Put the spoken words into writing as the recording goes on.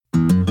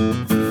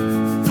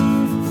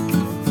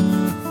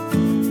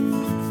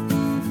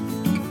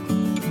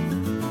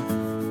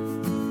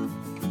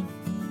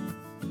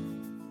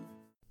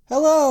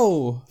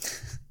Hello.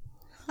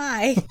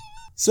 Hi.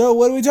 So,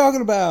 what are we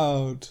talking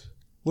about?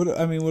 What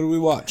do we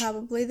watch?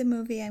 Probably the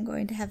movie I'm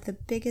going to have the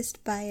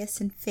biggest bias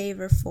in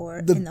favor for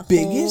in the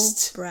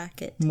biggest? whole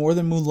bracket. More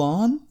than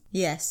Mulan?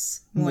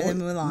 Yes, more than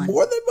Mulan.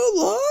 More than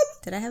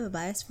Mulan? Did I have a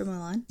bias for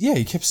Mulan? Yeah,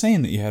 you kept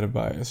saying that you had a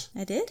bias.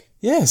 I did?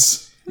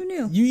 Yes. Who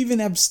knew? You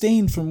even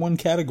abstained from one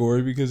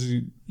category because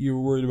you were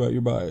worried about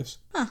your bias.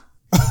 Huh.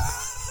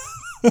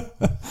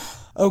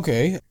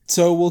 Okay,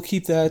 so we'll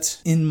keep that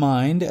in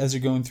mind as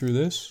you're going through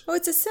this. Oh,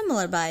 it's a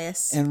similar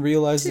bias. And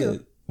realize too.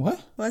 that...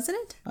 What? Wasn't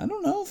it? I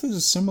don't know if there's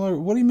a similar...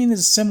 What do you mean there's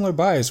a similar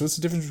bias? What's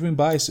the difference between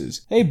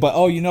biases? Hey, but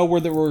you know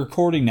we're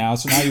recording now,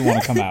 so now you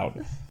want to come out.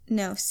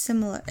 No,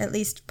 similar, at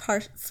least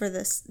part for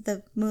this.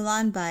 The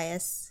Mulan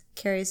bias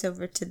carries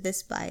over to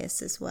this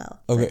bias as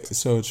well. Okay,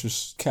 so it's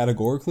just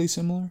categorically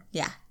similar?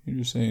 Yeah. You're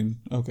just saying,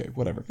 okay,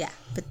 whatever. Yeah,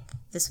 but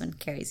this one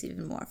carries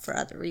even more for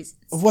other reasons.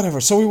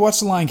 Whatever. So we watched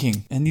The Lion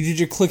King, and you did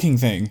your clicking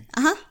thing.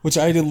 Uh-huh. Which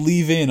I had to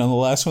leave in on the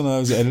last one that I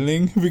was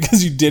editing,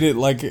 because you did it,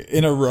 like,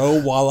 in a row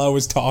while I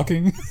was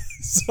talking.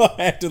 So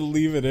I had to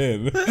leave it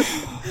in.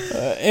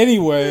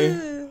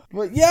 Anyway.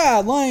 But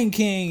yeah, Lion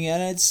King,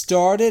 and it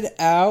started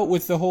out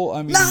with the whole,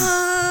 La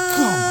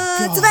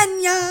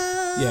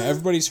Yeah,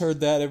 everybody's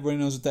heard that. Everybody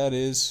knows what that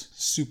is.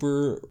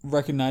 Super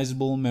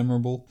recognizable and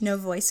memorable. No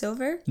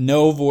voiceover?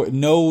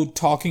 No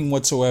talking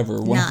whatsoever.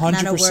 100%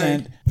 not a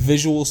word.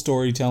 visual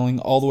storytelling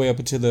all the way up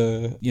into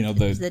the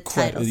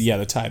titles. Yeah,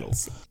 the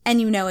titles. And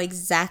you know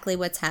exactly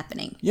what's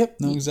happening.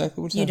 Yep, know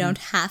exactly what's happening. You don't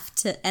have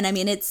to, and I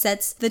mean, it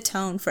sets the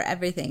tone for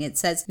everything. It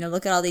says,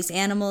 look at all these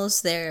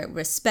animals. They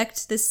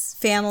respect this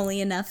family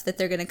enough that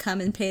they're going to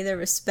come and pay their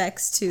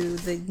respects to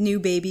the new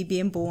baby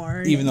being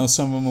born. Even though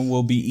some of them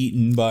will be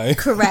eaten by...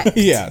 Correct.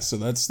 Yeah, so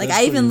that's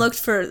I even looked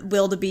for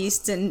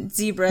wildebeest and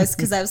zebras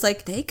because I was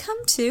like, they come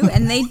too,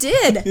 and they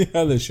did.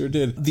 Yeah, they sure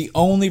did. The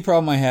only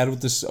problem I had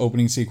with this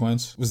opening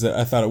sequence was that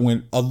I thought it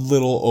went a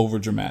little over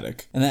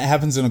dramatic, and that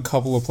happens in a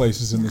couple of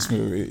places in this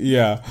movie.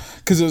 Yeah,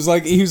 because it was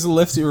like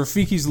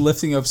Rafiki's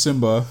lifting up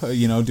Simba,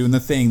 doing the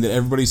thing that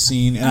everybody's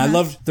seen, and I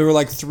loved. There were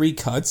like 3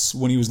 cuts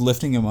when he was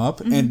lifting him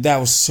up, and that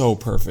was so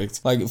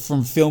perfect. Like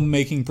from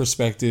filmmaking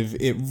perspective,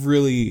 it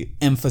really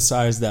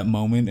emphasized that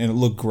moment, and it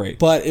looked great.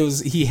 But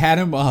he had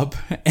him up,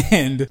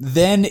 and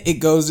then it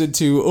goes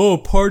into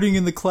parting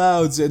in the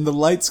clouds and the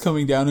lights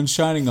coming down and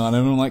shining on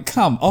him. And I'm like,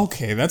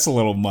 okay, that's a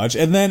little much.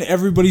 And then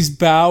everybody's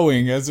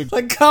bowing as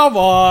come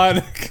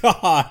on,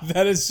 God,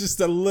 that is just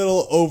a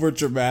little over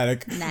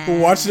dramatic. Nah.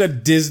 We're watching a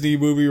Disney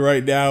movie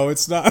right now.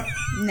 It's not.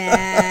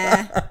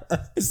 Nah.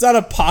 It's not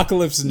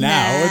Apocalypse Now.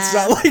 Nah. It's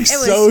not like it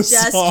so was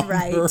just somber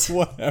right. or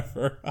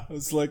whatever. I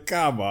was like,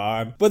 come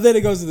on. But then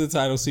it goes to the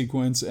title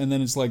sequence, and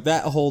then it's like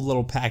that whole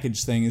little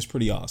package thing is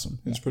pretty awesome.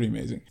 It's pretty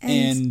amazing.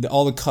 And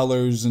all the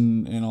colors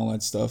and all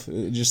that stuff,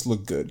 it just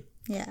looked good.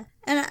 Yeah.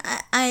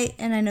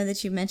 And I know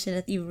that you mentioned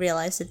it, you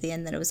realized at the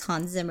end that it was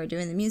Hans Zimmer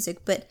doing the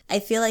music, but I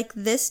feel like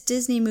this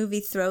Disney movie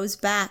throws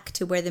back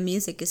to where the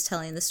music is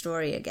telling the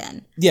story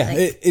again. Yeah,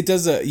 it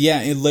does.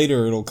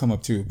 Later it'll come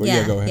up too, but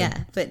yeah, go ahead.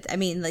 Yeah, but I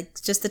mean,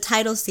 like, just the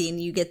title scene,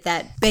 you get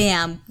that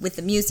bam with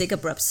the music,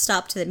 abrupt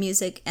stop to the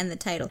music and the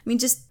title. I mean,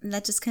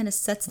 that just kind of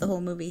sets the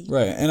whole movie.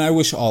 Right, and I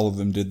wish all of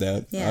them did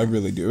that. Yeah. I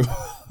really do.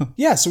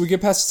 Yeah, so we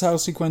get past the title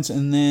sequence,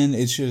 and then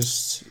it's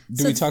just...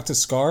 Do we talk to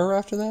Scar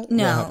after that?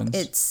 No,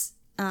 it's...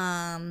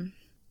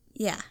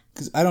 Yeah.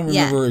 Because I don't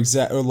remember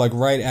or like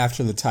right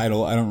after the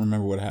title, I don't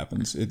remember what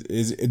happens.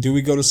 Do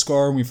we go to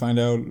Scar and we find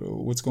out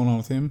what's going on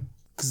with him?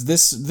 Because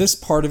this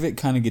part of it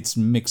kind of gets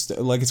mixed,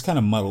 like it's kind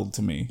of muddled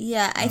to me.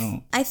 Yeah,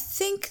 I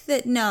think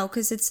that no,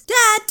 because it's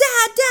Dad,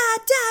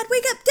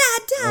 wake up,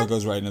 Dad. Oh, it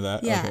goes right into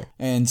that. Yeah, okay.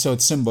 And so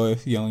it's Simba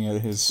yelling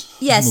at his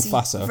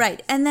Mufasa.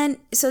 Right. And then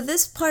so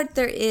this part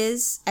there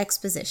is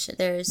exposition.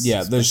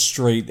 There's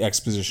straight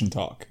exposition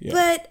talk. Yeah.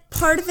 But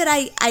part of it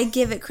I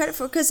give it credit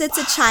for because it's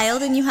a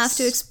child and you have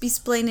to be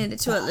explaining it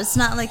to it. It's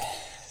not like.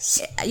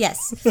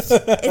 Yes.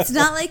 It's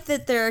not like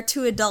that there are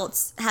 2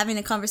 adults having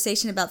a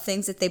conversation about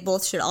things that they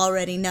both should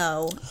already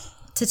know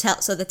to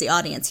tell so that the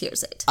audience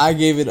hears it. I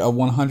gave it a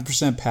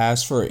 100%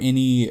 pass for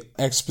any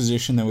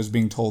exposition that was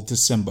being told to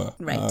Simba.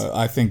 Right.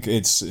 I think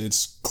it's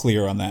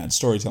clear on that,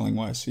 storytelling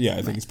wise. Yeah,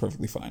 I think it's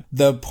perfectly fine.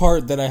 The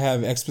part that I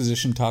have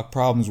exposition talk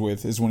problems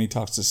with is when he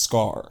talks to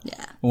Scar.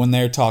 Yeah. When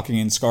they're talking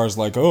and Scar's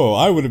like,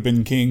 I would have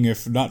been king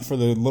if not for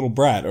the little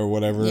brat or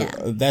whatever. Yeah.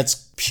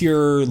 That's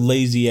pure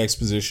lazy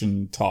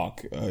exposition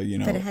talk, But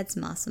it had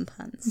some awesome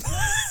puns.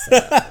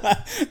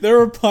 There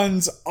were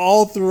puns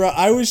all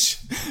throughout.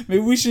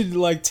 Maybe we should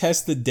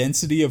test the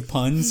density of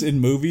puns in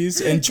movies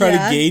and try to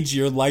gauge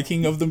your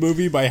liking of the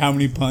movie by how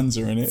many puns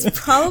are in it. It's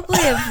probably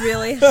a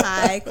really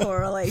high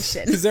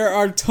correlation. Because there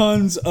are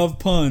tons of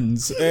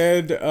puns.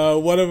 And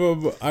one of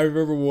them, I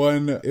remember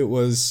one, it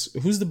was,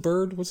 who's the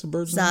bird? What's the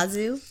bird's name?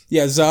 Zazu.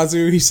 Yeah,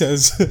 Zazu, he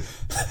says,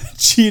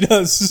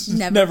 cheetahs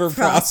never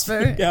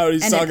prosper. Yeah,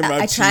 he's talking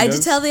about I tried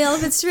to tell the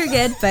elephants to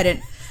forget, but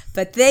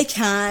but they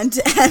can't.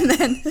 And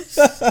then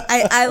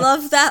I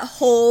love that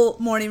whole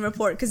morning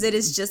report because it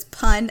is just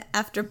pun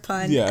after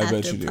pun Yeah, I after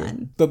bet you pun.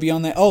 do. But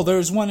beyond that,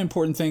 there's one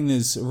important thing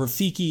is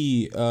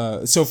Rafiki.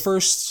 So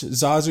first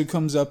Zazu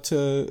comes up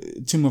to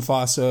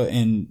Mufasa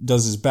and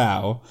does his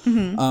bow.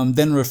 Mm-hmm.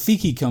 Then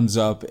Rafiki comes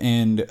up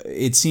and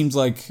it seems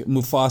like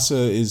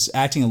Mufasa is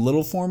acting a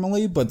little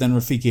formally, but then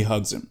Rafiki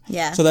hugs him.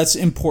 Yeah. So that's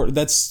important.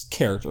 That's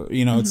character.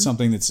 It's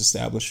something that's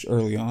established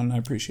early on. I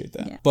appreciate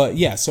that. Yeah. But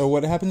yeah, so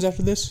what happens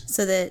after this?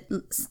 So that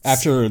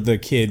After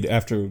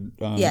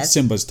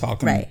Simba's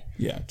talking. Right.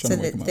 Yeah. So Trying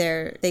to wake him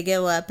up. they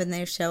go up and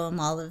they show him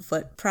all of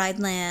what Pride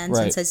lands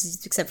and Right.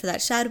 says, except for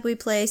that shadowy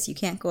place, you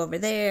can't go over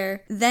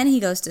there. Then he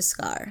goes to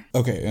Scar.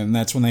 Okay, and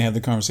that's when they have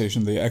the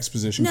conversation, the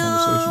exposition No,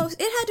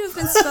 conversation. it had to have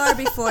been Scar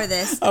before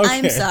this. Okay.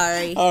 I'm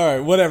sorry. All right,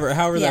 whatever.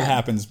 However Yeah. that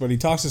happens, but he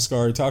talks to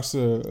Scar. He talks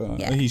to.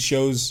 Yeah. He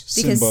shows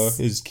Because- Simba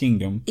his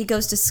kingdom. He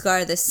goes to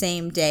Scar the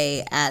same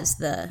day as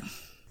the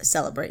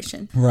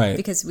celebration. Right.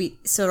 Because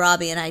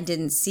Robbie and I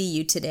didn't see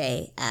you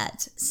today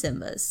at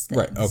Simba's thing.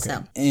 Right. Okay.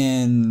 So.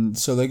 And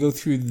so they go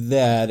through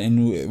that,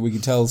 and we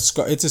can tell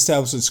Scar. It's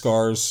established that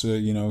Scar's.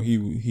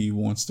 He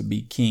wants to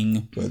be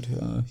king, but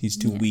he's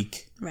too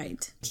weak.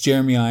 Right. It's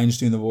Jeremy Irons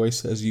doing the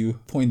voice, as you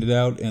pointed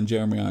out, and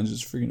Jeremy Irons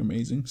is freaking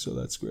amazing. So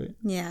that's great.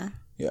 Yeah.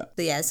 Yeah.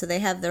 But yeah, so they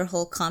have their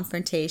whole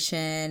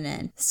confrontation,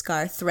 and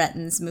Scar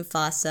threatens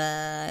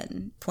Mufasa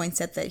and points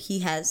out that he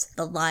has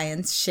the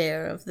lion's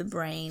share of the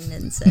brain,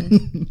 and so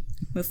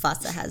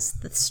Mufasa has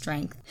the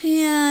strength.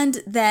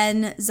 And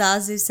then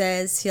Zazu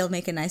says he'll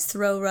make a nice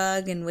throw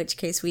rug, in which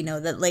case we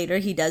know that later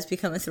he does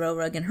become a throw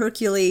rug in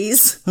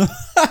Hercules.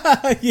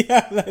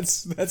 Yeah,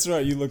 that's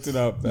right. You looked it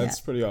up.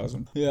 That's pretty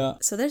awesome. Yeah.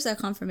 So there's our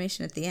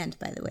confirmation at the end,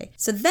 by the way.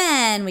 So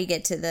then we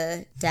get to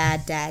the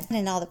dad,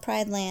 and all the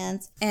Pride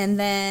lands. And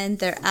then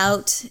they're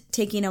out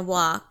taking a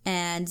walk,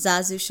 and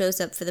Zazu shows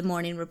up for the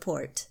morning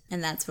report.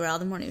 And that's where all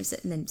the morning was.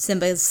 And then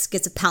Simba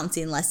gets a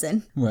pouncing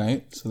lesson.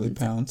 Right. So they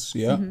pounce.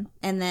 Yeah. Mm-hmm.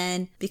 And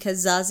then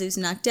because Zazu's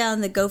knocked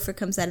down, the gopher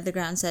comes out of the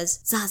ground and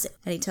says, Zazu.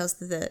 And he tells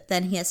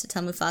then he has to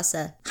tell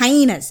Mufasa,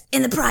 hyenas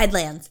in the Pride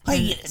lands.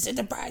 Hyenas in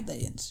the Pride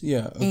lands.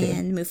 Yeah. Okay.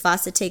 And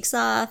Mufasa takes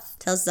off,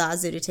 tells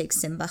Zazu to take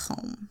Simba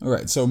home. All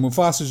right, so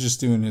Mufasa's just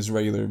doing his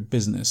regular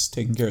business,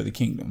 taking care of the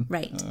kingdom.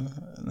 Right.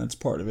 And that's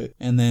part of it.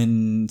 And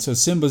then, so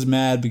Simba's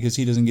mad because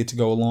he doesn't get to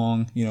go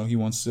along. He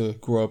wants to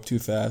grow up too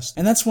fast.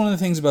 And that's one of the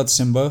things about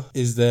Simba,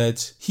 is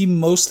that he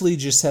mostly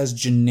just has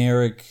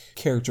generic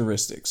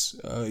characteristics.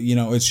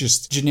 It's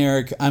just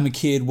generic, I'm a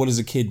kid, what does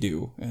a kid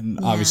do? And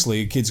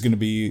obviously a kid's going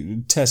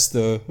to test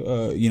the,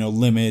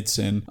 limits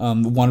and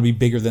want to be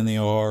bigger than they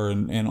are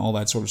and all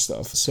that sort of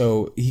stuff.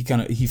 So he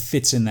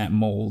fits in that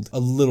mold a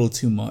little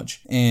too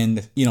much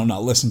and,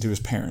 not listen to his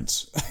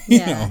parents.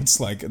 It's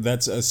like,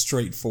 that's a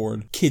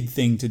straightforward kid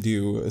thing to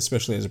do,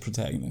 especially as a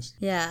protagonist.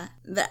 Yeah.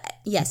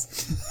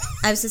 Yes.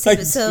 I was just saying,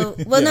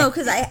 no,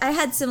 because I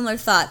had similar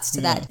thoughts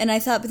to that. And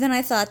but then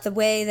I thought the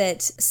way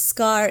that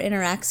Scar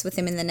interacts with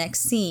him in the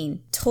next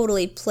scene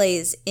totally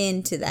plays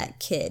into that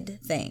kid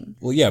thing.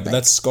 Well, yeah, but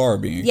that's Scar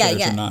being a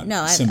character,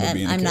 not Simba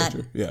being a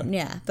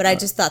character. But I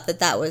just thought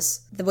that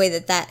was the way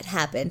that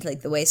happened,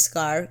 like the way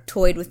Scar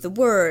toyed with the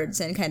words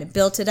and kind of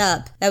built it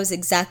up. That was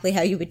exactly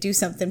how you would do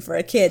something for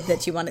a kid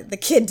that you wanted the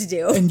kid to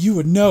do. And you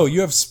would know. You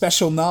have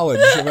special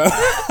knowledge about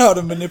how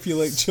to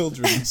manipulate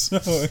children. So,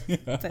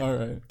 all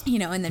right.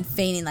 And then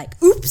feigning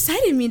like, oops, I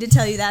didn't mean to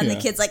tell you that. And the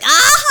kid's like,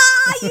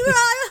 aha, you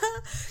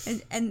are.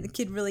 And the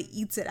kid really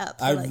eats it up.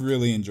 I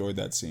really enjoyed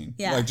that scene.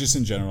 Yeah. Like, just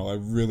in general, I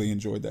really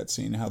enjoyed that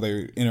scene, how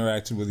they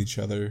interacted with each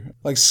other.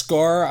 Like,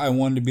 Scar, I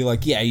wanted to be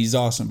like, yeah, he's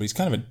awesome, but he's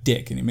kind of a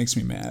dick, and he makes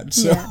me mad.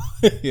 So,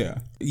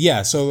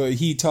 yeah, so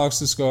he talks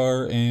to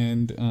Scar,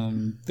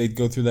 and they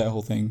go through that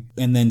whole thing.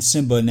 And then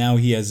Simba, now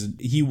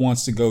he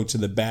wants to go to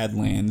the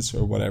Badlands,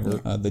 or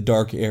whatever, the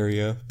dark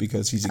area,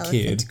 because he's a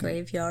kid. Elephant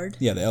graveyard.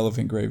 Yeah, the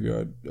elephant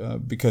graveyard,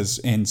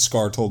 and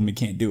Scar told him he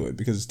can't do it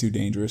because it's too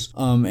dangerous.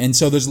 And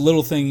so there's a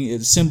little thing,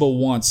 Simba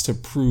wants to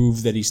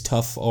prove that he's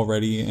tough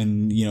already,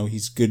 and,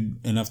 he's good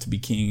enough to be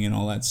king and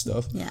all that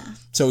stuff. Yeah.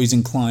 So he's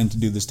inclined to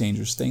do this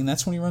dangerous thing.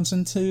 That's when he runs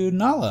into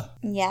Nala.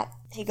 Yeah.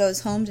 He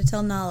goes home to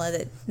tell Nala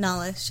that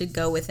Nala should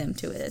go with him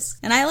to this.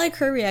 And I like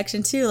her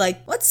reaction too.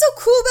 Like, what's so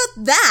cool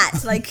about that?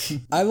 Like,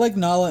 I like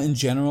Nala in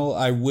general.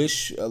 I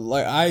wish,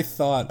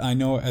 I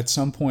know at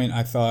some point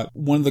I thought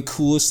one of the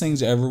coolest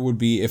things ever would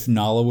be if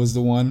Nala was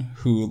the one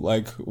who,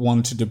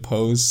 wanted to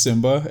depose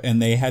Simba and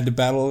they had to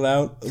battle it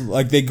out.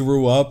 Like, they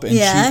grew up and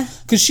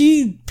because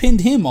she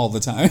pinned him all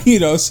the time,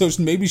 so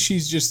maybe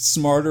she's just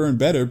smarter and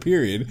better,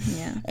 period.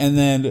 Yeah. And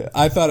then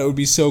I thought it would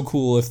be so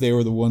cool if they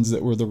were the ones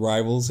that were the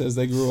rivals as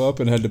they grew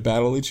up and had to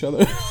battle each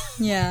other.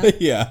 Yeah.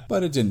 Yeah,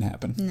 but it didn't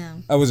happen.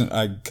 No.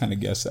 I kind of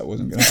guessed that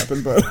wasn't going to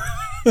happen,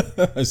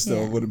 but I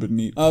still would have been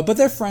neat. But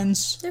they're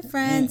friends. They're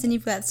friends, and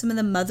you've got some of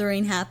the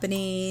mothering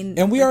happening.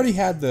 And we already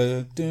had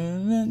the...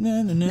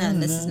 No,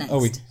 this is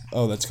next.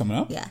 Oh, that's coming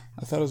up? Yeah.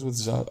 I thought it was with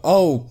Zazu.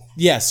 Oh,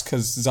 yes,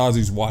 because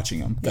Zazu's watching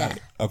them. Got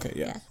it. Okay,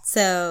 yeah.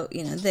 So,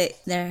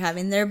 they're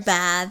having their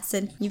baths,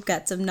 and you've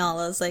got some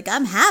Nala's like,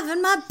 I'm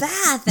having my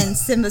bath. And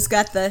Simba's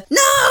got the,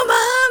 no,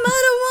 Mom,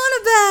 I don't want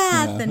a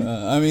bath. And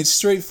I mean, it's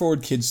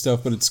straightforward kid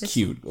stuff, but it's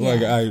cute.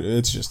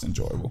 It's just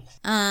enjoyable.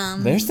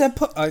 There's that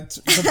the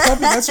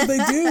puppy. That's what they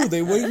do.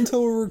 They wait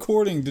until we're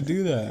recording to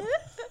do that.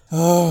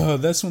 Oh,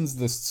 this one's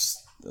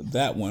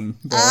that one.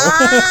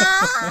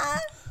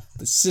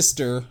 The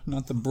sister,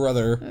 not the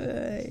brother,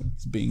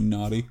 is being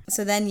naughty.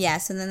 So then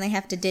they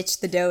have to ditch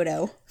the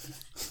dodo.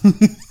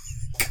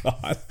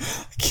 God,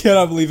 I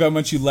cannot believe how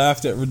much you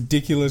laughed at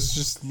ridiculous,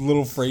 just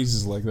little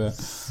phrases like that.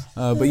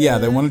 But yeah,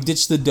 they want to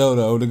ditch the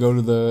dodo to go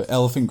to the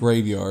elephant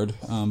graveyard.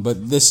 But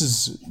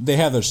they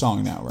have their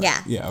song now, right?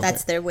 Yeah, okay.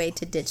 That's their way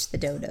to ditch the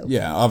dodo.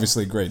 Yeah,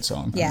 obviously a great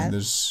song. Yeah. I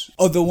mean,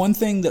 the one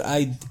thing that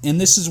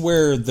and this is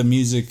where the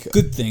music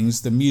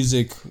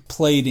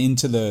played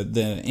into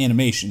the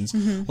animations.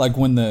 Mm-hmm. Like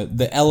when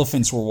the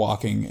elephants were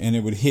walking and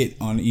it would hit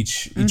on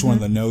each one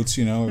of the notes,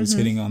 it was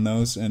hitting on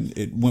those and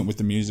it went with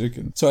the music.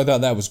 And so I thought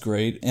that was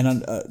great.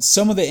 And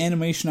some of the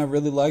animation I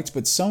really liked,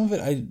 but some of it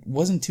I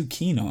wasn't too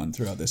keen on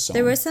throughout this song.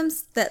 There were some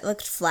that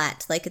looked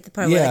flat, like at the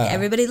part where like,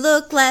 everybody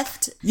look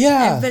left,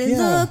 everybody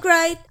look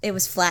right. It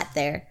was flat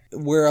there.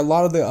 Where a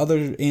lot of the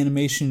other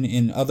animation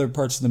in other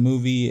parts of the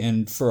movie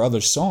and for other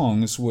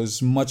songs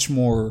was much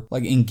more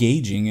like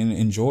engaging and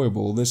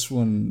enjoyable. This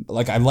one,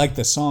 like I liked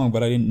the song,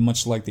 but I didn't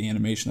much like the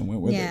animation that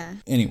went with it.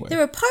 Anyway, there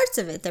were parts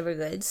of it that were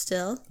good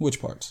still. Which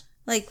parts?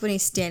 Like when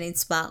he's standing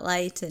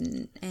spotlight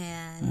and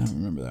I don't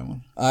remember that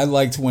one. I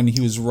liked when he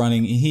was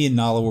running. He and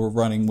Nala were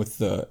running with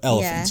the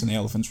elephants, and the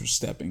elephants were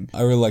stepping.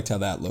 I really liked how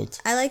that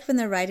looked. I liked when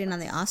they're riding on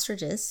the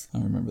ostriches. I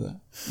remember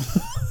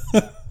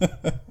that.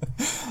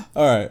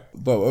 All right,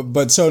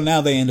 but so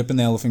now they end up in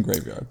the elephant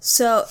graveyard.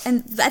 So,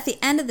 and at the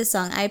end of the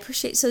song, I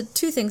appreciate. So,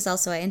 two things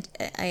also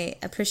I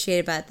appreciate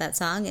about that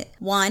song.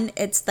 One,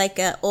 it's like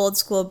a old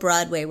school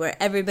Broadway where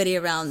everybody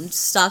around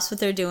stops what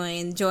they're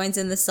doing, joins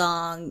in the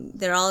song.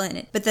 They're all in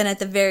it. But then at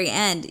the very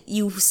end,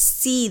 you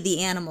see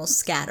the animals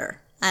scatter.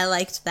 I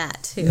liked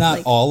that too.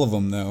 Not all of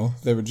them though.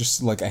 There were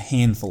just like a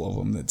handful of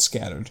them that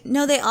scattered.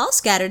 No, they all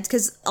scattered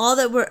because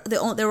there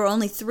were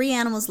only 3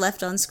 animals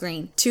left on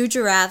screen: 2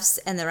 giraffes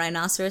and the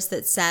rhinoceros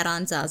that sat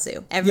on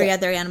Zazu. Every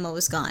other animal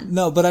was gone.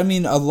 No, but I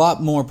mean a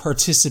lot more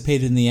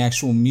participated in the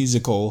actual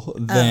musical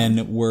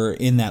than were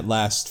in that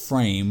last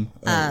frame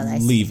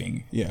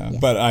leaving. Yeah,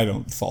 but I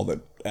don't fault it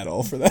at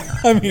all for that.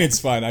 I mean, it's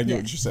fine. I get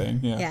what you're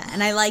saying. Yeah,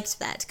 and I liked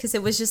that because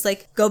it was just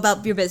like go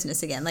about your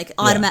business again. Like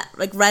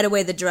like right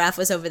away, the giraffe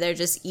was over there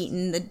just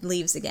eating the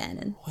leaves again.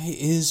 And wait,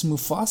 is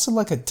Mufasa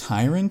like a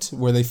tyrant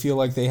where they feel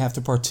like they have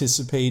to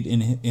participate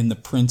in the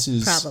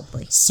prince's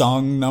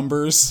song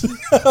numbers,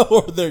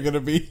 or they're gonna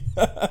be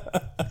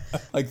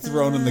like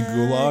thrown in the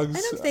gulags?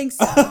 I don't think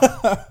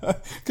so.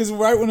 Because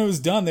right when it was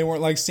done, they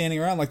weren't like standing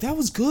around like that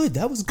was good,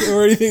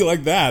 or anything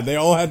like that. They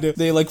all had to.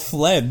 They like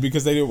fled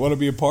because they didn't want to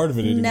be a part of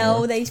it anymore.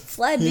 No, they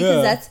fled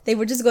because they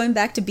were just going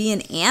back to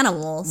being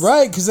animals.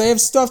 Right, because they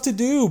have stuff to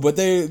do, but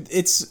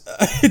it's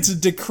a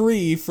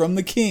decree from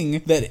the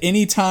king that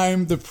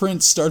anytime the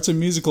prince starts a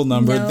musical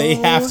number, they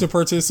have to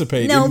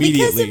participate immediately.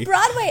 No, because in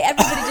Broadway,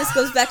 everybody just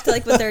goes back to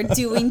like what they're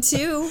doing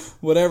too.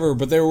 Whatever,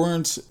 but there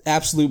weren't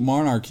absolute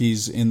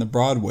monarchies in the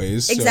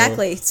Broadways. So.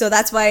 Exactly, so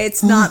that's why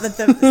it's not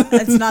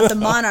it's not the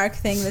monarch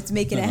thing that's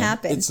making it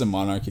happen. It's the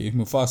monarchy.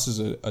 Mufasa's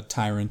a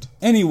tyrant.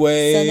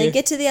 Anyway, so they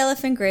get to the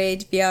elephant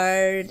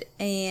graveyard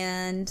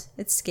and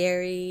it's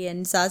scary,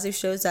 and Zazu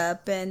shows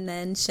up, and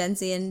then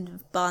Shenzi and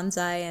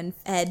Bonsai and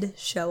Ed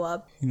show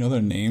up. You know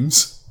their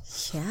names?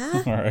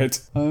 Yeah. All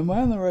right. Am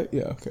I on the right?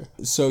 Yeah, okay.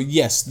 So,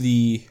 yes,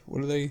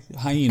 what are they?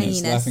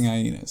 Hyenas. Laughing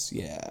hyenas.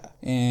 Yeah.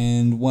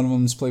 And one of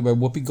them is played by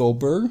Whoopi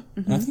Goldberg. Mm-hmm.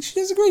 And I think she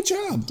does a great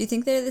job. Do you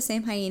think they're the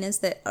same hyenas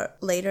that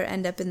later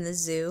end up in the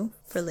zoo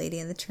for Lady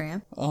and the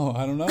Tramp? Oh,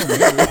 I don't know.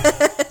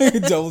 Maybe.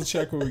 Double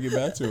check when we get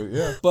back to it.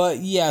 Yeah. But,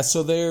 yeah,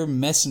 so they're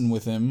messing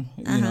with him.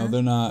 You know,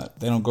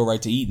 they don't go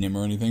right to eating him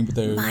or anything, but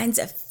they're... Mine's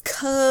a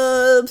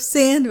Cub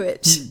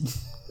sandwich.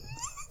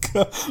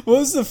 What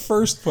was the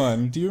first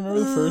pun? Do you remember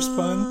the first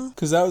pun?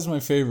 Because that was my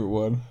favorite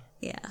one.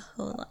 Yeah,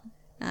 hold on.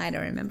 I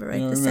don't remember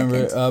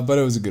second. But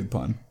it was a good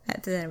pun.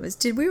 Then it was,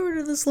 did we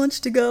order this lunch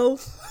to go?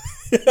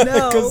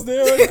 No. Because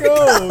there it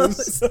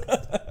goes.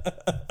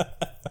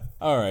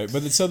 All right,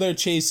 but so they're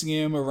chasing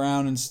him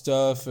around and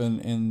stuff,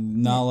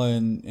 and Nala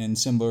and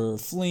Simba are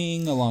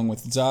fleeing along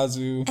with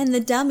Zazu. And the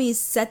dummies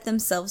set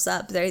themselves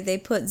up. They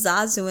put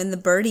Zazu in the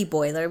birdie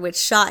boiler, which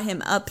shot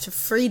him up to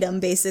freedom,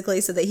 basically,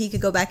 so that he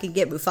could go back and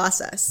get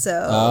Mufasa.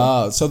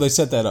 So they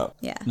set that up.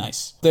 Yeah.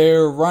 Nice.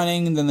 They're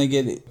running, and then they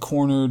get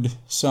cornered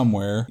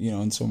somewhere,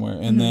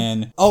 and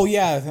then,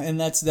 and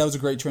that was a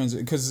great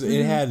transition, because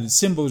it had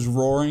Simba was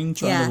roaring,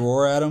 trying to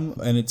roar at him,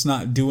 and it's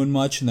not doing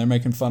much, and they're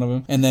making fun of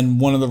him. And then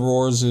one of the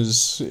roars is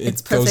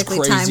it's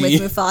perfectly timed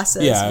with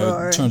Mufasa's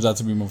roar. It turns out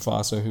to be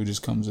Mufasa who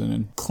just comes in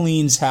and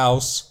cleans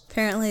house.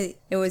 Apparently,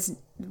 it was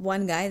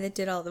one guy that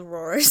did all the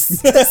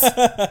roars. I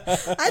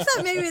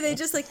thought maybe they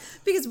just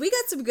because we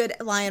got some good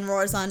lion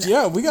roars on.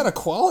 Yeah, we got a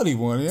quality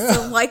one. Yeah.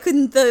 So why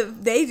couldn't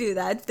they do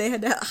that? They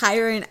had to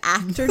hire an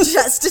actor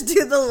just to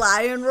do the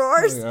lion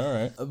roars. All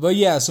right, but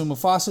yeah, so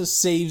Mufasa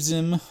saves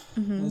him.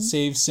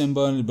 saves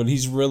Simba, but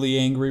he's really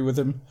angry with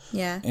him.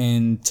 Yeah.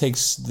 And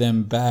takes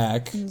them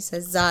back. He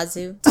says,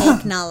 Zazu,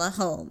 take Nala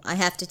home. I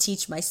have to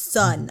teach my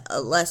son a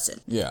lesson.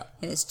 Yeah.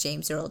 In his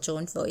James Earl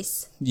Jones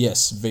voice.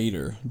 Yes,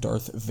 Vader.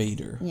 Darth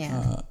Vader.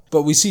 Yeah.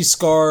 But we see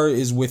Scar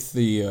is with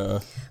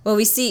the... Well,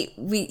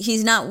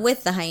 he's not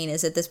with the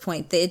hyenas at this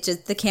point.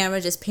 The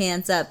camera just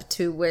pans up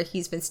to where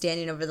he's been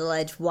standing over the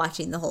ledge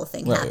watching the whole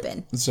thing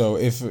happen. So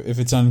if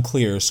it's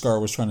unclear, Scar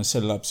was trying to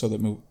set it up so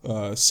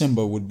that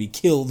Simba would be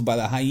killed by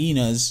the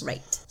hyenas.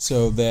 Right.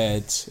 So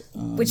that...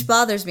 Which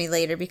bothers me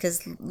later,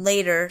 because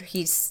later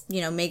he's,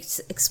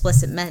 makes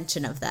explicit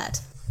mention of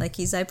that. Like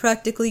I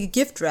practically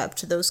gift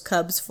wrapped those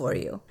cubs for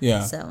you.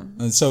 Yeah.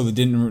 So they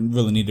didn't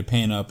really need to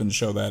pan up and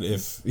show that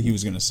if he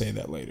was going to say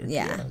that later.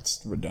 Yeah. It's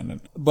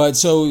redundant. But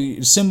so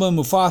Simba and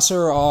Mufasa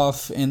are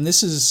off, and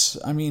this is,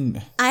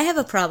 I have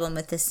a problem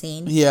with this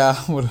scene. Yeah.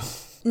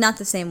 What? Not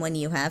the same one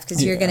you have,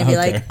 because you're going to be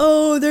like,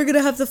 oh, they're going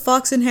to have the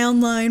fox and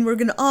hound line. We're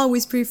going to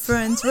always be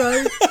friends,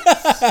 right?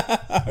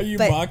 Are you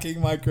mocking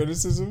my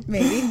criticism?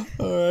 Maybe.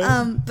 All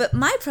right. But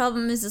my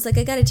problem is I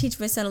got to teach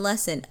my son a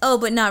lesson. Oh,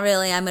 but not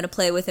really. I'm going to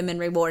play with him and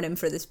reward him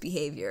for this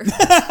behavior.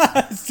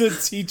 It's the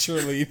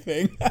teacherly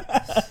thing.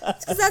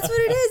 Because that's what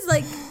it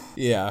is.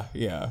 Yeah.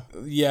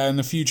 In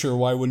the future,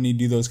 why wouldn't he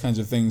do those kinds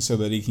of things so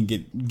that he can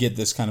get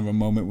this kind of a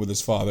moment with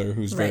his father,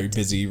 who's very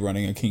busy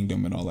running a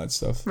kingdom and all that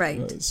stuff?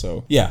 Right.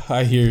 So yeah,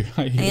 I hear.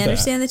 I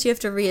understand that you have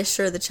to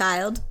reassure the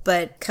child,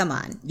 but come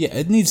on. Yeah,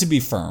 it needs to be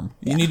firm.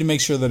 You need to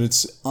make sure that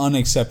it's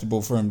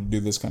unacceptable for him to do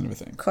this kind of a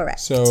thing. Correct.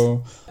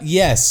 So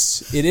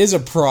yes, it is a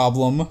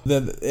problem.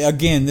 That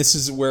again, this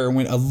is where it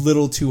went a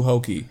little too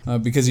hokey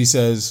because he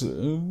says,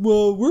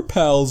 "Well, we're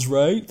pals,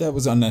 right?" That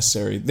was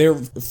unnecessary. They're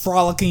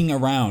frolicking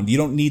around. You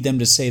don't need them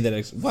to say that.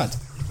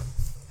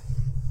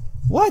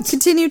 What?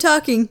 Continue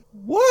talking.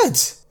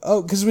 What?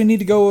 Oh, because we need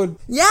to go in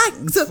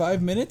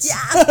 5 minutes?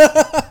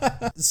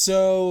 Yeah.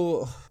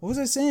 So, what was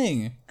I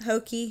saying?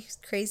 Hokey,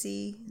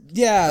 crazy.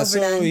 Yeah,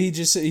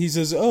 overdone. So he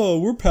says, "Oh,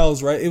 we're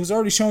pals, right?" It was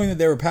already showing that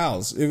they were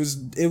pals. It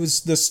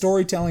was the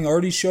storytelling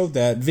already showed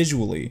that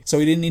visually, so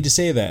he didn't need to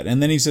say that.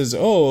 And then he says,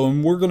 "Oh,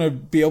 and we're gonna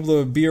be able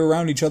to be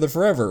around each other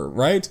forever,"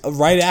 right?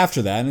 Right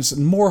after that, and it's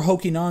more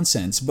hokey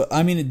nonsense. But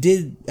it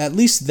did, at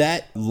least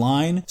that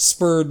line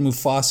spurred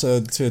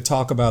Mufasa to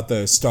talk about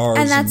the stars.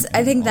 And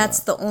I think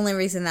that's the only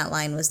reason that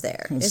line was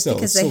there. It's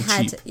because they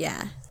had cheap. to,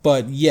 yeah.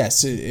 But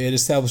yes, it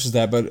establishes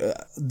that.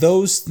 But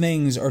those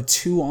things are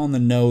too on the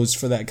nose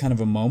for that kind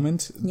of a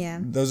moment. Yeah.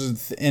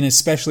 Those are, and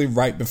especially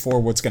right before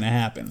what's going to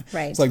happen.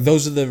 Right. It's like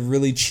those are the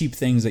really cheap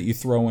things that you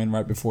throw in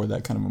right before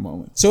that kind of a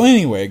moment. So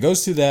anyway, it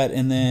goes through that,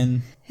 and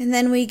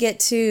then we get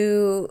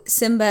to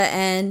Simba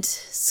and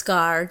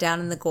Scar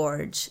down in the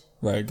gorge.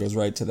 Right, it goes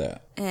right to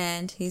that.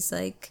 And he's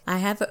like,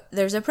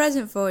 there's a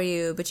present for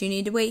you, but you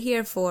need to wait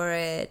here for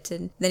it.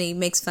 And then he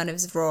makes fun of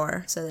his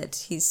roar so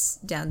that he's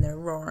down there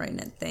roaring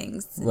at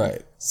things.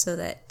 Right. So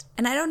that,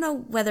 and I don't know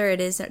whether it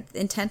is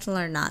intentional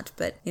or not,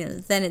 but,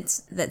 then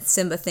it's that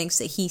Simba thinks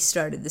that he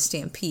started the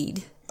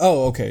stampede.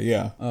 Oh, okay,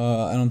 yeah.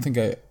 I don't think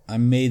I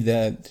made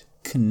that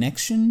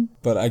connection,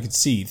 but I could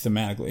see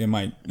thematically it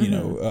might,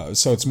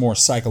 so it's more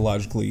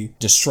psychologically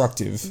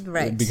destructive,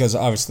 right? Because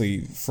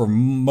obviously for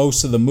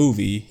most of the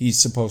movie he's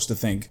supposed to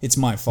think it's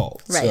my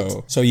fault, right?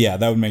 So yeah,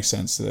 that would make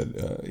sense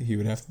that he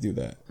would have to do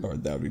that, or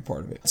that would be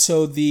part of it.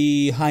 So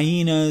the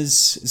hyenas,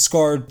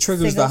 Scar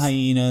triggers the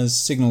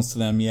hyenas, signals to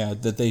them,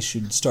 that they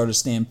should start a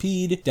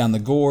stampede down the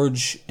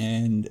gorge,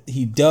 and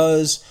he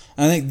does.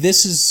 And I think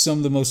this is some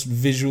of the most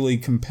visually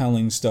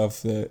compelling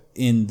stuff that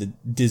in the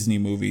Disney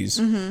movies.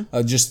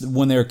 Just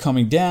when they're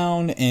coming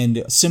down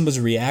and Simba's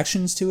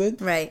reactions to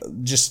it, right?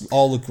 Just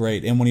all look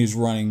great. And when he was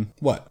running,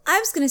 what? I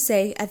was going to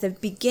say at the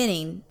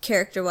beginning,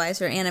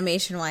 character-wise or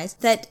animation-wise,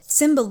 that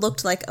Simba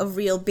looked like a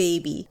real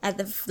baby.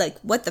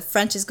 What the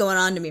French is going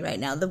on to me right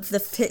now.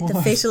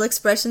 The facial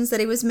expressions that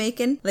he was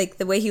making, like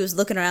the way he was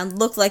looking around,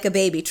 looked like a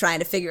baby trying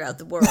to figure out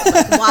the world.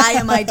 Like, why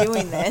am I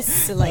doing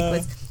this?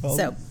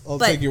 I'll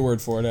take your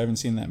word for it. I haven't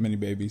seen that many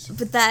babies.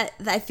 But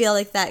I feel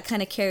like that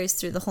kind of carries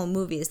through the whole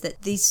movie, is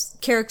that these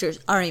characters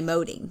are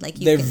emoting.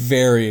 They're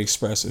very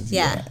expressive.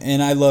 Yeah.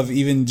 And I love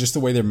even just the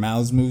way their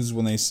mouths move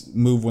when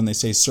they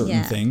say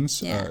certain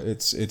things. Yeah.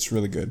 It's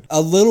really good.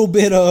 A little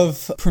bit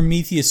of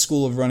Prometheus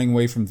school of running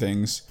away from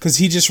things, because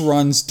he just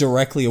runs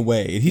directly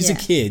away. He's a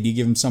kid. You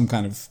give him some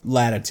kind of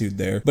latitude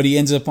there. But he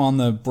ends up on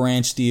the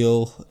branch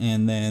deal,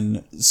 and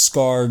then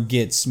Scar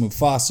gets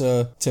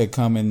Mufasa to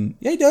come and...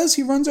 Yeah, he does.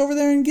 He runs over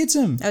there and gets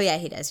him. Oh, yeah,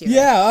 he does.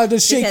 Right.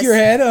 Just shake your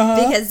head.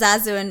 Because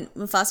Zazu and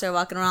Mufasa are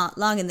walking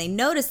along, and they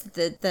notice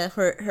that the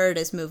herd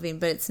is moving,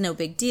 but it's no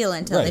big deal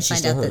until they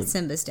find out that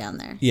Simba's down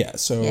there. Yeah,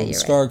 so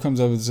Scar comes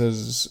up and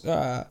says,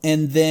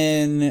 and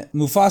then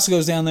Mufasa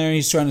goes down there and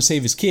he's trying to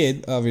save his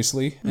kid,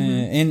 obviously.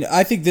 And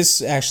I think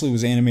this actually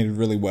was animated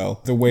really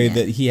well. The way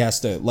that he has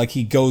to,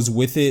 he goes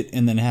with it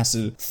and then has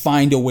to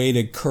find a way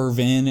to curve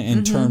in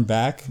and turn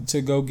back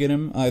to go get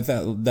him. I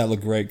thought that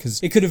looked great,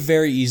 because it could have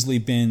very easily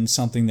been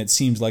something that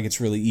seems like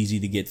it's really really easy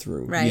to get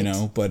through, Right. you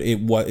know, but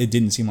it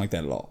didn't seem like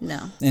that at all.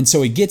 No. And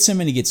so he gets him,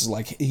 and he gets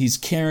like, he's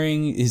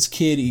carrying his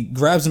kid, he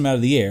grabs him out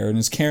of the air and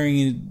is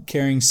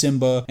carrying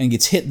Simba, and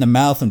gets hit in the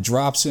mouth and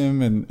drops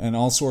him and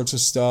all sorts of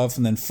stuff,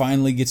 and then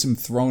finally gets him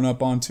thrown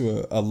up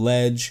onto a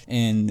ledge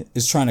and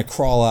is trying to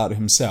crawl out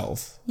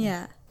himself.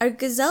 Yeah. Are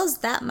gazelles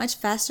that much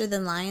faster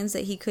than lions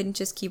that he couldn't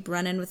just keep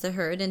running with the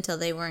herd until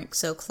they weren't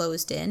so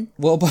closed in?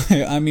 Well,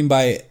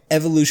 by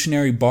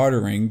evolutionary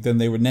bartering, then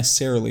they would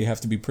necessarily have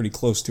to be pretty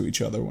close to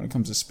each other when it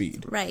comes to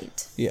speed.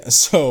 Right. Yeah,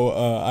 so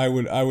I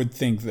would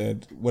think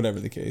that whatever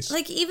the case.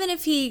 Like, even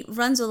if he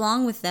runs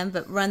along with them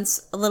but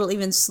runs a little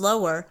even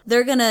slower,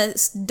 they're gonna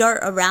dart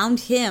around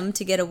him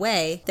to get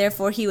away.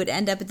 Therefore, he would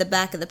end up at the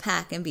back of the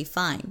pack and be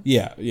fine.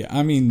 Yeah.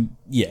 I mean,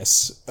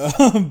 yes.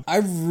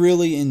 I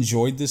really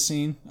enjoyed this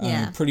scene.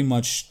 Yeah. Pretty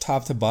much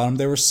top to bottom.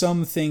 There were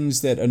some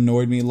things that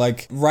annoyed me,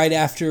 like right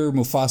after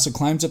Mufasa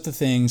climbs up the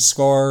thing,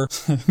 Scar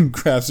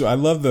grabs. I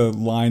love the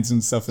lines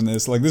and stuff in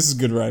this. Like, this is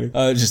good writing.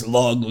 Just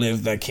long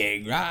live the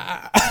king.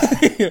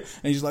 And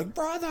he's like,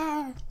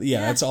 brother.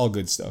 Yeah, that's all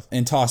good stuff.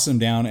 And toss him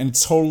down. And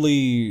it's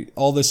totally,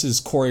 all this is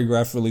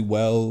choreographed really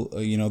well,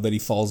 you know, that he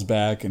falls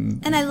back.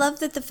 And I love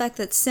that the fact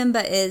that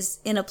Simba is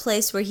in a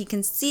place where he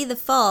can see the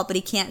fall, but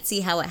he can't see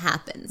how it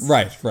happens.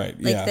 Right, Like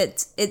yeah.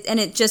 and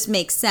it just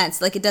makes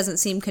sense. Like, it doesn't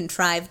seem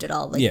contrived at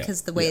all. Like, Yeah,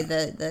 because the way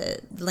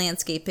the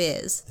landscape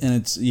is. And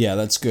it's, yeah,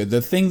 that's good.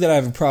 The thing that I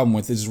have a problem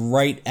with is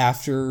right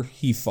after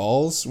he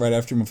falls, right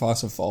after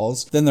Mufasa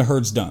falls, then the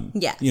herd's done.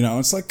 Yeah. You know,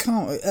 it's like, come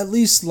on, at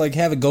least like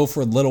have it go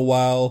for a little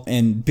while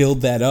and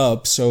build that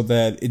up so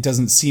that it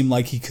doesn't seem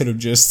like he could have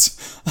just,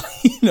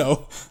 you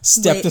know,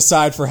 stepped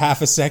aside for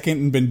half a second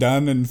and been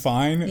done and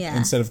fine, Yeah.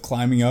 instead of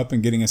climbing up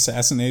and getting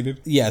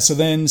assassinated. Yeah, so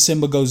then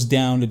Simba goes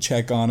down to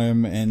check on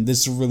him, and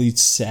this is a really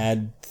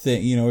sad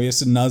thing. You know, he has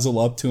to nuzzle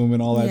up to him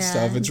and all that Yeah.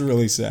 stuff. It's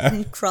really sad.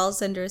 He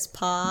crawls under his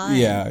paw.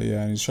 Yeah,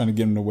 and he's trying to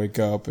get him to wake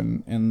up,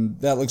 and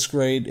that looks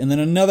great. And then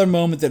another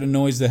moment that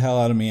annoys the hell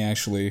out of me,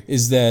 actually,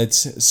 is that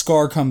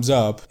Scar comes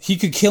up. He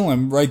could kill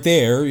him right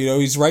there, you know,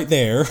 he's right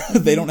there.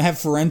 They don't have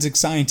forensic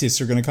scientists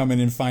who are going to come in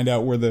and find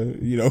out where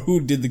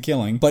who did the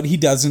killing. But he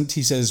doesn't.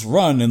 He says,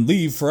 run and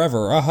leave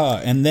forever,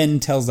 and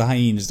then tells the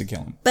hyenas to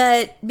kill him.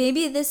 But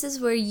maybe this is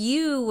where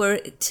you were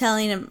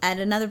telling him at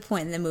another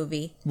point in the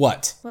movie.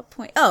 What? What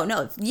point? Oh,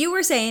 no. You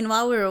were saying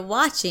while we were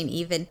watching,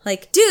 even,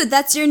 like, dude,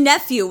 that's your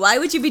nephew. Why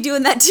would you be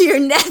doing that to your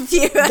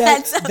nephew?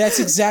 That's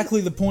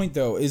exactly the point,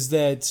 though, is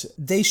that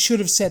they should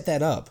have set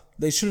that up.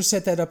 They should have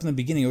set that up in the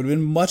beginning. It would have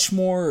been much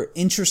more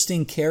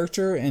interesting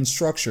character and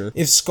structure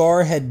if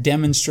Scar had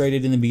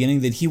demonstrated in the beginning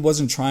that he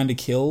wasn't trying to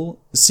kill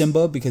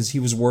Simba because he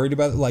was worried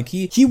about it. Like,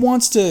 he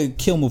wants to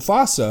kill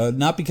Mufasa,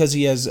 not because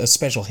he has a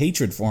special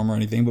hatred for him or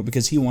anything, but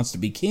because he wants to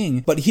be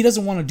king. But he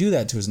doesn't want to do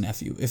that to his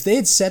nephew. If they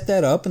had set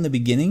that up in the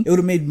beginning, it would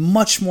have made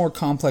much more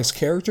complex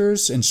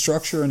characters and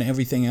structure and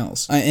everything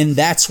else. And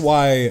that's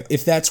why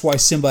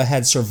Simba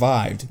had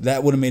survived,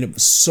 that would have made it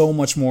so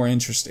much more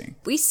interesting.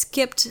 We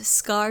skipped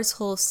Scar's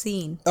whole scene.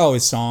 Oh,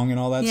 his song and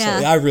all that Yeah.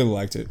 stuff. I really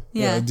liked it.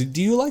 Yeah.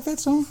 Do you like that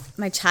song?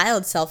 My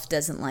child self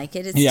doesn't like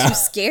it. It's Yeah. too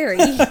scary.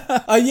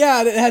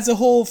 Yeah, it has a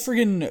whole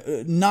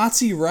friggin'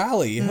 Nazi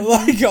rally.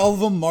 Like, all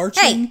of them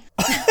marching.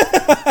 Hey!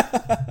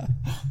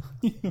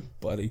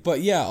 Buddy.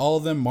 But yeah, all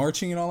of them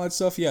marching and all that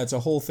stuff. Yeah, it's a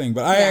whole thing.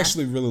 But I Yeah.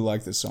 actually really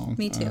like this song.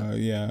 Me too.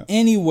 Yeah.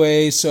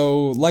 Anyway,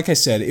 so like I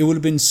said, it would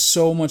have been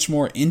so much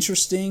more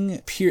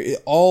interesting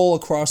all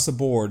across the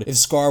board if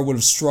Scar would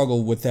have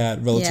struggled with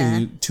that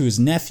relative to his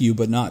nephew,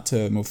 but not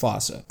to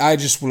Mufasa. I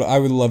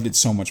would have loved it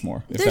so much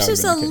more if There's that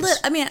just would a have been the little,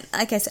 case. I mean,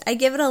 like I said, I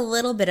give it a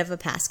little bit of a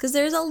pass because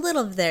there's a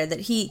little there that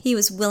he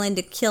was willing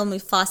to kill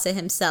Mufasa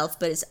himself,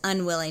 but is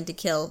unwilling to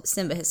kill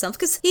Simba himself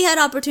because he had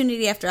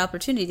opportunity after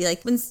opportunity.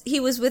 Like, when he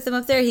was with him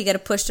up there, he could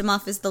have pushed him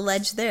off the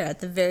ledge there at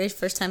the very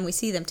first time we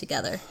see them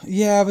together.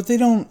 Yeah, but they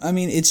don't, I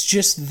mean, it's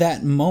just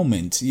that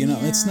moment, you know?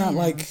 It's not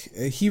like,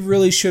 he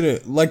really should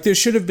have, like, there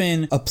should have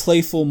been a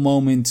playful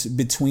moment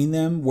between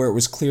them where it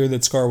was clear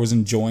that Scar was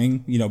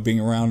enjoying, you know, being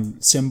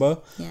around Simba.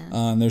 Yeah.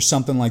 And there's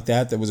something like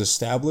that was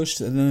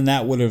established, and then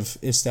that would have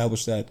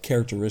established that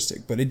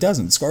characteristic. But it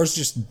doesn't. Scar's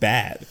just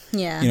bad.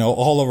 Yeah. You know,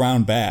 all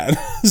around bad.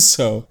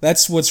 So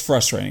that's what's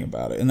frustrating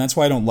about it. And that's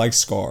why I don't like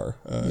Scar,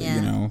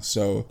 you know?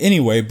 So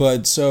anyway,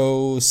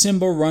 so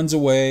Simba runs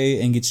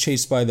away and gets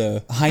chased by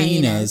the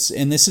hyenas,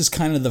 and this is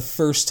kind of the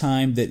first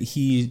time that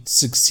he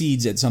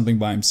succeeds at something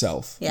by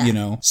himself, you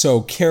know?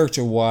 So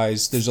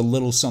character-wise, there's a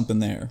little something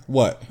there.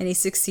 What? And he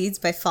succeeds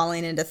by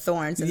falling into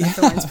thorns, and the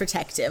thorns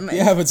protect him.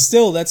 Yeah, but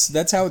still,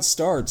 that's how it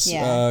starts.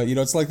 Yeah. You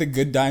know, it's like the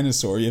Good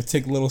Dinosaur. You have to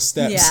take little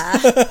steps.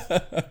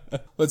 Yeah.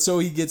 But so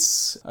he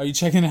gets. Are you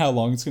checking how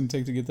long it's going to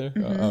take to get there?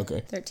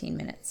 Okay. 13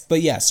 minutes.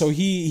 But yeah, so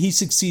he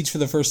succeeds for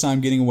the first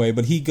time getting away,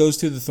 but he goes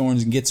through the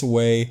thorns and gets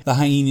away. The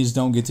hyenas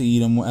don't get to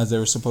eat him as they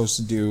were supposed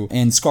to do,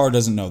 and Scar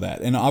doesn't know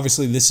that. And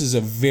obviously, this is a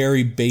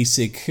very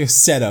basic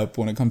setup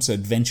when it comes to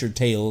adventure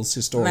tales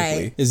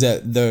historically. Right. Is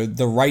that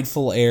the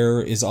rightful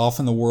heir is off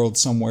in the world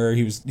somewhere.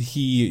 He was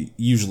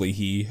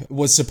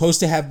supposed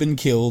to have been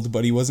killed,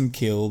 but he wasn't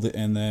killed,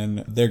 and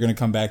then they're going to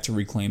come back to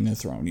reclaim their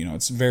throne. You know,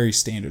 it's very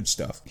standard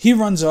stuff. He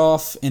runs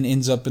off and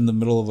ends up in the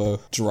middle of a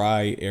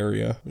dry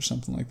area or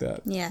something like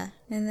that. Yeah,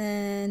 and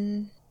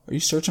then... Are you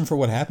searching for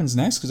what happens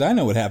next? Because I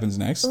know what happens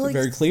next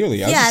very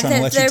clearly. I was just trying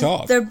to let you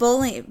talk. They're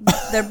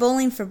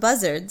bowling for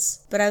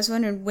buzzards, but I was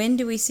wondering, when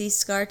do we see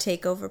Scar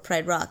take over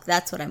Pride Rock?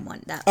 That's what I'm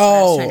wondering. That's what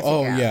I was trying to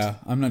figure out. Yeah.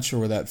 I'm not sure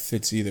where that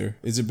fits either.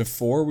 Is it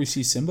before we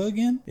see Simba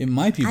again? It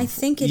might be before. I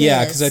think it is.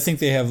 Yeah, because I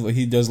think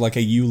he does like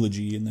a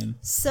eulogy and then...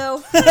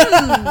 So,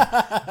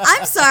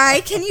 I'm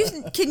sorry. Can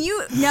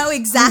you know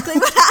exactly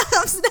what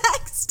happens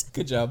next?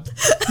 Good job.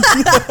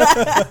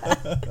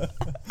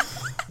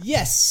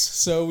 Yes,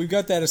 so we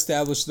got that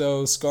established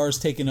though. Scar's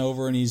taken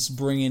over and he's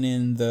bringing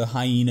in the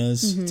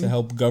hyenas to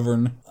help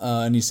govern.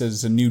 And he says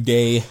it's a new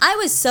day. I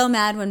was so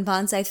mad when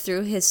Bonsai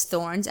threw his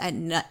thorns at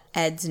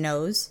Ed's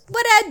nose.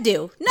 What'd Ed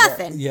do?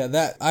 Nothing. Yeah,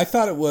 that I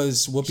thought it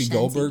was Whoopi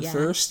Goldberg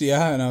first.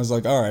 Yeah, and I was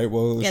like, all right,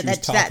 well, she was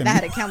talking. That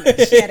had it coming.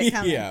 She had it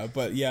coming. Yeah,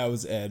 but yeah, it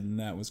was Ed, and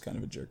that was kind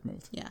of a jerk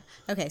move. Yeah.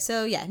 Okay,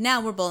 so yeah,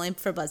 now we're bowling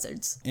for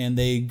buzzards. And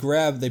they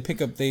have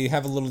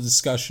a little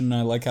discussion.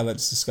 I like how that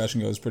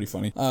discussion goes. Pretty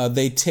funny.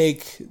 They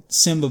take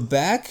Simba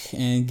back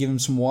and give him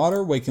some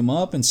water, wake him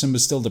up, and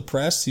Simba's still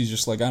depressed. He's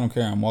just like, I don't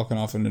care, I'm walking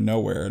off into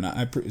nowhere. And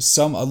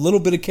a little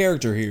bit of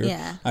character here.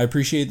 Yeah. I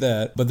appreciate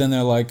that. But then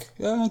they're like,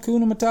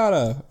 Hakuna Matata.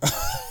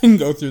 And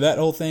go through that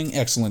whole thing.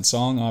 Excellent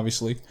song,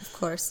 obviously. Of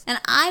course. And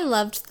I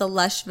loved the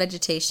lush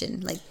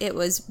vegetation. Like, it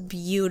was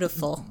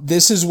beautiful.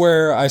 This is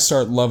where I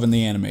start loving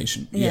the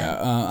animation. Yeah.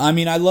 I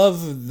mean, I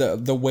love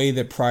the way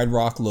that Pride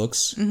Rock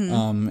looks,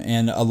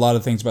 and a lot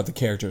of things about the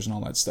characters and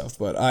all that stuff.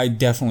 But I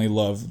definitely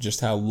love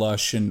just how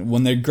lush, and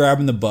when they're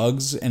grabbing the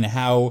bugs and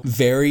how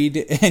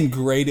varied and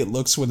great it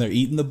looks when they're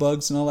eating the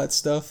bugs and all that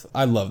stuff.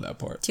 I love that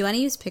part. Do you want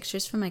to use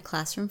pictures from my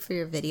classroom for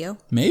your video?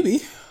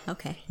 Maybe.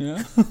 Okay.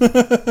 Yeah.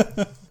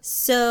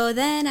 So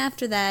then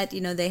after that,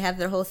 they have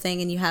their whole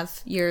thing, and you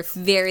have your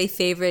very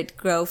favorite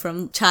grow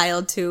from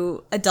child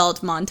to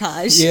adult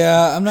montage.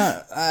 Yeah, I'm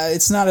not.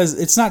 It's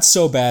not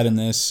so bad in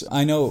this.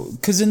 I know,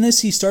 because in this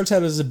he starts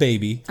out as a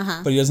baby,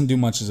 but he doesn't do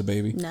much as a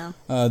baby. No.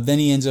 Then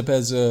he ends up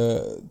as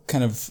a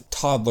kind of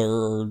toddler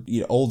or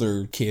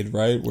older kid,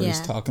 right? Where he's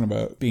talking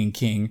about being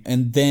king,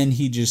 and then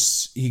he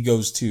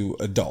goes to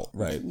adult,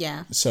 right?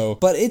 Yeah. So,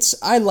 but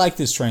I like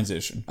this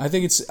transition. I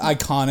think it's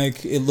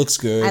iconic. It looks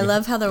good. I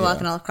love how they're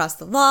walking all across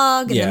the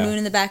log and the moon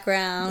in the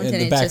background. And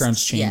the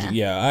background's changing.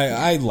 Yeah,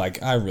 I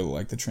really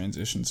like the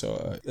transition,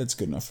 so it's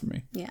good enough for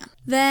me. Yeah.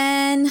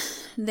 Then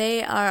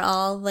they are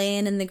all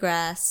laying in the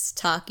grass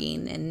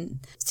talking, and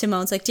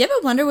Timon's like, do you ever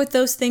wonder what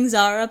those things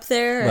are up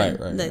there? Right.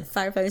 The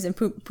firefighters, and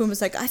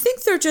Pumbaa's like, I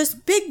think they're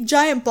just big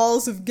giant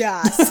balls of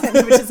gas,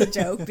 which is a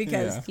joke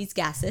because he's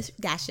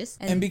gaseous.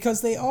 And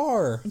because they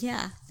are.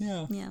 Yeah.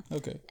 Yeah.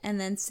 Okay.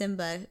 And then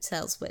Simba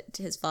tells what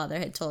his father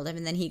had told him,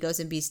 and then he goes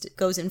and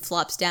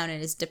flops down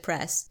and is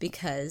depressed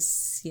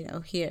because,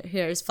 here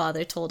his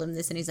father told him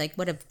this, and he's like,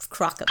 what a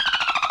crock of...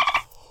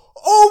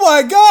 Oh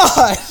my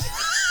God!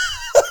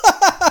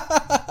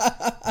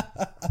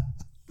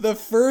 The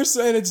first,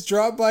 and it's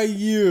dropped by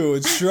you.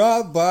 It's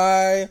dropped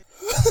by...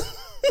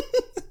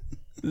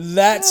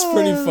 That's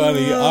pretty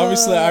funny.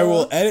 Obviously, I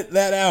will edit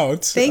that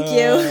out. Thank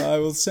you. I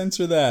will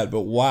censor that,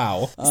 but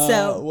wow.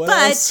 What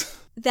else?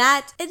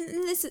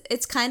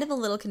 It's kind of a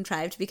little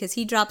contrived because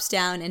he drops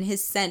down and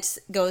his scent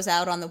goes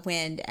out on the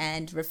wind,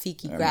 and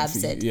Rafiki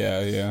grabs it.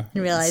 Yeah.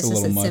 And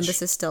realizes that Simba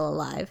is still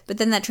alive. But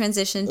then that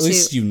transition to... At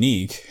least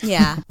unique.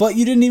 Yeah. But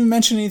you didn't even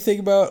mention anything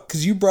about...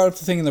 Because you brought up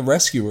the thing in The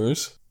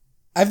Rescuers.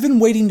 I've been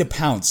waiting to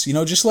pounce.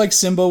 Just like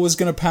Simba was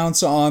going to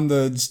pounce on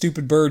the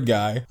stupid bird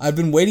guy. I've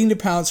been waiting to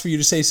pounce for you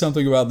to say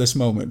something about this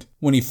moment.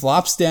 When he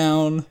flops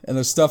down and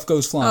the stuff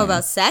goes flying. Oh,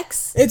 about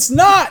sex? It's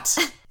not!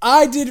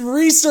 I did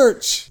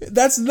research.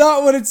 That's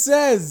not what it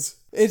says.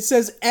 It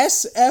says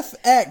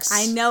SFX.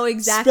 I know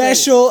exactly.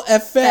 Special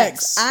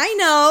effects. I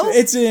know.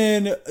 It's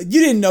in...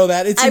 You didn't know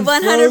that. It's in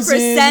Frozen. I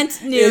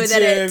 100% knew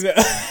that it...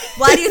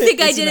 Why do you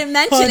think I didn't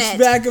mention it?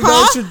 Hunchback of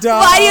Notre Dame.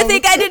 Why do you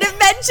think I didn't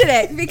mention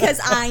it?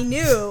 Because I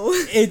knew.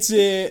 It's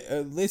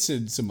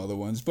in some other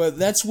ones, but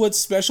that's what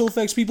special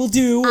effects people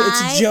do.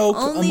 It's a joke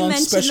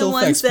amongst special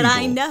effects people.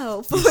 I only mention the ones that I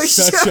know, for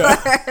sure.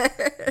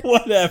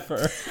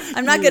 Whatever.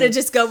 I'm not going to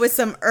just go with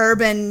some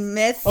urban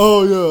myth.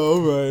 Oh, yeah,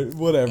 all right.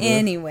 Whatever.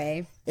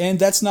 Anyway... And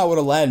that's not what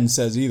Aladdin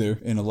says either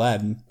in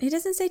Aladdin. He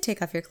doesn't say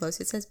take off your clothes.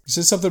 It says... He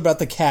says something about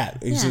the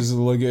cat. He says,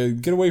 like,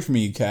 get away from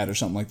me, you cat, or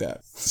something like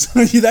that.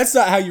 So that's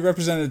not how you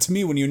represented it to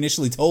me when you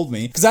initially told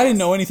me, because I didn't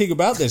know anything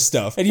about this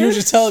stuff. And you were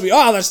just telling me,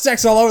 oh, there's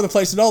sex all over the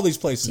place in all these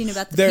places. Do you know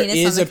about the there penis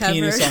is on the a cover?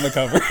 penis on the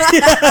cover.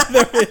 Yeah,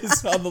 there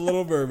is on The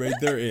Little Mermaid.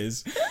 There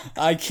is.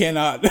 I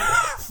cannot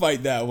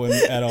fight that one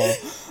at all.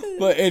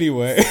 But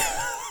anyway...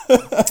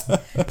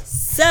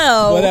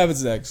 So what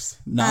happens next?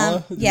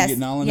 Nala? Did yes, we get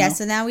Nala yeah. now?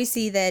 So now we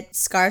see that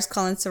Scar's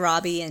calling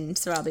Sarabi, and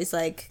Sarabi's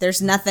like,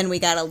 "There's nothing. We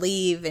gotta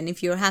leave. And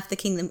if you're half the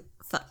kingdom,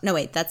 no,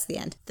 wait, that's the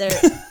end.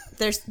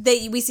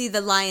 We see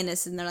the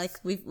lioness, and they're like,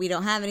 we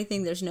don't have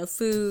anything. There's no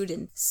food,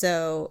 and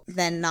so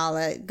then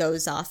Nala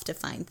goes off to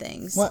find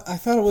things. What? I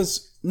thought it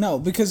was... No,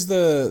 because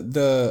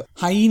the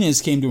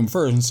hyenas came to him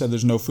first and said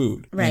there's no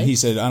food. Right. And he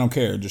said, I don't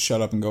care, just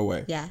shut up and go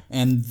away. Yeah.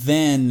 And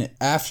then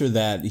after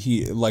that,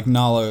 he, like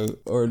Nala,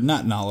 or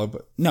not Nala,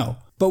 but no.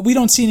 But we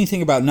don't see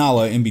anything about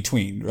Nala in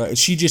between, right?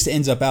 She just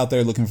ends up out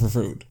there looking for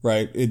food,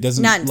 right? It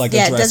doesn't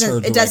address her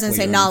directly. It doesn't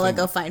say or Nala anything.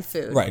 go find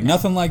food. Right,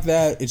 nothing like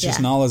that. It's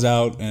just Nala's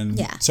out, and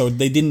so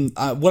they didn't.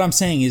 What I'm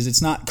saying is,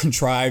 it's not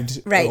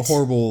contrived,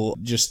 horrible,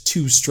 just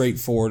too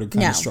straightforward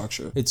kind of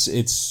structure.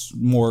 It's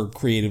more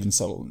creative and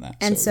subtle than that.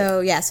 And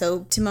so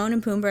Timon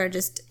and Pumbaa are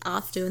just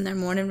off doing their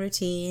morning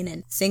routine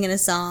and singing a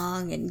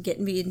song and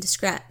being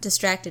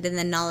distracted, and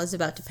then Nala's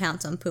about to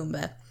pounce on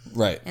Pumbaa.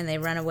 Right. And they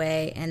run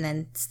away, and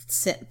then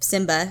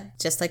Simba,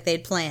 just like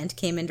they'd planned,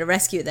 came in to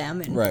rescue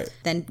them. And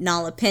then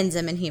Nala pins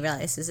him, and he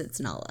realizes it's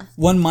Nala.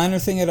 One minor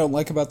thing I don't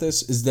like about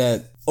this is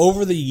that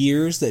over the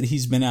years that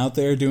he's been out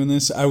there doing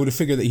this, I would have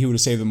figured that he would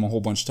have saved them a whole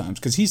bunch of times.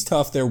 Because he's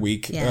tough, they're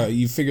weak. Yeah.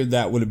 You figured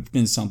that would have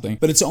been something.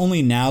 But it's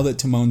only now that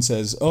Timon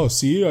says, oh,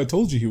 see, I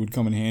told you he would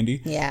come in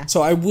handy. Yeah.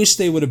 So I wish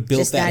they would have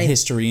built Just that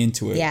history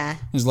into it. Yeah.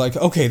 It's like,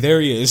 okay,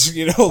 there he is.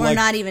 Or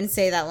not even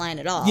say that line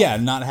at all. Yeah,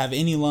 not have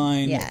any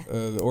line. Yeah.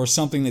 Or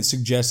something that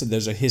suggested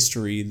there's a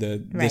history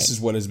that this is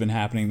what has been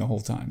happening the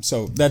whole time.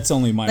 So that's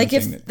only my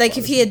thing.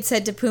 If he had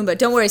said to Pumbaa,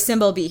 don't worry,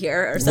 Simba will be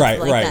here, or something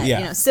like that.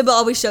 Yeah. Simba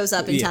always shows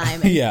up in time.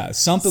 Yeah,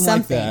 something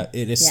like that.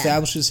 It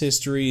establishes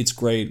history. It's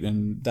great,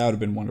 and that would have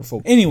been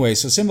wonderful. Anyway,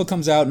 so Simba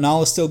comes out.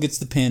 Nala still gets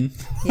the pin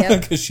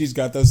because she's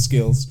got those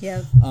skills.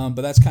 Yep.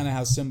 But that's kind of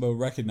how Simba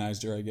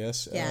recognized her, I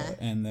guess. Yeah.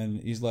 And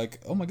then he's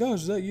like, "Oh my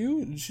gosh, is that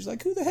you?" And she's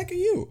like, "Who the heck are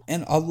you?"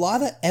 And a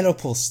lot of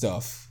Oedipal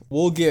stuff.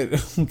 We'll get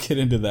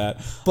into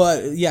that.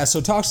 But yeah, so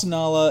talks to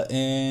Nala,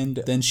 and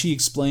then she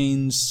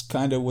explains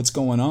kind of what's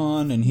going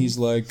on, and he's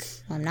like,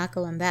 I'm not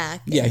going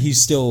back. Yeah,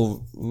 he's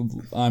still,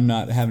 I'm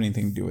not having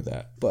anything to do with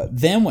that. But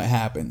then what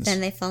happens?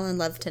 Then they fall in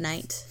love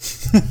tonight.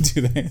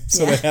 Do they?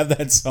 So they have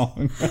that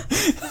song.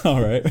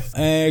 All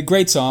right.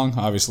 Great song,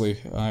 obviously.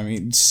 I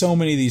mean, so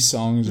many of these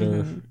songs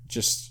are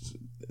just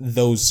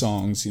those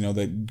songs,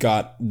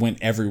 that went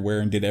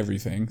everywhere and did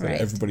everything that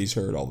everybody's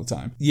heard all the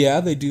time.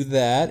 Yeah, they do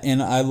that,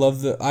 and I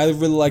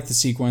really like the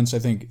sequence. I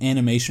think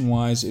animation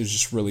wise, it was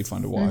just really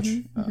fun to watch,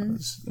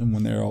 and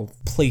when they're all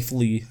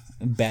playfully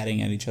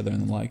batting at each other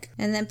and the like.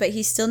 But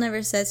he still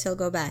never says he'll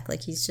go back.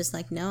 Like, he's just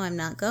like, no, I'm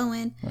not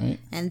going. Right.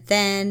 And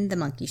then the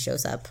monkey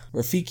shows up.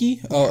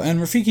 Rafiki? Oh, and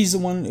Rafiki's the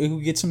one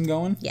who gets him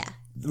going? Yeah.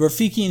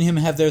 Rafiki and him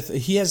have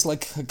he has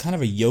like kind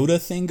of a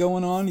Yoda thing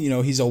going on.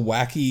 He's a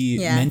wacky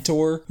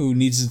mentor who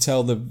needs to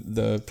tell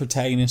the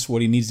protagonist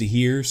what he needs to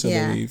hear so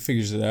that he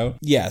figures it out.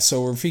 Yeah,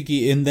 so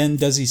Rafiki, and then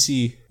does he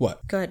see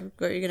what? Go ahead,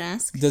 what are you going to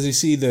ask? Does he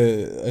see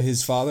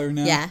his father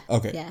now? Yeah.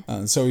 Okay.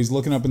 Yeah. So he's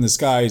looking up in the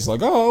sky, he's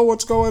like, oh,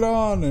 what's going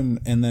on?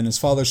 And then his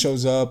father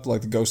shows up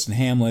like the ghost in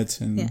Hamlet,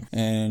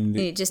 and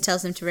he just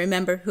tells him to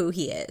remember who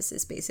he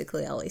is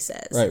basically all he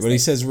says. Right, but he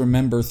says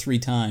remember 3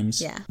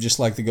 times. Yeah. Just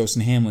like the ghost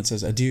in Hamlet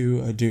says, I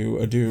do,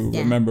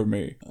 remember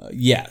me.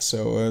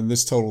 So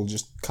this total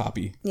just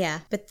copy. Yeah,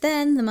 but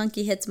then the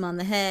monkey hits him on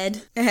the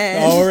head.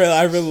 Oh, really?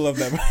 I really love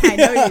that. I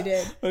know you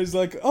did. I was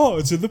like, oh,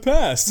 it's in the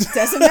past. It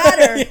doesn't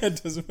matter. Yeah,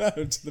 it doesn't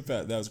matter. It's in the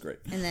past. That was great.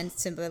 And then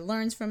Simba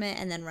learns from it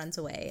and then runs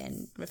away,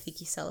 and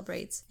Rafiki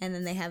celebrates. And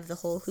then they have the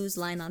whole who's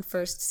line on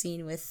first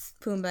scene with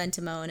Pumbaa and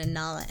Timon and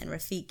Nala and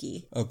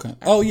Rafiki. Okay.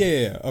 Oh,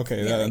 yeah.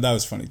 Okay, that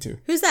was funny too.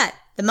 Who's that?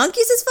 The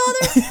monkey's his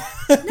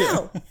father?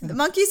 No. The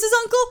monkey's his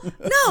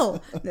uncle?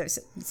 No.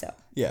 So.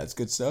 Yeah, it's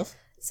good stuff.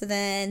 So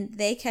then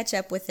they catch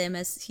up with him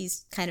as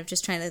he's kind of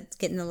just trying to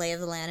get in the lay of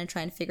the land and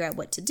trying to figure out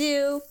what to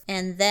do.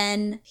 And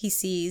then he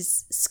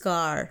sees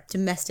Scar,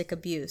 domestic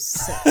abuse,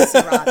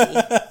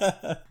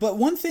 Sarabi. But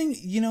one thing,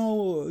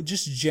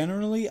 just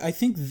generally, I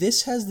think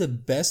this has the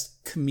best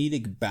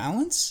comedic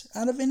balance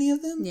out of any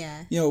of them.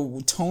 Yeah.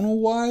 Tonal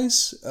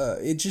wise,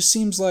 it just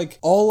seems like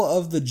all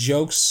of the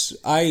jokes,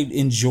 I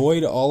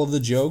enjoyed all of the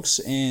jokes,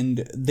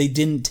 and they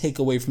didn't take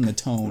away from the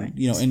tone,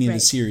 any of the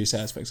serious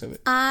aspects of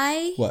it.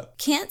 I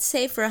can't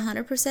say for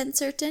 100%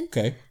 certain.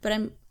 Okay.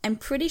 But I'm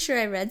pretty sure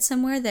I read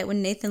somewhere that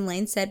when Nathan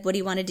Lane said, what do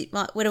you want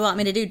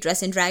me to do?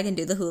 Dress in drag and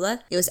do the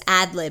hula? It was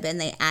ad-lib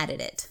and they added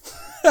it.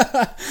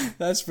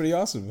 That's pretty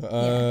awesome.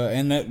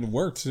 And that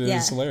worked.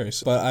 It's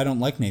hilarious. But I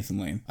don't like Nathan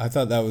Lane. I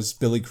thought that was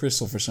Billy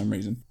Crystal for some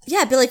reason.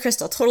 Yeah, Billy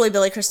Crystal. Totally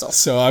Billy Crystal.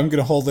 So I'm going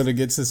to hold it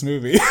against this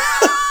movie.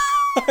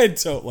 I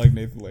don't like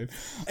Nathan Lane.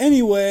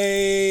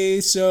 Anyway,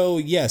 so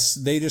yes,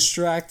 they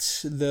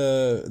distract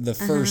the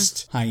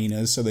first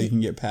hyenas so they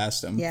can get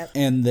past him. Yep.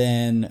 And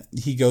then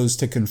he goes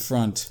to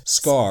confront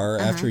Scar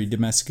after he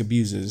domestic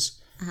abuses.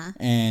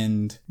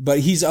 But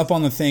he's up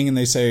on the thing and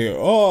they say,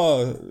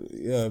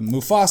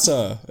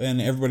 Mufasa,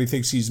 and everybody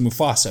thinks he's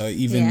Mufasa,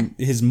 even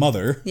his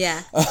mother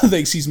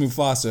thinks he's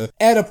Mufasa.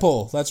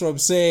 Oedipal, that's what I'm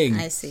saying.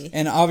 I see.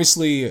 And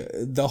obviously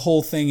the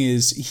whole thing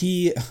is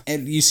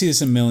and you see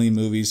this in a million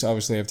movies,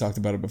 obviously I've talked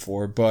about it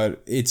before,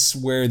 but it's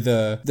where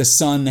the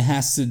son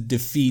has to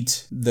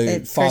defeat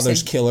the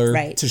father's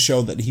killer to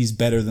show that he's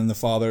better than the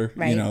father.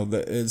 Right. You know,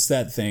 it's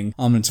that thing.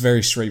 It's a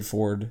very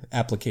straightforward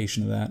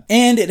application of that.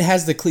 And it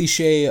has the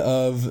cliche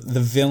of the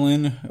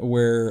villain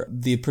where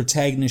the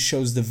protagonist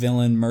shows the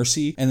villain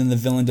mercy and then the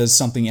villain does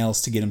something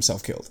else to get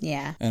himself killed.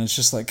 Yeah. And it's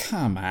just like,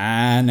 come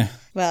on.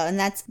 Well,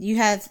 and you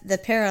have the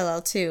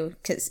parallel too,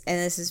 and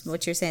this is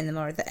what you're saying, the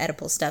more the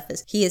Oedipal stuff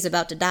is, he is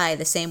about to die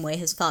the same way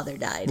his father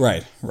died.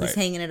 Right. He's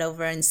hanging it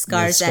over and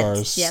scars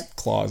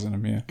claws in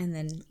him, yeah. And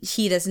then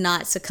he does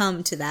not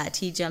succumb to that.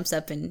 He jumps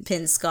up and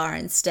pins Scar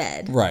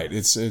instead. Right.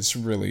 It's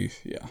really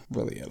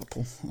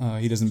Oedipal.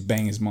 He doesn't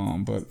bang his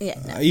mom, but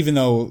even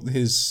though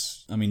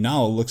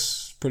Nala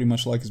looks pretty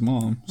much like his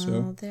mom. So.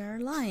 Well, they're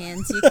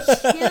lions. You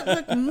can't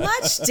look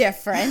much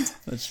different.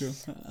 That's true.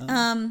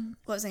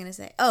 What was I going to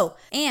say? Oh,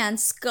 and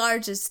Scar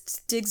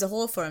just digs a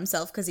hole for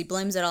himself because he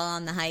blames it all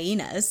on the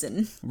hyenas,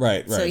 and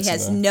so he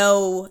has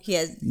no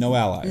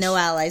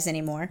allies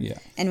anymore. Yeah,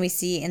 and we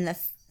see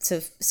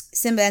so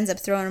Simba ends up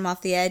throwing him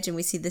off the edge, and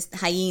we see the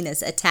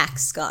hyenas attack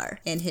Scar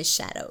in his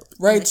shadow.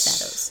 Right, in the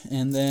shadows.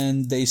 And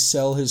then they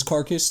sell his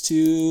carcass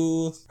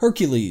to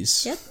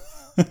Hercules. Yep.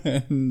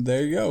 And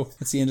there you go.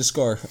 That's the end of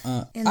Scar.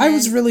 I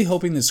was really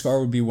hoping that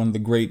Scar would be one of the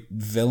great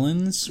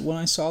villains when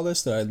I saw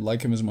this, that I'd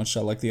like him as much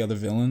as I like the other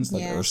villains,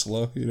 like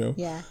Ursula, you know?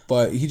 Yeah.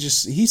 But he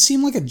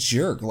seemed like a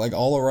jerk, like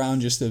all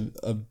around just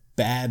a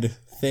bad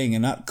thing,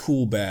 and not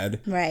cool bad.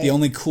 Right. The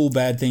only cool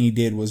bad thing he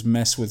did was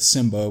mess with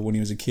Simba when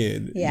he was a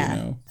kid. Yeah.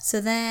 You know?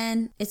 So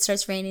then it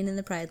starts raining in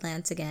the Pride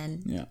Lands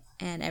again. Yeah.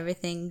 And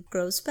everything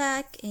grows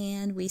back,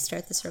 and we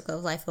start the circle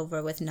of life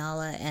over with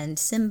Nala and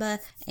Simba,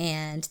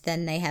 and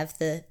then they have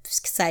the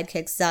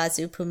sidekicks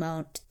Zazu,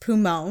 Pumon,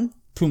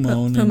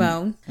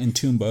 and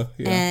Toomba.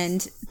 Yeah.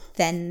 And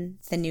then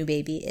the new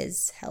baby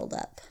is held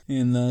up.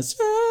 In the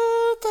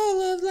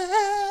circle of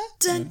life.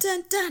 Dun,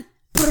 dun, dun,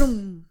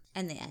 boom.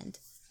 And the end.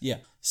 Yeah.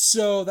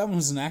 So that one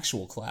was an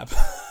actual clap.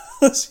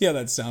 Let's see how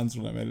that sounds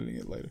when I'm editing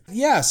it later.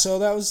 Yeah, so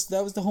that was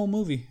the whole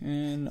movie.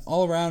 And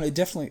all around, it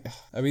definitely...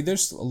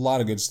 there's a lot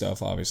of good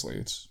stuff, obviously.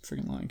 It's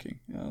freaking Lion King.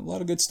 A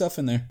lot of good stuff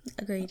in there.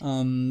 Agreed.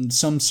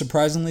 Some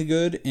surprisingly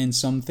good, and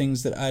some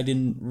things that I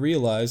didn't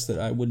realize that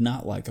I would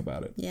not like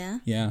about it. Yeah?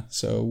 Yeah,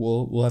 so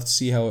we'll have to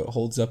see how it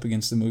holds up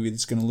against the movie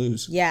that's going to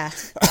lose. Yeah.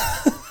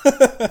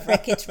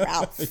 Wreck-It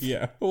Ralph.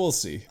 Yeah, we'll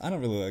see. I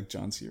don't really like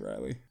John C.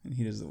 Reilly, and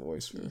he does the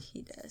voice for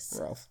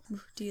Ralph.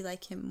 Do you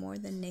like him more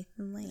than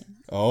Nathan Lane?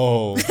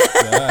 Oh,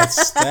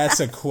 that's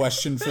a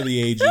question for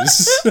the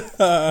ages.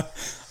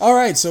 All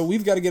right, so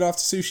we've got to get off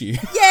to sushi.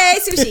 Yay,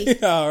 sushi!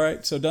 Yeah, all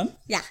right, so done?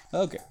 Yeah.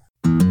 Okay.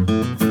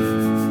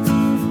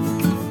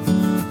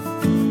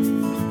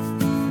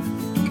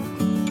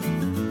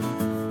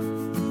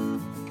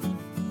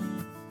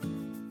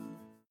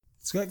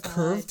 It's got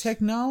curved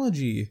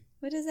technology.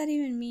 What does that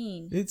even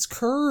mean? It's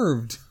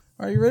curved.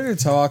 Are you ready to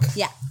talk?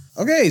 Yeah.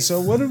 Okay, so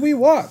what did we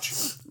watch?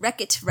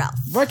 Wreck-It Ralph.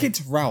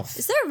 Wreck-It Ralph.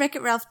 Is there a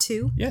Wreck-It Ralph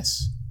 2?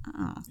 Yes.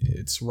 Oh.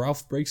 It's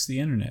Ralph Breaks the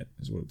Internet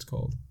is what it's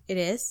called. It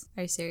is?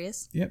 Are you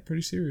serious? Yeah,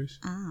 pretty serious.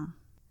 Oh.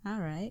 All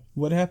right.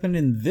 What happened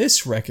in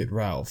this Wreck-It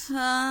Ralph?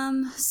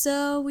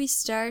 So we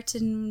start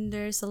and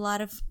there's a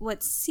lot of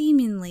what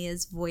seemingly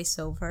is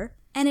voiceover.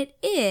 And it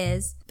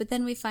is, but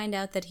then we find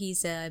out that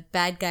he's a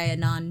bad guy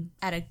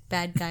at a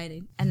bad guy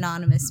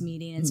anonymous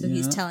meeting, and so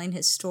he's telling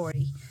his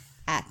story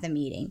at the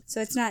meeting. So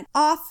it's not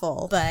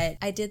awful, but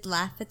I did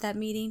laugh at that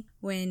meeting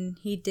when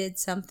he did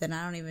something.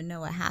 I don't even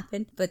know what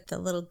happened, but the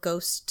little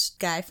ghost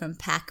guy from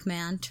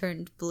Pac-Man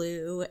turned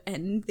blue,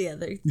 and the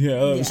other... Yeah,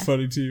 that was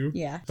funny too.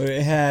 Yeah. But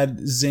it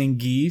had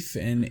Zangief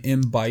and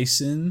M.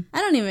 Bison.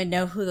 I don't even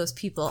know who those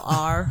people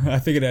are. I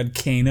think it had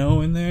Kano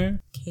in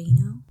there.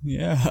 Kano?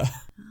 Yeah.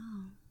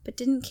 But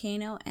didn't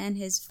Kano and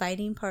his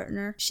fighting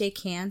partner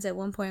shake hands at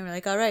one point? We're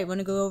like, all right, want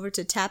to go over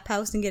to Tap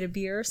House and get a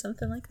beer or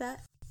something like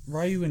that?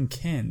 Ryu and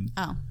Ken.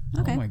 Oh,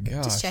 okay. Oh my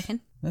gosh. Just checking.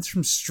 That's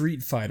from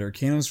Street Fighter.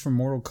 Kano's from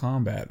Mortal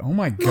Kombat. Oh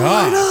my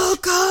gosh. Mortal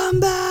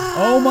Kombat!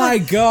 Oh my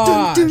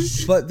gosh. Dun, dun.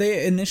 But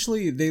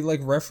they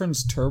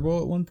referenced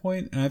Turbo at one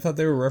point, and I thought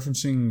they were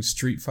referencing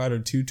Street Fighter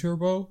 2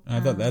 Turbo, and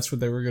I thought that's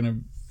what it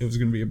was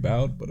gonna be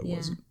about, but it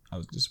wasn't. I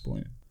was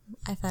disappointed.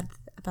 I thought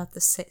about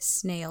the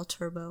snail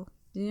Turbo.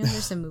 You know,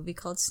 there's a movie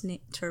called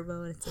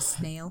Turbo, and it's a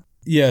snail.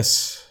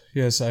 Yes,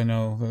 I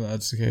know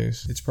that's the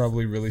case. It's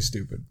probably really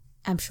stupid.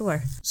 I'm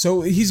sure.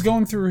 So he's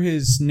going through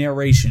his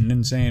narration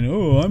and saying,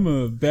 oh, I'm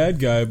a bad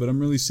guy, but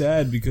I'm really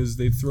sad because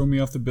they throw me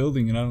off the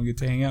building and I don't get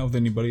to hang out with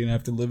anybody and I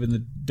have to live in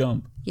the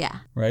dump. Yeah.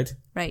 Right?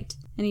 Right.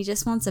 And he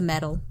just wants a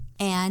medal.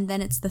 And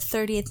then it's the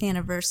 30th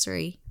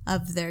anniversary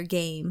of their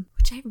game,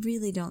 which I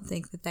really don't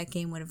think that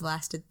game would have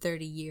lasted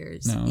 30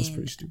 years No, it's in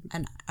pretty stupid.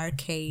 an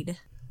arcade.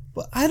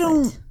 But I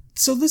don't...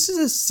 So this is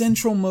a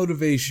central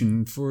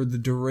motivation for the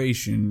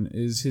duration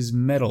is his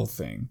medal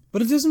thing.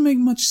 But it doesn't make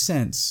much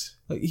sense.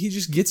 Like, he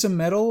just gets a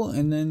medal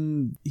and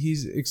then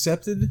he's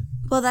accepted?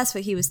 Well, that's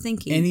what he was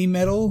thinking. Any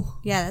medal?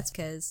 Yeah, that's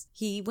because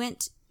he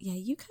went... Yeah,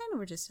 you kind of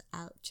were just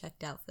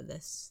checked out for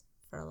this,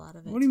 for a lot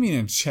of it. What do you mean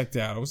I'm checked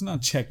out? I was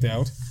not checked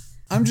out.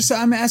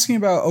 I'm asking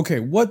about, okay,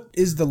 what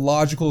is the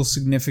logical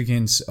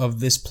significance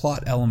of this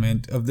plot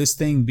element, of this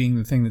thing being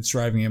the thing that's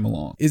driving him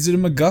along? Is it a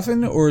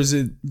MacGuffin, or is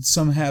it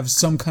some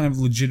kind of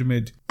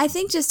legitimate... I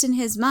think just in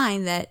his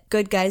mind that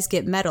good guys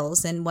get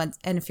medals, and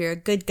if you're a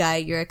good guy,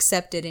 you're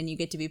accepted and you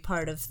get to be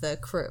part of the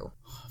crew.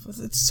 But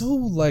it's so,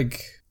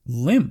 like...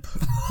 limp.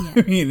 Yeah.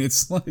 I mean,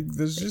 it's like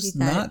there's just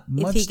not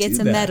much. If he gets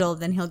to a that. medal,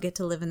 then he'll get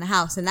to live in the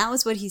house, and that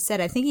was what he said.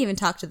 I think he even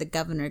talked to the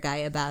governor guy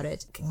about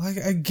it. Well,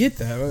 I get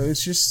that. But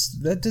it's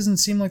just that doesn't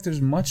seem like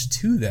there's much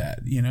to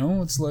that. You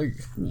know, it's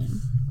like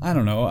I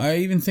don't know. I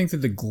even think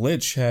that the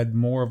glitch had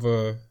more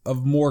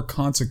of more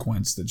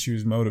consequence that she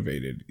was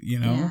motivated. You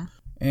know. Yeah.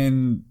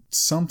 And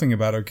something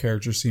about her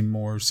character seemed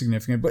more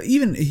significant, but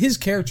even his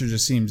character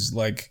just seems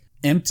like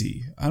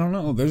empty. I don't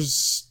know.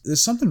 There's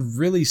something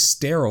really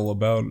sterile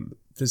about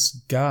this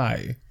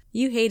guy.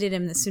 You hated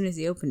him as soon as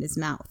he opened his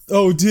mouth.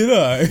 Oh, did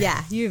I?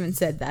 Yeah, you even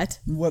said that.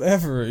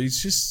 Whatever.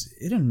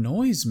 It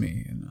annoys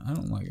me, and I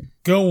don't like it.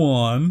 Go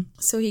on.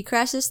 So he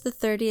crashes the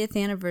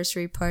 30th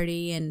anniversary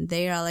party, and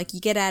they are like, you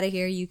get out of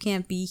here, you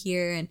can't be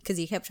here, and because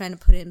he kept trying to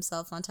put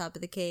himself on top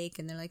of the cake,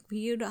 and they're like, well,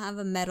 you don't have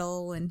a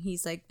medal, and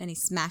he's like, and he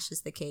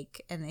smashes the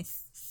cake, and they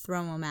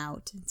throw him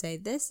out and say,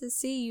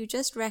 see, you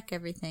just wreck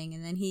everything,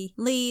 and then he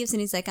leaves,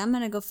 and he's like, I'm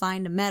gonna go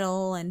find a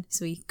medal, and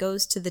so he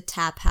goes to the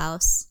tap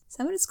house. Is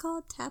that what it's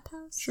called? Tap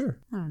house? Sure.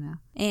 I don't know.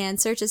 And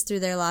searches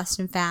through their lost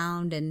and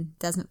found and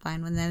doesn't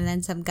find one. And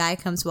then some guy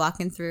comes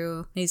walking through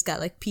and he's got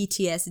like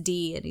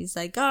PTSD and he's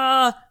like,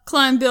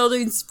 climb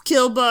buildings,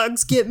 kill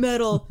bugs, get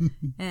medal.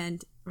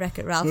 And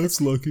Wreck-It Ralph That's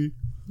lucky.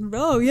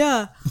 Oh,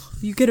 yeah.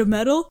 You get a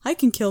medal? I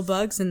can kill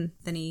bugs. And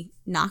then he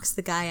knocks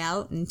the guy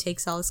out and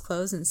takes all his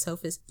clothes and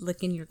Sophie's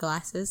licking your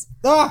glasses.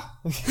 Ah!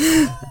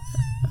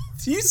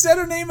 You said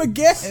her name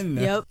again.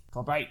 Yep.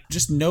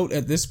 Just note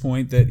at this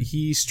point that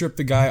he stripped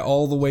the guy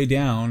all the way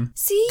down.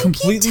 See, you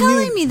keep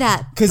telling me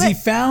that. Because he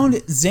found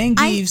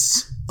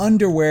Zangief's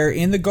underwear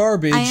in the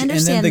garbage, and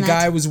then the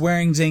guy was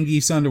wearing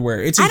Zangief's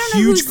underwear. It's a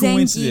huge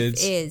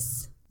coincidence. Zangief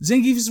is.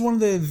 Zangief is one of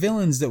the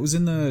villains that was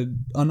in the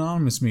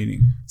anonymous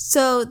meeting.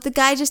 So the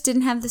guy just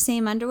didn't have the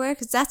same underwear?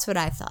 Because that's what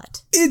I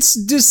thought. It's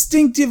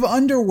distinctive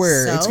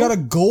underwear. So? It's got a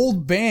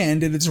gold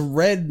band and it's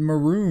red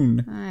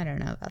maroon. I don't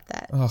know about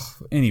that.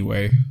 Ugh,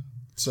 anyway.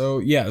 So,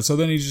 yeah, so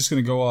then he's just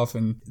going to go off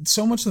and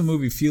so much of the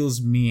movie feels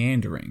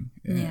meandering.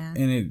 Yeah.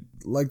 And it,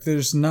 like,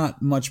 there's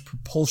not much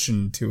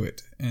propulsion to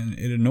it, and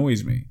it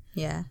annoys me.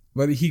 Yeah.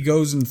 But he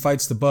goes and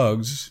fights the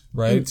bugs,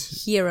 right?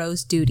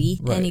 Hero's duty.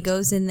 Right. And he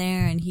goes in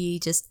there and he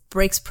just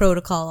breaks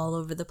protocol all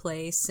over the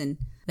place and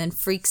then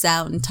freaks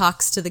out and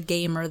talks to the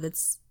gamer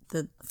that's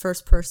the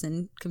first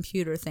person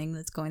computer thing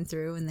that's going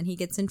through. And then he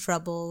gets in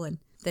trouble and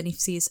then he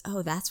sees,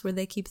 oh, that's where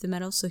they keep the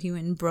medals. So he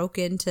went and broke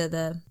into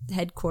the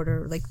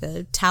headquarters, like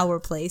the tower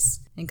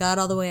place, and got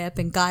all the way up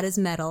and got his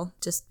medal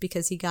just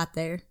because he got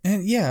there.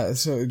 And yeah,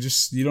 so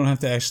just, you don't have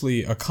to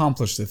actually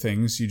accomplish the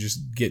things. You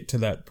just get to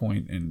that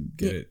point and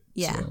get it.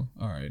 Yeah. So,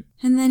 all right.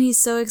 And then he's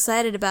so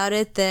excited about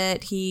it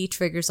that he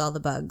triggers all the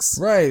bugs.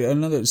 Right,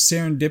 another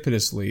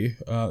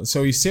serendipitously.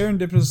 So he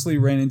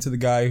serendipitously ran into the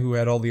guy who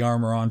had all the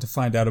armor on to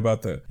find out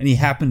about and he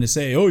happened to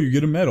say, oh, you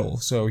get a medal.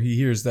 So he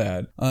hears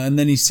that. And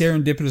then he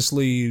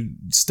serendipitously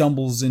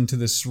stumbles into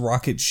this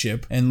rocket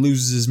ship and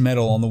loses his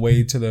medal on the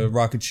way to the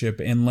rocket ship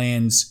and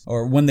lands,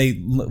 or when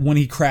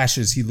he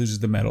crashes, he loses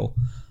the medal.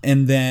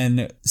 And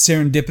then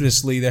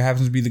serendipitously, there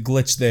happens to be the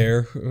glitch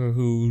there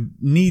who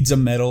needs a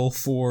medal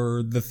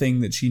for the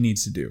thing that she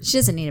needs to do. She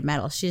doesn't need a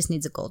medal. She just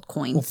needs a gold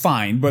coin. Well,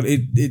 fine, but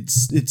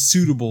it's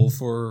suitable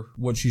for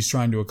what she's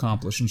trying to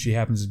accomplish, and she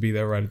happens to be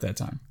there right at that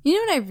time. You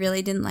know what I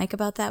really didn't like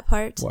about that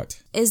part?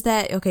 What? Is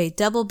that, okay,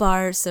 double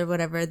bars or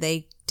whatever,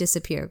 they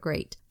disappear.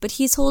 Great. But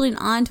he's holding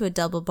on to a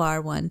double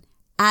bar one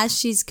as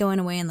she's going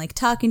away and like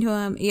talking to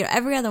him. You know,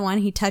 every other one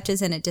he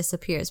touches and it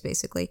disappears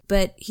basically.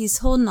 But he's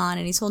holding on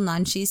and he's holding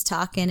on. She's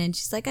talking and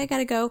she's like, I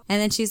gotta go.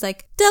 And then she's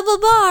like, double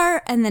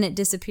bar. And then it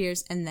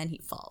disappears and then he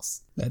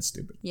falls. That's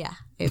stupid. Yeah,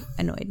 it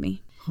annoyed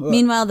me.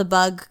 Meanwhile, the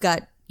bug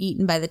got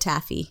eaten by the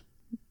taffy.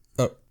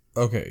 Oh,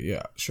 okay,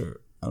 yeah, sure.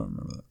 I don't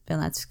remember that.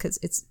 And that's because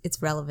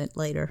it's relevant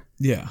later.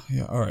 Yeah,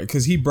 all right.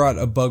 Because he brought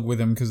a bug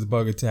with him because the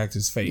bug attacked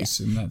his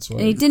face, and that's why.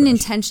 And he didn't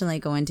intentionally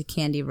go into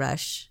Candy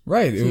Rush.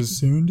 Right, it was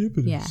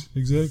serendipitous. Yeah.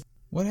 Exactly.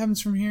 What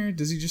happens from here?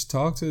 Does he just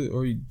talk to,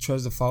 or he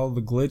tries to follow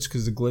the glitch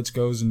because the glitch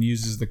goes and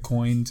uses the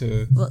coin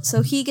to... Well,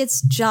 so he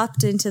gets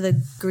dropped into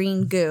the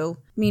green goo,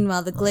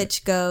 Meanwhile, the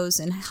glitch goes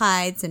and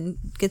hides and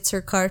gets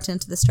her cart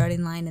into the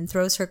starting line and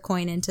throws her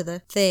coin into the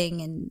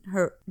thing, and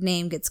her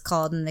name gets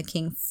called, and the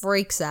king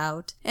freaks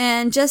out.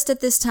 And just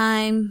at this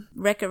time,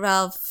 Wreck-It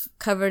Ralph,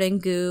 covered in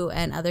goo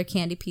and other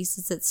candy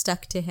pieces that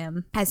stuck to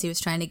him as he was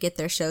trying to get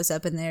there, shows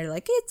up, and they're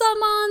like, "It's a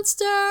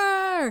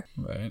monster!"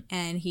 Right.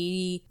 And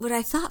what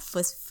I thought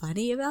was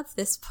funny about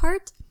this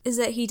part is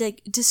that he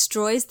like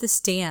destroys the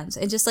stands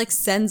and just like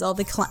sends all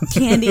the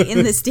candy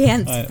in the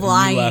stands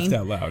flying. You laughed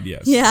out loud,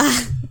 yes. Yeah.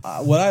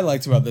 What I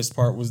liked about this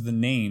part was the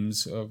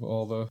names of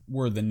all the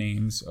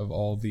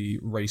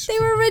race. They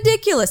were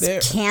ridiculous.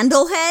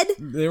 Candlehead?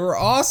 They were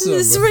awesome.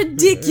 This is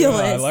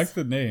ridiculous. Yeah, I like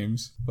the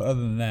names, but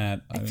other than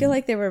that, I feel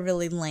like they were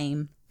really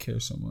lame. Care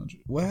so much.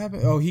 What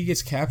happened? Oh, he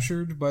gets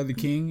captured by the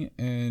king,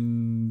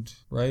 and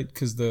right,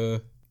 because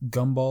the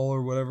gumball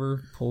or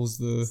whatever pulls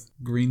the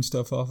green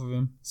stuff off of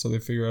him, so they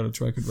figure out it's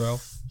Wreck-It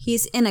Ralph.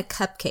 He's in a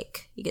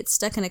cupcake. He gets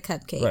stuck in a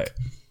cupcake. Right.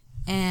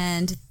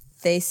 And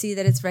they see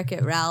that it's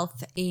Wreck-It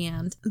Ralph,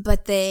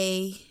 but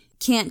they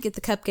can't get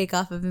the cupcake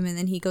off of him, and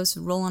then he goes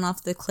rolling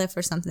off the cliff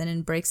or something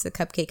and breaks the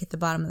cupcake at the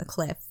bottom of the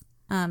cliff.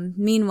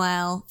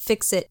 Meanwhile,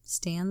 Fix-It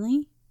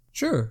Stanley?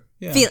 Sure,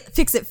 yeah.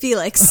 Fix-It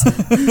Felix.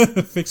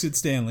 Fix-It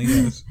Stanley,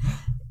 yes.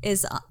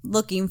 Is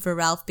looking for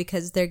Ralph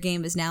because their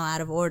game is now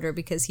out of order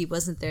because he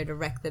wasn't there to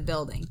wreck the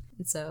building.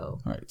 And so...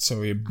 All right,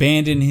 so he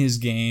abandoned his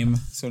game,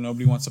 so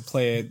nobody wants to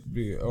play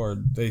it, or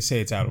they say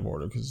it's out of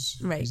order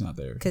because he's not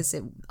there. Because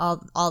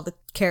all the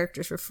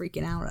characters were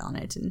freaking out on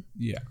it. And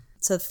yeah.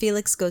 So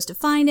Felix goes to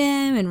find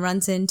him and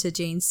runs into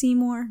Jane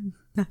Seymour.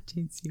 Not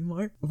Jane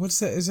Seymour. What's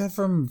that? Is that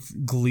from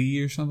Glee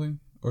or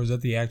something? Or is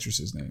that the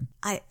actress's name?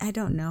 I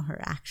don't know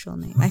her actual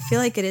name. I feel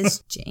like it is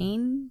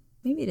Jane.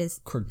 Maybe it is.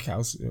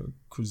 Krakowski.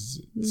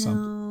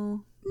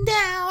 No. No,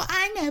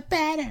 I know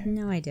better.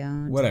 No, I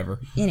don't. Whatever.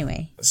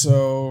 Anyway.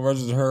 So,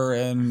 runs with her,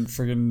 and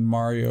friggin'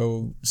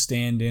 Mario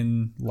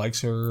stand-in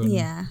likes her. And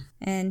yeah.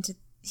 And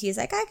he's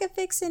like, "I can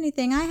fix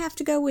anything. I have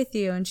to go with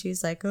you." And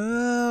she's like,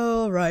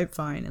 "Oh, right,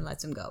 fine," and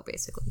lets him go,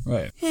 basically.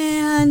 Right.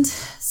 And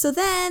so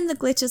then the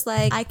glitch is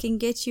like, "I can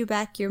get you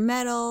back your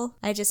medal.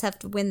 I just have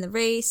to win the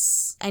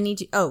race. I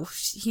need you." Oh,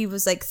 he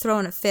was like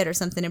throwing a fit or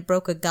something and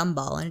broke a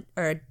gumball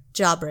or a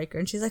jawbreaker.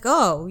 And she's like,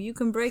 "Oh, you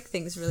can break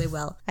things really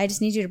well. I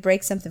just need you to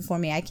break something for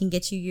me. I can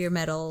get you your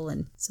medal."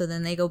 And so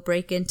then they go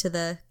break into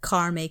the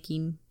car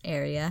making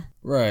area.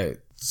 Right.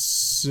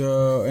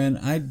 So, and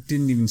I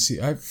didn't even see,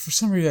 for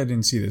some reason I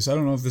didn't see this. I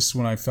don't know if this is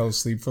when I fell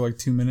asleep for like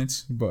 2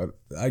 minutes, but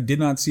I did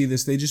not see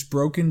this. They just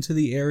broke into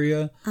the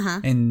area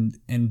and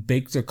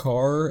baked a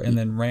car and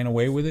then ran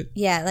away with it.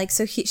 Yeah, like,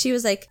 so she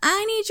was like,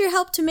 "I need your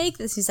help to make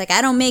this." He's like,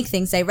 "I don't make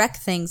things, I wreck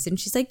things." And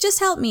she's like, "Just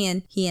help me."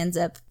 And he ends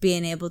up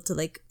being able to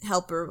like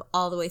help her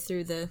all the way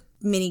through the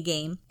mini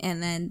game.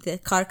 And then the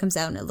car comes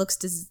out and it looks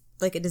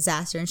like a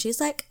disaster, and she's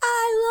like, "I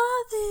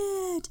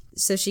love it."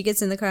 So she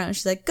gets in the car and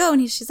she's like, "Go."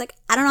 And she's like,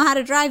 "I don't know how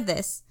to drive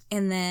this."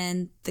 And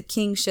then the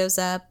king shows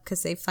up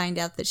because they find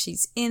out that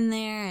she's in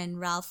there, and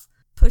Ralph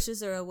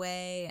pushes her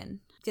away and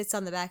gets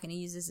on the back, and he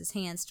uses his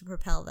hands to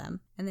propel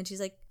them. And then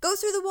she's like, "Go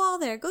through the wall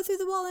there. Go through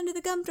the wall into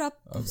the gumdrop."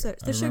 Okay. So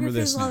the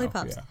sugar-free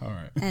lollipops. Yeah, all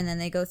right. And then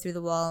they go through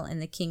the wall,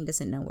 and the king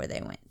doesn't know where they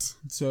went.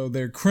 So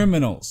they're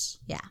criminals.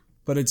 Yeah.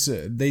 But it's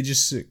they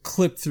just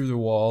clip through the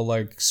wall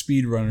like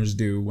speedrunners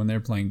do when they're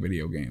playing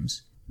video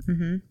games.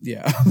 Mm-hmm.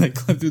 Yeah, they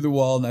clip through the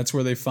wall, and that's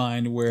where they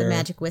find where... The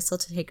magic whistle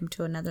to take them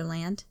to another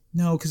land?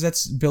 No, because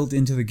that's built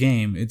into the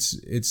game.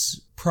 It's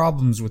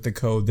problems with the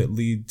code that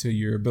lead to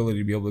your ability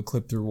to be able to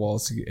clip through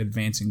walls to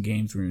advance in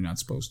games when you're not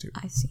supposed to.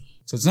 I see.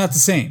 So it's not the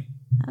same.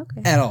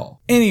 Okay. At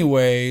all.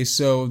 Anyway,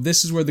 so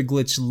this is where the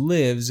glitch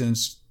lives, and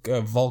it's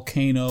a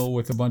volcano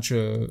with a bunch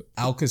of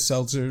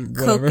Alka-Seltzer,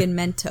 whatever. Coke and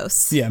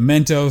Mentos. Yeah,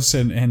 Mentos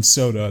and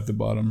soda at the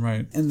bottom,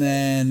 right? And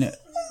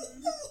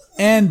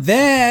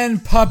then,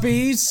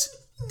 puppies...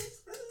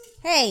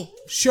 Hey!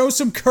 Show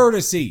some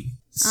courtesy.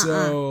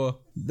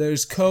 So,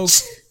 there's Coke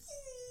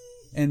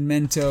and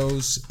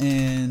Mentos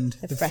and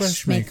the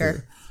Fresh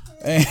Maker.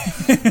 And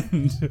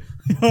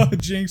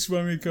Jinx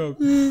bought me Coke.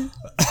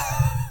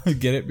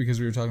 Get it?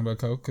 Because we were talking about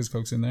Coke? Because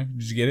Coke's in there?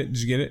 Did you get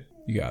it?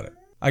 You got it.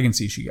 I can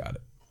see she got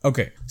it.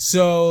 Okay,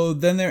 so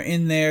then they're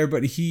in there,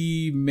 but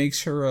he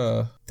makes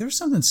her there was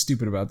something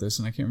stupid about this,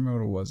 and I can't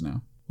remember what it was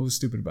now. What was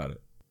stupid about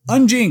it?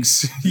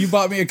 Unjinx, you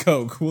bought me a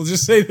Coke. We'll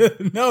just say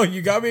that. No,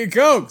 you got me a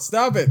Coke.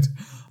 Stop it.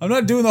 I'm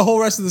not doing the whole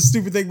rest of the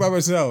stupid thing by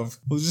myself.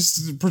 We'll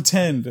just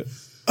pretend.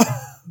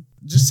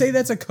 Just say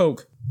that's a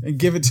Coke and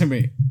give it to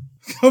me.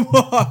 Come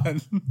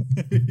on.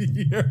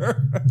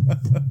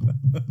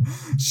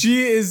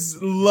 She is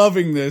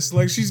loving this.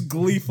 Like, she's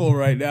gleeful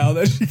right now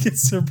that she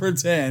gets to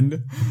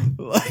pretend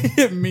like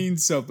it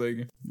means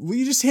something. Well,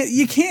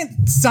 you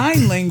can't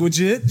sign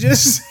language it.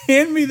 Just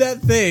hand me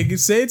that thing,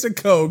 say it's a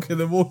Coke, and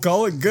then we'll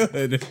call it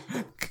good.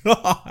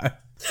 God.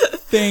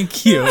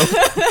 Thank you.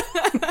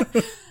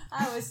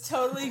 I was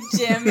totally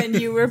Jim and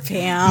you were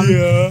Pam.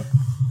 Yeah.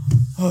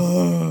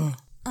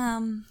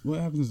 What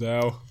happens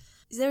now?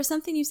 there was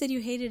something you said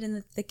you hated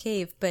in the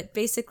cave, but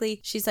basically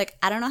she's like,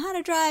 I don't know how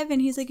to drive,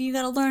 and he's like, you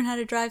got to learn how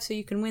to drive so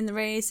you can win the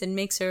race, and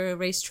makes her a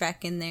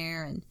racetrack in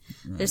there, and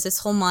there's this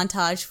whole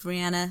montage of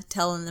Rihanna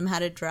telling them how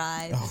to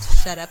drive,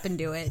 shut up and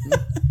do it. And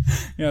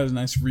Yeah, it was a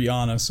nice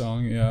Rihanna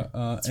song. Yeah,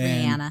 it's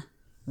Rihanna.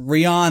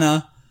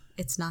 Rihanna.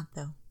 It's not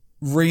though.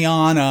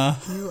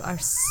 Rihanna. You are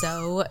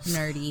so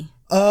nerdy.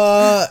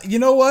 You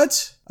know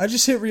what? I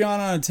just hit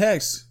Rihanna on a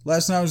text.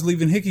 Last night I was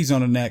leaving hickeys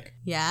on her neck.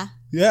 Yeah?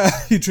 Yeah,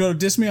 he tried to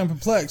diss me on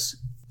Perplex.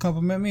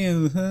 Compliment me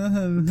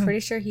and... Pretty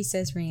sure he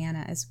says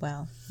Rihanna as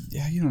well.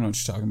 Yeah, you don't know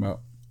what you're talking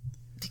about.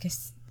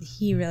 Because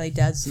he really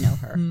does know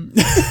her.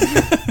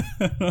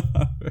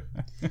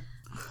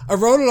 I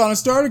wrote it on a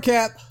starter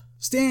cap.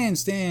 Stand,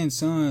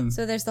 son.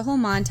 So there's the whole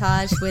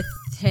montage with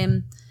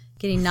him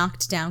getting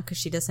knocked down because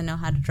she doesn't know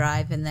how to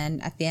drive, and then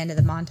at the end of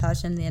the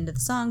montage and the end of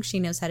the song, she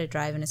knows how to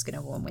drive and is going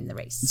to go and win the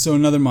race. So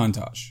another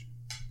montage.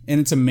 And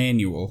it's a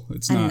manual.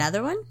 It's not...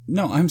 Another one?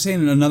 No, I'm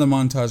saying another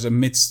montage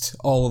amidst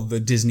all of the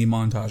Disney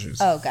montages.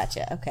 Oh,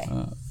 gotcha. Okay.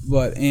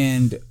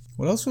 And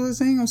what else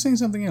was I saying? I was saying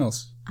something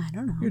else. I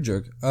don't know. You're a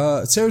jerk.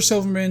 Sarah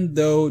Silverman,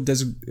 though,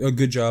 does a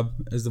good job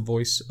as the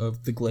voice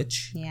of the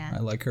Glitch. Yeah. I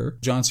like her.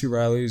 John C.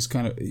 Reilly is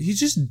he's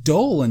just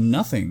dull and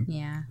nothing.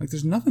 Yeah. Like,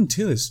 there's nothing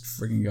to this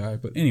freaking guy.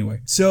 But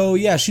anyway. So,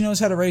 yeah, she knows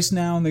how to race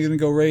now, and they're going to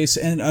go race.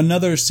 And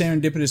another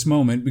serendipitous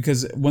moment,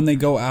 because when they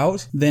go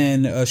out,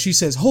 then she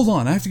says, hold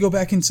on, I have to go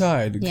back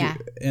inside. Yeah.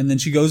 And then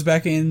she goes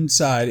back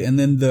inside, and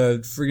then the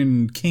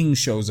friggin' king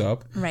shows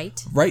up.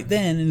 Right. Right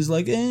then, and is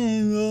like,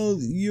 well,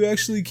 you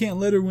actually can't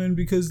let her win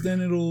because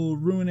then it'll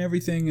ruin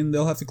everything and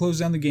they'll have to close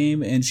down the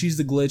game, and she's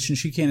the Glitch and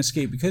she can't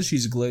escape because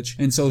she's a Glitch,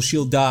 and so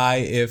she'll die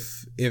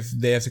if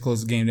they have to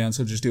close the game down,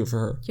 so just do it for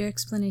her. Your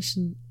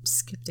explanation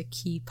skipped a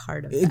key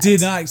part of It that.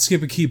 did not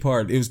skip a key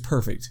part. It was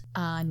perfect.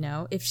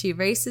 No. If she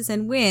races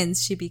and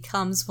wins, she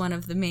becomes one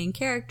of the main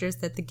characters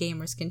that the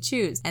gamers can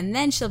choose. And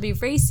then she'll be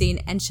racing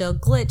and she'll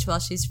glitch while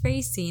she's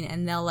racing,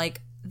 and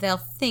they'll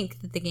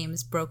think that the game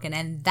is broken,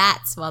 and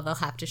that's why they'll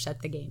have to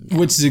shut the game down.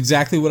 Which is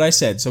exactly what I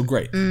said, so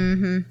great.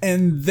 Mm-hmm.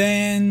 And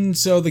then,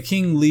 so the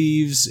king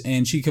leaves,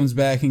 and she comes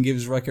back and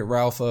gives Wreck-It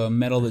Ralph a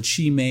medal that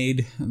she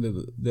made,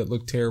 that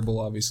looked terrible,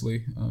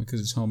 obviously,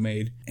 because it's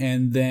homemade.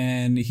 And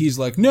then he's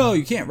like, no,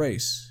 you can't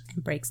race.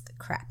 And breaks the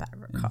crap out of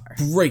her car.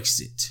 Breaks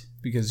it.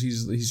 Because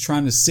he's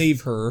trying to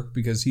save her,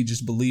 because he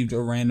just believed a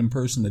random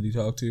person that he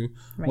talked to.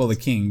 Right. Well, the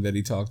king that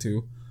he talked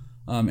to.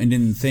 And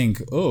didn't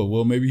think, oh,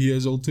 well, maybe he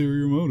has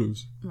ulterior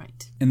motives.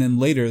 Right. And then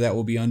later that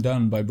will be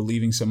undone by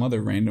believing some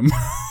other random thing.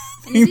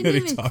 And he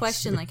didn't even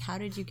question, like, how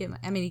did you get my...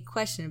 I mean, he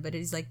questioned, but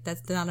he's like,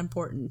 that's not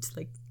important.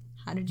 Like,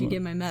 how did you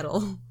get my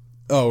medal?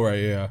 Oh,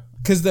 right, yeah.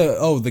 Because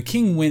the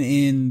king went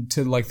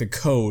into, like,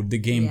 the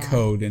game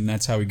code, and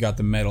that's how he got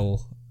the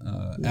medal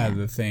out of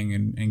the thing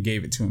and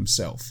gave it to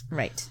himself.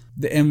 Right.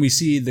 And we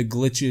see the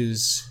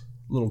Glitch's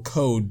little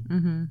code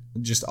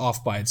just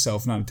off by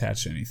itself, not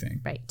attached to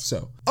anything. Right.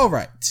 So, all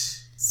right.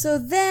 So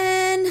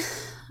then,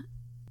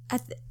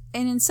 and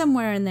in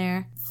somewhere in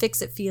there,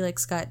 Fix-It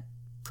Felix got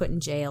put in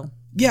jail.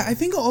 Yeah, I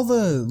think all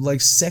the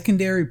like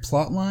secondary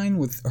plot line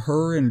with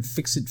her and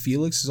Fix-It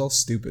Felix is all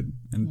stupid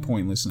and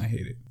pointless, and I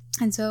hate it.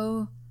 And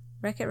so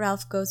Wreck-It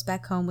Ralph goes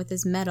back home with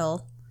his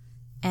medal,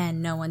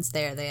 and no one's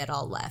there. They had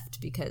all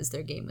left because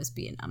their game was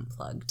being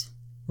unplugged.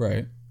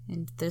 Right.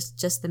 And there's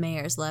just the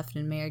mayor's left,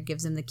 and mayor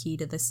gives him the key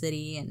to the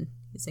city, and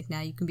he's like, now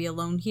you can be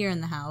alone here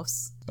in the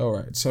house. All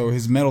right. So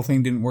his medal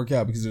thing didn't work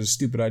out because it was a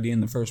stupid idea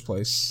in the first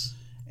place.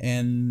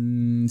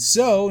 And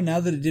so now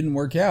that it didn't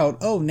work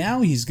out,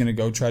 now he's going to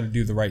go try to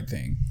do the right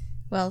thing.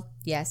 Well,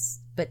 yes,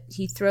 but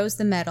he throws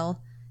the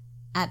medal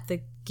at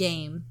the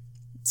game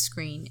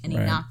screen, and he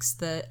knocks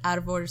the out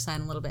of order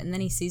sign a little bit, and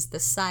then he sees the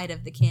side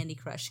of the Candy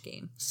Crush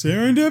game.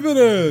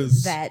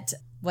 Serendipitous! That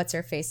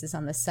what's-her-face is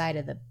on the side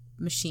of the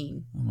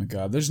machine. Oh my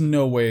god, there's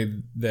no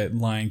way that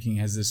Lion King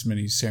has this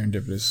many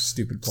serendipitous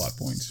stupid plot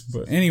points.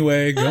 But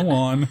anyway, go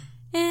on.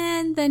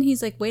 And then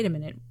he's like, wait a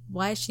minute,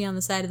 why is she on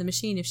the side of the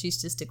machine if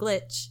she's just a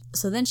glitch?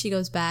 So then she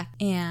goes back,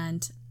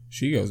 and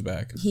she goes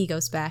back. He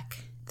goes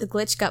back. The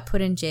glitch got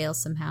put in jail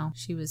somehow.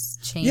 She was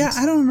chained. Yeah,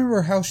 I don't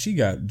remember how she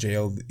got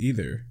jailed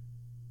either.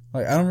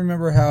 Like, I don't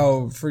remember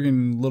how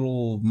friggin'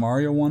 little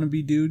Mario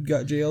wannabe dude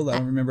got jailed. I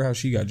don't remember how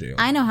she got jailed.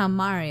 I know how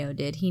Mario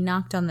did. He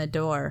knocked on the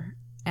door,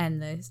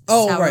 and the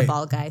sour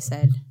ball guy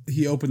said...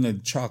 He opened the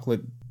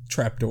chocolate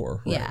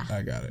trapdoor. Right? Yeah.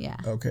 I got it. Yeah.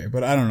 Okay,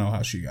 but I don't know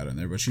how she got in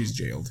there, but she's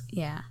jailed.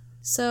 Yeah.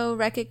 So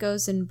Wreck-It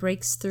goes and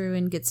breaks through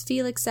and gets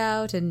Felix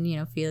out, and,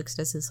 Felix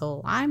does his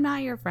whole, I'm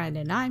not your friend,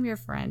 and I'm your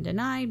friend, and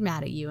I'm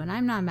mad at you, and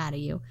I'm not mad at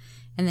you.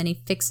 And then he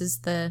fixes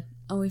the...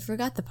 Oh, we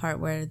forgot the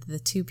part where the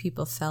two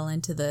people fell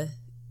into the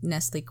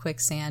Nestle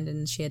quicksand,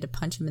 and she had to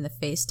punch him in the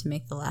face to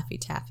make the Laffy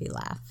Taffy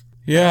laugh.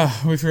 Yeah,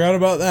 we forgot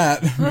about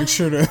that. Make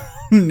sure to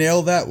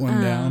nail that one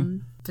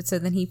down. But so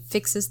then he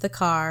fixes the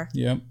car.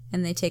 Yep.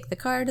 And they take the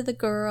car to the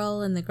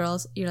girl, and the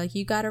girl's, you're like,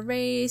 you got to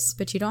race,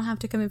 but you don't have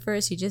to come in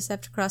first. You just have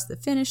to cross the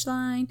finish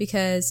line.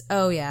 Because,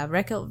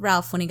 Wreck-It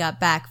Ralph, when he got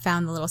back,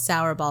 found the little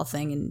sour ball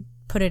thing and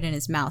put it in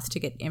his mouth to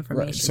get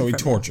information. Right. So he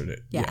tortured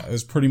it. Yeah. It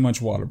was pretty much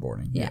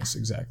waterboarding. Yeah. Yes,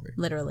 exactly.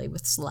 Literally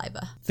with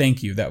saliva.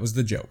 Thank you. That was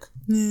the joke.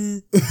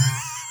 I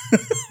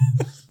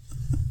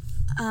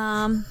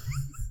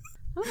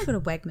want to go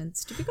to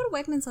Wegmans. Did we go to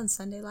Wegmans on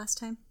Sunday last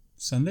time?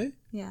 Sunday?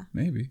 Yeah.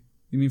 Maybe.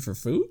 You mean for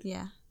food?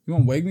 Yeah. You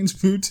want Wegmans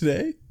food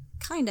today?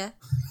 Kinda.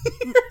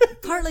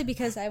 Partly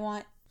because I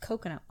want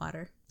coconut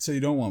water. So you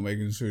don't want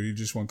Wegmans food, you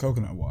just want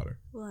coconut water.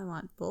 Well, I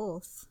want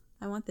both.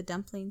 I want the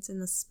dumplings and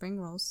the spring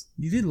rolls.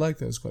 You did like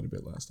those quite a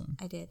bit last time.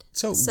 I did.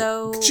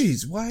 So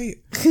geez, why?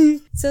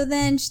 So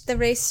then the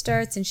race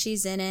starts and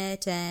she's in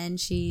it and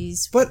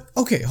she's... But,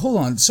 okay, hold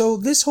on. So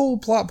this whole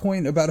plot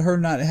point about her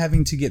not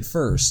having to get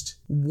first,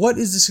 what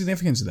is the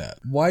significance of that?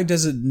 Why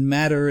does it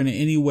matter in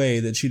any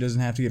way that she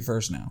doesn't have to get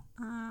first now?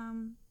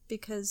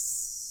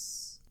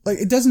 Because... Like,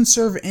 it doesn't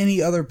serve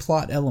any other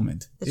plot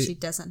element. She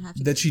doesn't have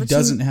to that she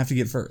doesn't have to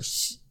get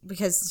first.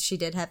 Because she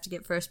did have to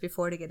get first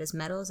before to get his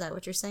medal? Is that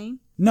what you're saying?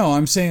 No,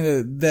 I'm saying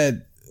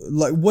that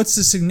like, what's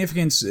the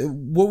significance?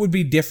 What would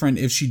be different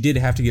if she did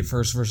have to get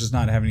first versus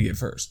not having to get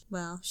first?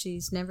 Well,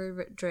 she's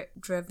never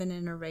driven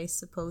in a race,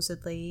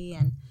 supposedly,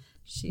 and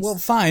she's... Well,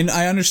 fine.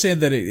 I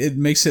understand that it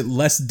makes it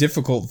less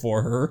difficult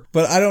for her,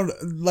 but I don't...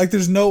 Like,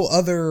 there's no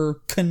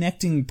other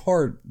connecting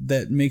part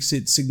that makes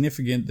it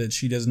significant that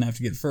she doesn't have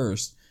to get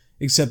first,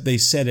 except they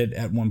said it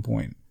at one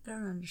point. I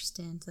don't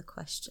understand the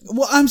question.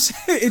 Well, I'm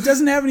saying it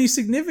doesn't have any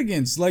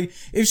significance. Like,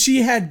 if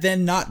she had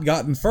then not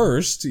gotten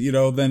first,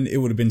 then it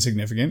would have been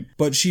significant.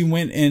 But she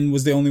went and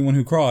was the only one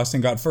who crossed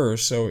and got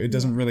first, so it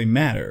doesn't really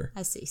matter.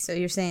 I see. So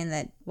you're saying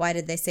that, why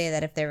did they say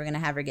that if they were going to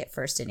have her get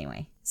first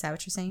anyway? Is that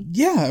what you're saying?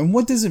 Yeah, and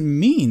what does it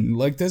mean?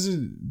 Like, does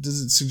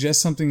it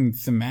suggest something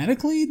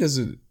thematically?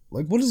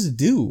 What does it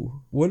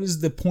do? What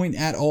is the point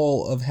at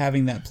all of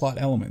having that plot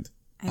element?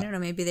 I don't know,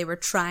 maybe they were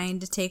trying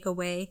to take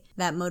away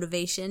that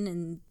motivation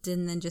and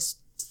then just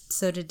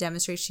so to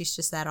demonstrate she's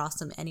just that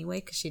awesome anyway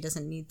because she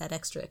doesn't need that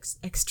extra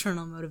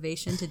external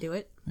motivation to do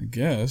it. I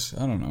guess.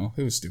 I don't know.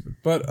 It was stupid.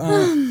 But,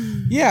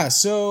 yeah,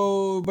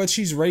 but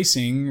she's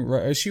racing.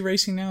 Is she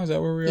racing now? Is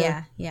that where we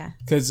are? Yeah.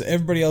 Because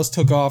everybody else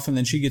took off and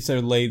then she gets there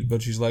late,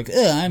 but she's like,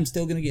 I'm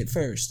still going to get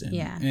first.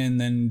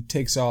 And then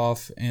takes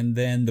off and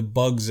then the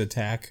bugs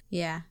attack.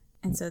 Yeah.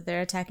 And so they're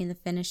attacking the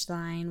finish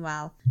line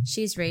while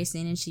she's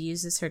racing and she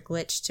uses her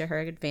glitch to her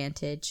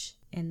advantage.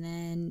 And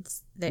then...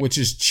 Which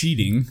is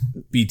cheating,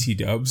 BT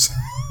dubs.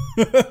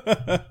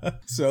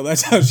 So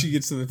that's how she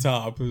gets to the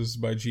top, is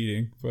by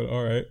cheating. But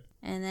all right.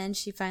 And then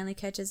she finally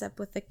catches up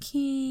with the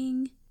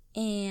king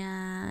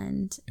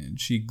and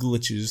she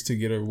glitches to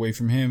get her away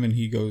from him and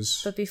he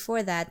goes... But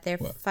before that, they're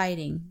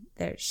fighting.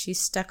 She's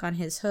stuck on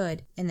his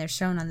hood, and they're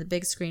shown on the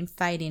big screen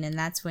fighting, and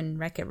that's when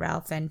Wreck-It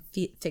Ralph and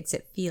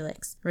Fix-It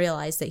Felix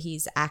realize that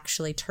he's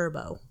actually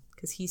Turbo,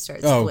 because he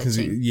starts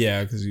glitching.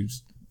 Because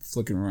he's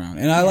flicking around.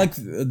 And I like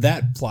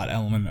that plot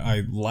element.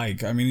 I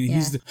mean,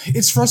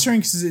 it's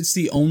frustrating because it's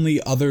the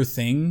only other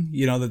thing,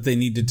 that they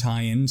need to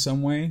tie in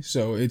some way.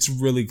 So it's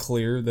really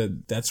clear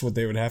that that's what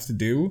they would have to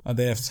do.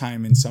 They have to tie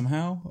him in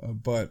somehow,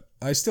 but...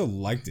 I still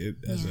liked it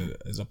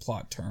as a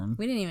plot turn.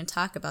 We didn't even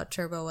talk about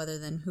Turbo other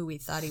than who we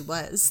thought he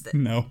was.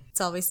 No.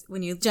 It's always,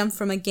 when you jump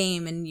from a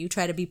game and you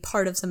try to be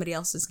part of somebody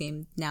else's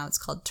game, now it's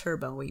called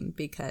turboing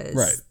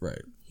because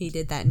he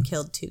did that and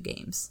killed 2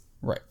 games.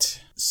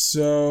 Right.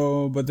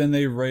 So, but then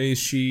they race,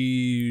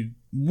 she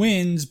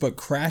wins, but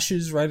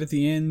crashes right at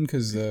the end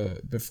because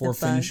before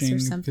finishing,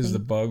 because the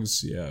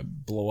bugs,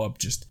 blow up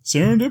just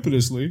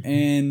serendipitously.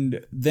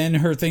 And then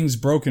her thing's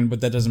broken,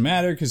 but that doesn't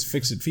matter because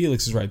Fix-It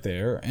Felix is right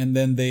there. And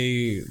then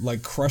they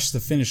crush the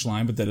finish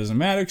line, but that doesn't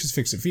matter because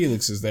Fix-It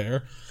Felix is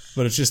there.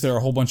 But it's just there are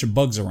a whole bunch of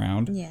bugs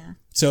around. Yeah.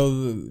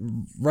 So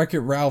Wreck-It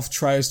Ralph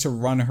tries to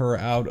run her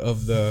out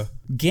of the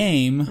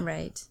game.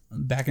 Right.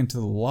 Back into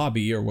the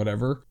lobby or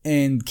whatever.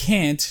 And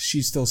can't.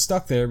 She's still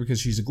stuck there because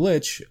she's a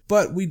glitch.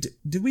 But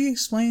did we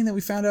explain that we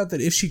found out that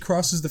if she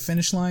crosses the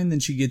finish line, then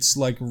she gets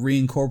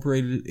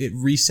reincorporated. It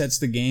resets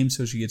the game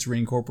so she gets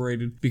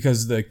reincorporated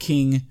because the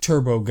King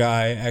Turbo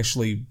guy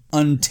actually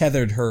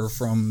untethered her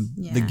from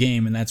the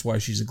game and that's why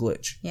she's a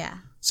glitch. Yeah.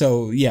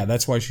 So,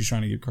 that's why she's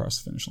trying to get across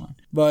the finish line.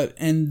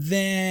 And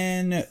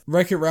then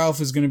Wreck-It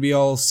Ralph is going to be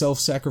all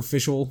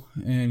self-sacrificial,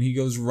 and he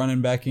goes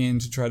running back in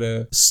to try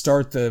to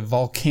start the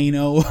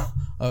volcano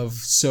of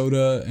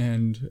soda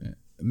and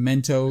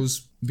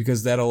Mentos,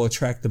 because that'll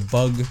attract the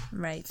bug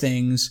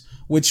things,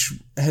 which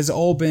has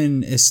all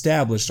been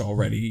established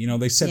already.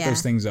 They set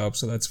those things up,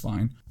 so that's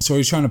fine. So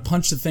he's trying to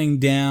punch the thing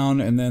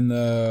down, and then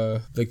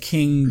the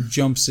king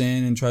jumps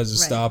in and tries to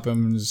stop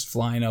him and is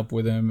flying up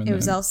with him. And it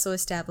was also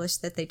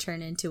established that they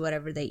turn into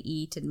whatever they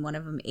eat, and one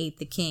of them ate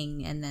the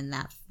king, and then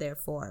that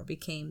therefore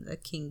became the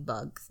king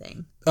bug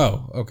thing.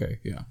 Oh, okay,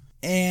 yeah.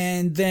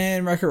 And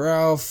then Wreck-It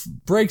Ralph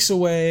breaks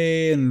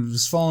away and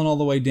is falling all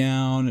the way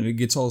down, and it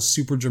gets all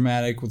super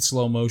dramatic with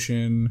slow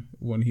motion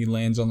when he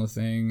lands on the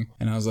thing.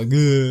 And I was like,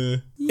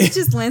 ugh. He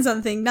just lands on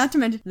the thing, not to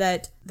mention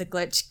that the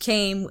glitch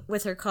came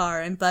with her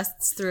car and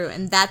busts through,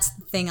 and that's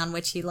the thing on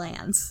which he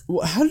lands.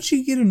 Well, how did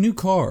she get a new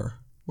car?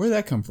 Where did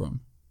that come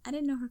from? I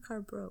didn't know her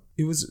car broke.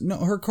 It was no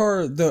her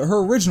car.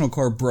 Her original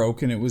car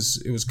broke, and it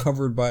was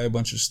covered by a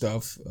bunch of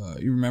stuff.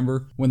 You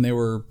remember when they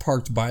were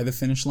parked by the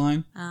finish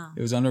line? Oh.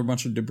 It was under a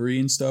bunch of debris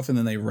and stuff, and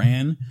then they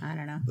ran. I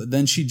don't know. But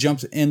then she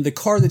jumped, and the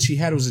car that she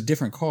had was a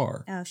different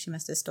car. Oh, she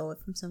must have stole it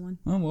from someone.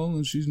 Oh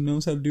well, she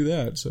knows how to do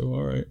that. So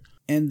all right.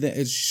 And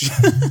then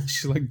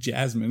she's like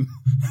Jasmine.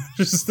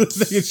 Just the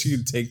thing is she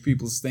could take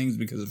people's things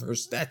because of her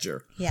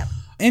stature. Yep.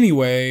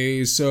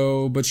 Anyway,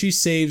 but she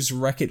saves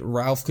Wreck-It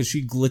Ralph because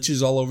she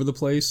glitches all over the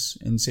place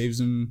and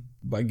saves him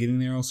by getting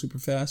there all super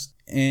fast.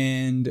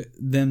 And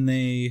then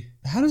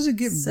how does it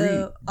get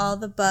all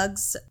the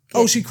bugs...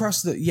 she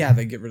crossed they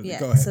get rid of it.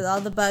 Go ahead. So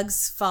all the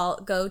bugs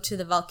go to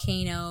the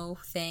volcano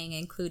thing,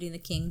 including the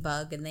king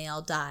bug, and they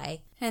all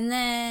die. And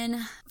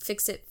then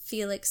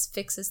Felix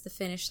fixes the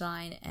finish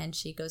line, and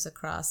she goes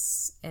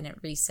across, and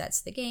it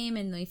resets the game,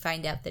 and we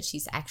find out that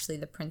she's actually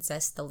the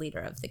princess, the leader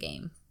of the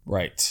game.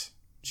 Right.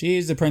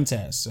 She's the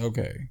princess.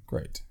 Okay,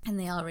 great. And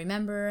they all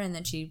remember, and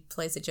then she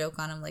plays a joke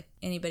on him, like,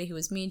 anybody who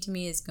was mean to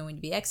me is going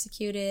to be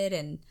executed,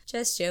 and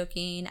just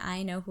joking,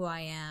 I know who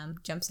I am,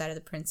 jumps out of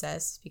the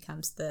princess,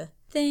 becomes the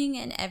thing,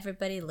 and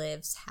everybody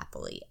lives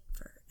happily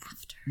ever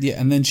after. Yeah,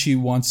 and then she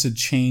wants to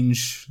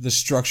change the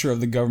structure of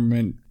the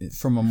government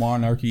from a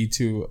monarchy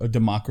to a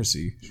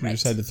democracy. She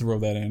just had to throw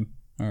that in.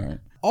 All right.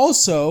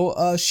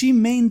 Also, she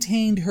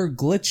maintained her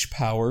glitch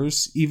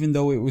powers even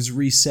though it was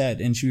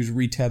reset and she was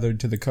retethered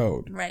to the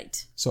code.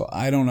 Right. So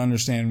I don't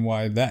understand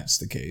why that's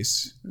the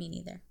case. Me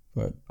neither.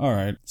 But,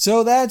 alright.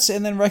 So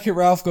and then Wreck-It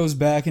Ralph goes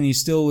back and he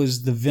still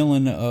is the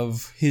villain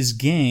of his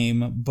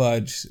game,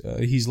 but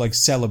he's like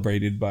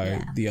celebrated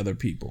by the other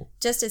people.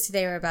 Just as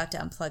they were about to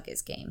unplug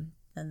his game.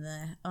 Then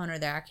the owner of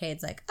the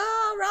arcade's like,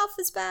 oh, Ralph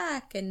is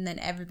back. And then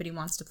everybody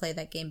wants to play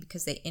that game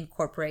because they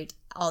incorporate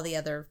all the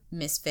other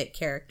misfit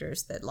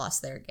characters that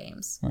lost their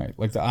games. Right,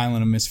 like the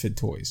Island of Misfit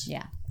Toys.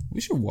 Yeah. We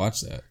should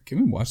watch that. Can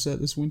we watch that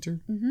this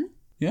winter? Mm-hmm.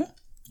 Yeah?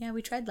 Yeah,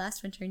 we tried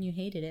last winter and you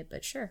hated it,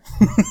 but sure.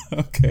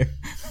 Okay.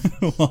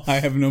 Well, I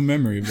have no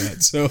memory of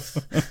that, so...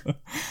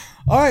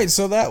 All right,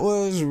 so that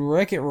was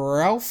Wreck-It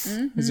Ralph.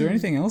 Mm-hmm. Is there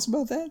anything else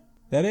about that?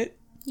 That it?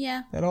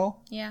 Yeah. That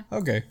all? Yeah.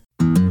 Okay.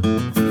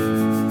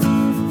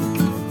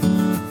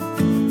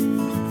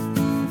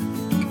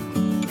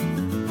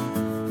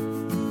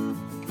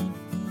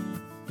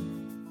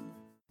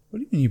 What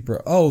do you mean you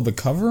the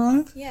cover on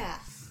it? Yeah.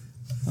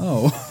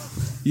 Oh.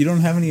 You don't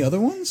have any other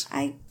ones?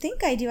 I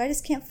think I do. I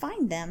just can't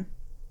find them.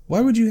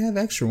 Why would you have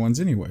extra ones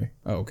anyway?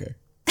 Oh, okay.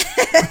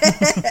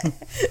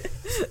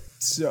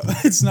 So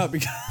it's not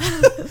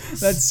because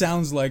that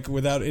sounds like,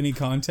 without any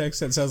context,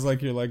 that sounds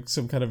like you're like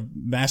some kind of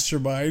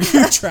mastermind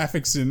who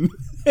traffics in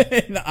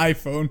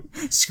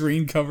iPhone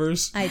screen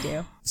covers. I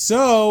do.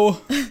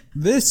 So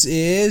this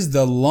is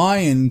The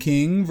Lion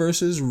King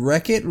versus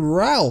Wreck-It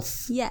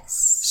Ralph.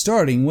 Yes.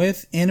 Starting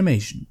with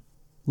animation.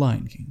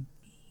 Lion King.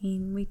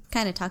 We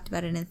kind of talked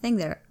about it in the thing.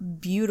 They're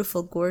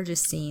beautiful,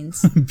 gorgeous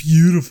scenes.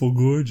 Beautiful,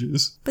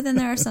 gorgeous. But then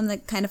there are some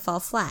that kind of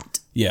fall flat.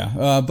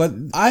 Yeah, but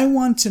I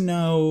want to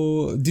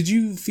know, did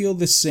you feel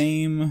the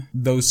same,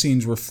 those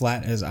scenes were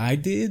flat as I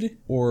did?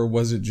 Or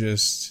was it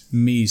just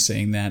me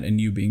saying that and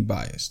you being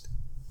biased?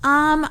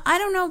 I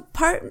don't know.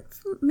 Part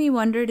of me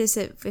wondered if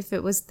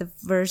it was the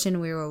version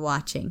we were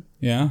watching.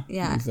 Yeah?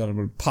 Yeah. You thought it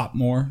would pop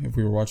more if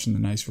we were watching the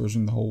nice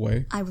version the whole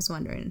way? I was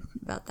wondering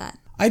about that.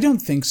 I don't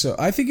think so.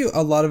 I think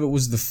a lot of it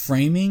was the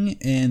framing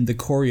and the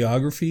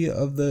choreography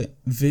of the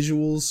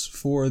visuals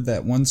for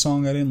that one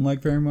song I didn't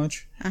like very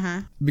much.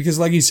 Uh-huh. Because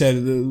like you said,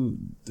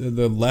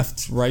 the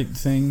left-right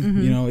thing,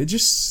 mm-hmm. you know, it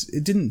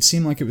didn't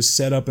seem like it was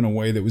set up in a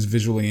way that was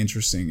visually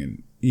interesting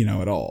and, you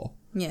know, at all.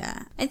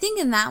 Yeah. I think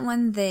in that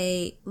one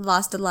they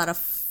lost a lot of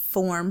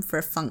form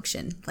for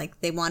function. Like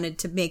they wanted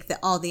to make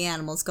all the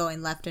animals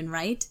going left and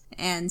right.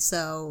 And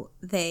so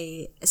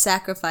they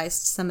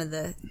sacrificed some of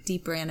the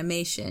deeper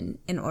animation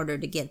in order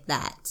to get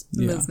that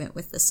movement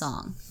with the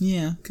song.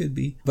 Yeah, could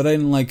be. But I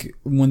didn't like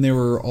when they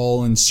were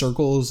all in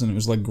circles and it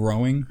was like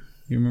growing.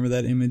 You remember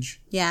that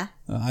image? Yeah.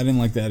 I didn't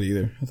like that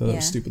either. I thought it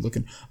was stupid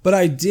looking. But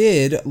I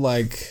did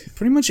like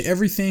pretty much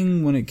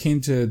everything when it came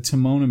to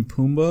Timon and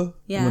Pumbaa.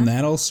 Yeah. When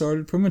that all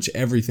started, pretty much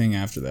everything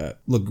after that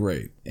looked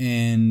great.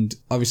 And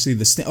obviously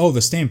the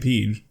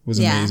Stampede was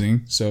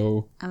amazing.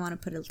 So I want to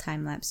put a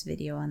time-lapse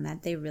video on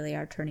that. They really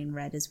are turning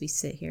red as we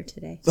sit here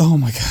today. Oh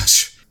my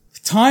gosh.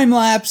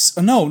 Time-lapse.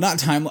 No, not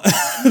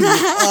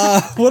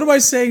time-lapse. What am I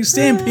saying?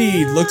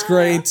 Stampede looked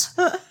great.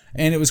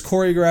 And it was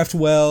choreographed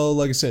well.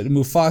 Like I said,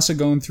 Mufasa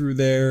going through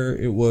there,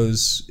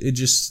 it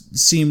just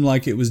seemed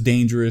like it was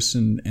dangerous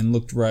and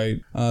looked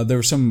right. There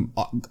were some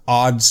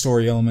odd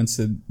story elements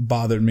that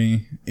bothered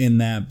me in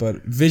that,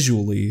 but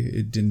visually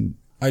it didn't.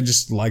 I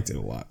just liked it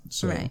a lot.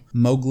 So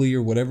Mowgli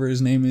or whatever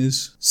his name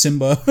is,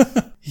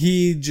 Simba,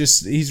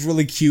 he's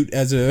really cute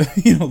as a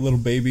little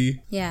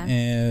baby. Yeah.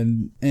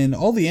 And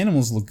all the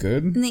animals look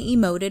good. And they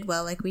emoted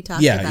well, like we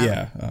talked about.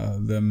 Yeah.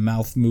 The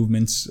mouth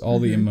movements, all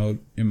the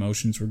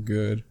emotions were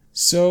good.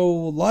 So,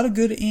 a lot of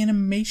good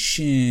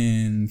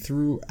animation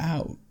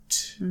throughout.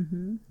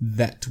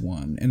 that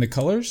one. And the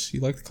colors?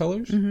 You like the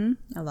colors?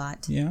 A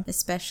lot. Yeah.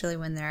 Especially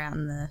when they're out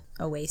in the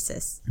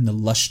oasis. And the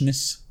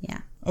lushness?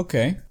 Yeah.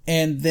 Okay.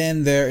 And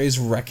then there is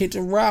Wreck-It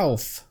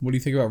Ralph. What do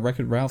you think about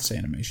Wreck-It Ralph's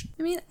animation?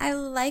 I mean, I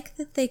like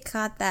that they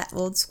caught that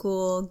old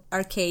school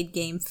arcade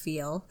game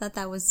feel. Thought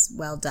that was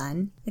well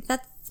done. I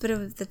thought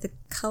that the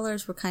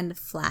colors were kind of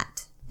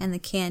flat and the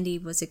candy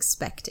was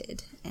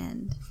expected.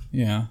 And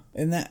yeah.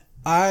 And that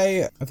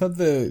I thought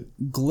the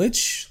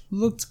glitch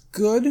looked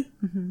good,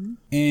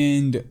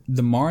 and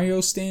the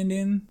Mario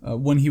stand-in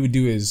when he would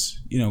do his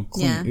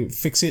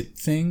fix it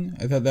thing,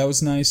 I thought that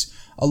was nice.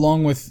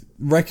 Along with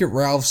Wreck-It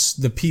Ralph's,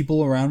 the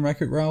people around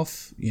Wreck-It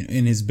Ralph,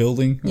 in his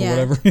building or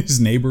whatever, his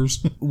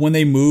neighbors. When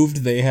they moved,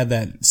 they had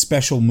that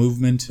special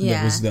movement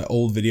that was the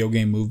old video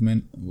game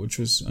movement, which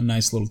was a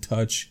nice little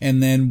touch.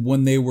 And then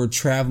when they were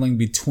traveling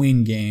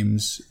between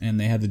games and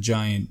they had the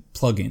giant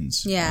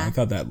plugins, I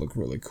thought that looked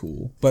really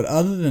cool. But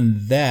other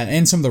than that,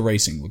 and some of the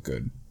racing looked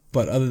good.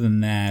 But other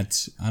than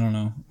that, I don't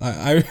know.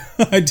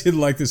 I did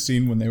like the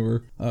scene when they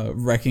were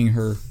wrecking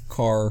her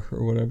car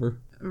or whatever.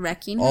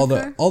 Wrecking all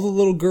her the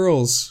little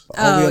girls,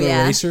 all the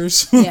other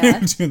racers. Yeah.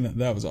 Doing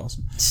that was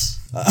awesome.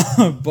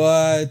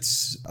 But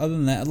other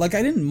than that, like,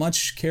 I didn't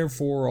much care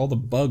for all the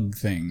bug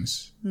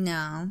things.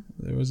 No.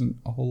 There wasn't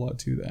a whole lot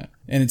to that.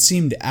 And it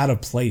seemed out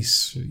of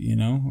place,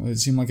 It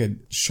seemed like a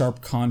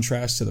sharp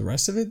contrast to the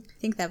rest of it. I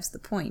think that was the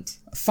point.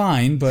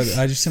 Fine, but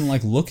I just didn't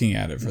like looking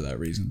at it for that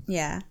reason.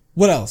 Yeah.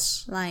 What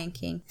else? Lion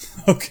King.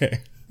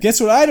 Okay. Guess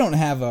what I don't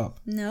have up?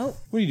 Nope.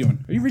 What are you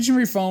doing? Are you reaching for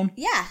your phone?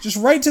 Yeah. Just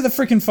right to the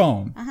freaking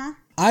phone. Uh-huh.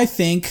 I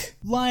think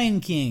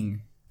Lion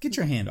King. Get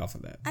your hand off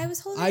of that. I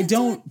was holding I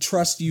don't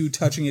trust you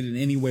touching it in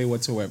any way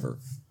whatsoever.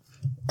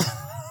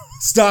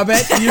 Stop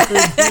it. You're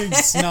being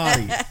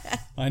snotty.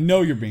 I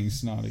know you're being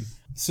snotty.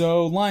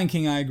 So, Lion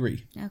King, I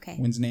agree. Okay.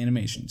 Wins in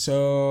animation.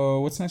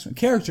 So, what's the next one?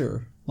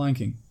 Character, Lion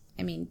King.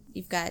 I mean,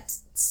 you've got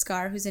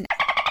Scar, who's an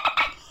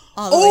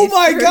all the way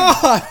my through,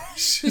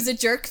 gosh! who's a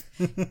jerk.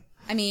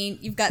 I mean,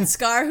 you've got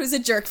Scar, who's a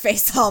jerk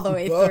face all the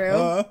way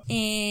through,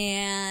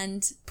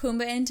 and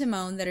Pumbaa and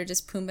Timon that are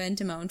just Pumbaa and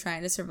Timon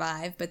trying to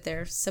survive, but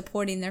they're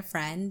supporting their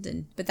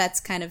friend, but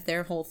that's kind of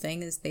their whole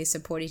thing, is they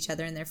support each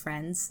other and their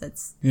friends.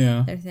 That's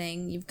their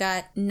thing. You've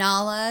got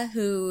Nala,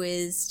 who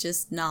is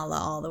just Nala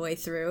all the way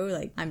through,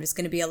 like, I'm just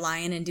going to be a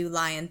lion and do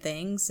lion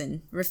things,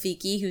 and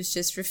Rafiki, who's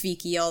just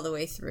Rafiki all the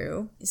way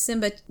through.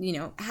 Simba,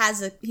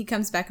 he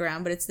comes back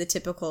around, but it's the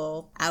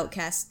typical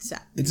outcast.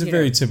 It's a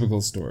very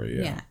typical story,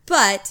 yeah.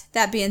 But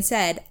that being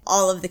said,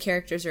 all of the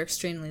characters are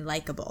extremely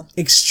likable.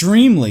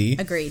 Extremely?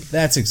 Agreed.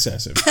 That's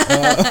excessive.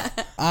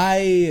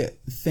 I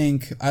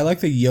think I like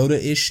the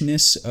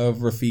Yoda-ishness of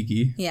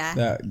Rafiki. Yeah.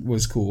 That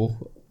was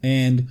cool.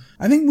 And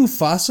I think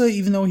Mufasa,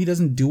 even though he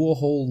doesn't do a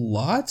whole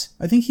lot,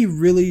 I think he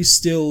really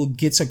still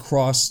gets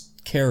across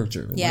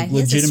character. Yeah, like he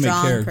has legitimate a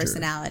strong character.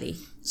 personality.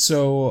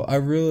 So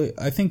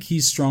I think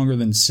he's stronger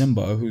than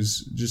Simba,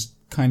 who's just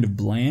kind of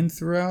bland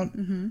throughout.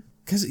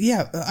 Because,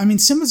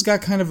 Simba's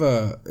got kind of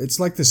it's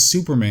like the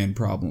Superman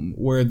problem,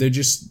 where they're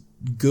just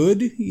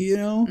good,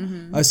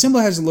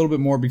 Simba has a little bit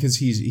more because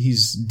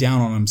he's down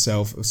on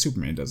himself.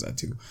 Superman does that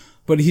too.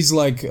 But he's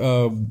like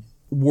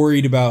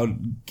worried about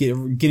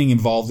getting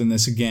involved in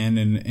this again,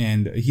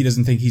 and he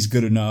doesn't think he's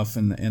good enough,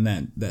 and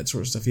that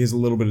sort of stuff. He has a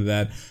little bit of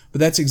that. But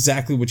that's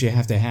exactly what you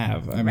have to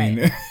have. I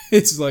mean,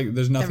 it's like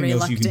there's nothing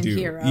else you can do.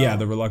 Hero. Yeah,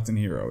 the reluctant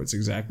hero. It's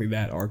exactly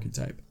that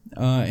archetype.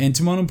 And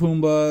Timon and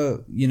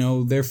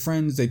Pumbaa, they're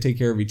friends. They take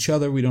care of each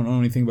other. We don't know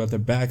anything about their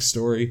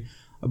backstory.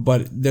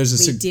 But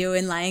there's we do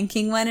in Lion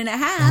King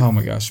 1.5. Oh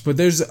my gosh. But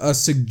there's a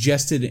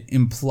suggested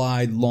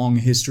implied long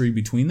history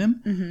between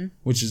them,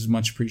 which is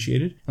much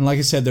appreciated. And like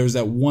I said, there was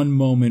that one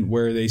moment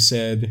where they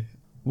said,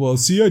 well,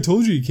 see, I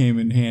told you he came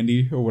in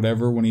handy or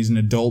whatever when he's an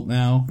adult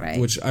now,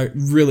 which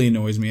really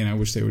annoys me, and I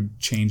wish they would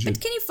change it.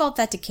 But can you fault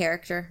that to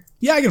character?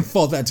 Yeah, I can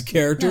fault that to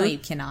character. No, you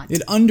cannot.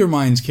 It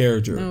undermines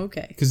character. Oh,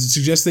 okay. Because it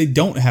suggests they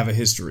don't have a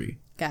history.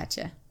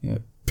 Gotcha. Yeah,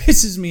 it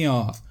pisses me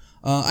off.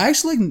 I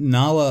actually like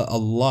Nala a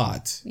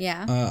lot.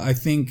 Yeah. I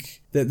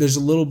think that there's a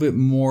little bit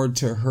more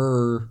to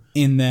her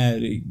in that,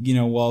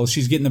 while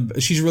she's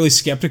really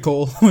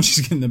skeptical when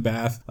she's getting the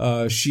bath.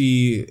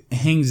 She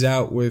hangs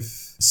out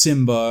with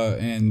Simba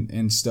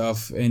and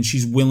stuff, and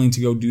she's willing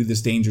to go do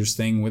this dangerous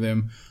thing with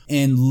him.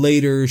 And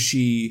later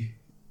she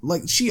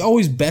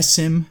always bests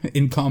him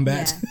in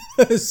combat.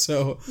 Yeah.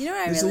 So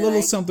there's a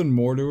little something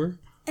more to her.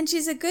 And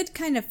she's a good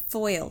kind of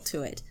foil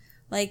to it.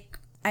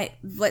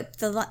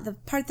 The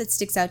part that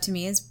sticks out to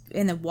me is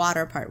in the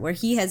water part, where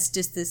he has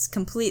just this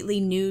completely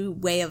new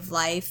way of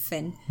life,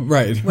 and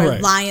where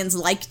lions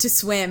like to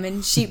swim,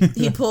 and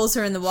he pulls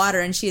her in the water,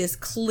 and she is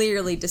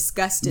clearly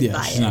disgusted by it.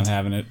 Yeah, she's not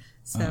having it.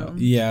 So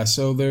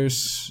so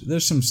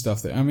there's some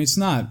stuff there. I mean, it's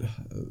not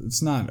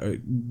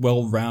a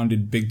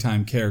well-rounded big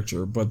time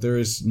character, but there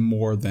is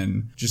more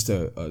than just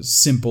a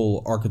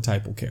simple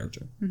archetypal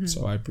character.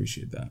 So I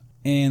appreciate that.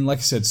 And like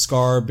I said,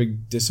 Scar,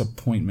 big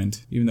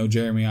disappointment, even though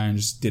Jeremy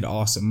Irons did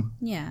awesome.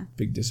 Yeah.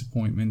 Big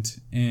disappointment.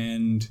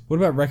 And what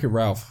about Wreck-It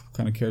Ralph? What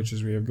kind of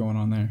characters we have going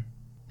on there?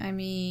 I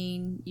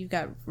mean, you've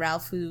got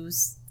Ralph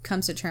who's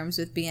comes to terms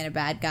with being a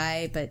bad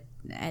guy,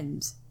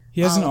 and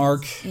he has an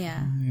arc.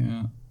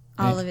 Yeah.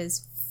 All of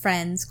his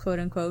friends, quote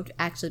unquote,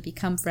 actually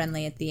become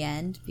friendly at the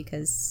end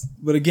because.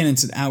 But again,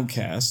 it's an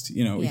outcast.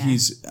 You know, Yeah.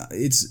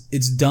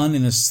 it's done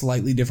in a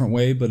slightly different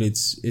way, but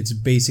it's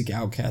basic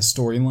outcast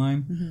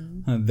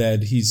storyline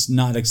that he's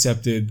not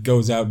accepted,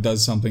 goes out,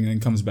 does something, and then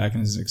comes back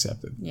and is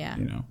accepted. Yeah.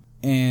 You know.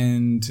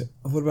 And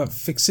what about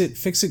Fix It?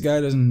 Fix It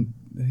guy doesn't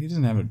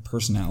have a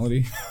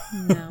personality.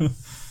 No.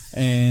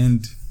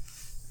 and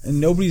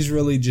nobody's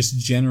really just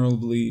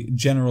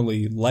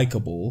generally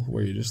likable,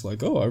 where you're just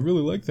like, oh, I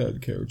really like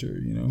that character,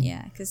 you know?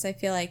 Yeah, because I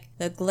feel like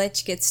the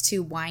Glitch gets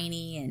too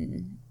whiny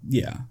and...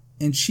 Yeah.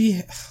 And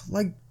she,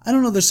 like, I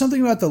don't know, there's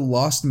something about the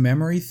lost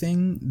memory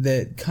thing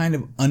that kind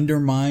of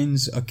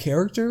undermines a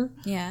character.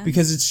 Yeah.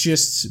 Because it's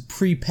just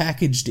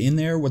pre-packaged in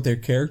there what their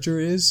character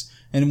is.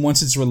 And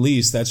once it's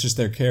released, that's just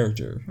their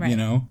character, Right. you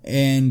know?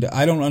 And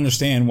I don't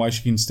understand why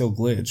she can still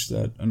glitch.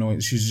 That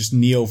annoys. She's just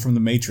Neo from the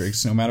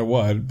Matrix, no matter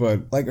what.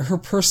 But, like, her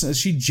person,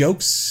 she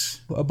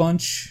jokes a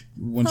bunch.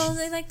 Well,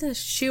 they like to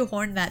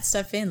shoehorn that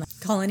stuff in, like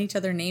calling each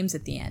other names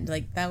at the end.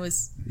 Like, that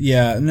was...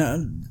 Yeah,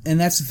 no, and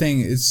that's the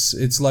thing.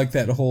 It's like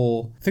that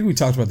whole... I think we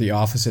talked about The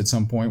Office at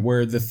some point,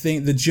 where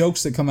the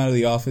jokes that come out of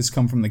The Office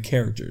come from the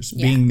characters,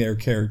 being their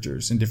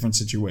characters in different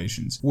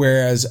situations.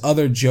 Whereas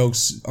other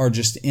jokes are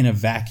just in a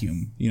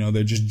vacuum. You know,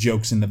 they're just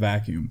jokes in the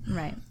vacuum.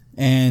 Right.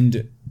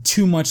 And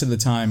too much of the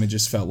time, it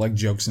just felt like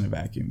jokes in a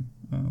vacuum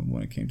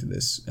when it came to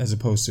this, as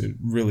opposed to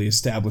really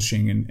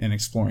establishing and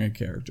exploring a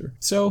character.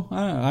 So,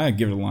 I'd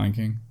give it a Lion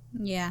King.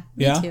 Yeah,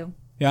 me too.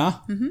 Yeah?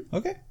 Mm-hmm.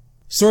 Okay.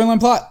 Storyline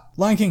plot.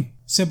 Lion King.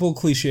 Simple,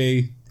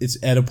 cliche. It's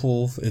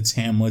Oedipal. It's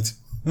Hamlet.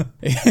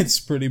 It's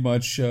pretty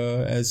much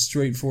as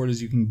straightforward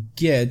as you can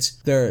get.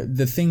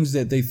 The things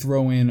that they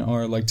throw in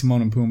are like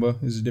Timon and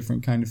Pumbaa is a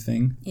different kind of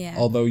thing. Yeah.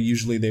 Although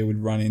usually they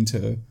would run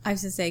into... I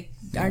was going to say,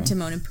 are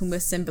Timon and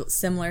Pumbaa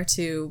similar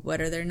to, what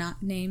are their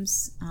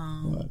names?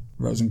 What?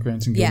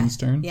 Rosencrantz and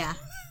Guildenstern? Yeah.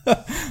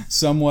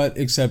 Somewhat,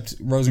 except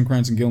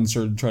Rosencrantz and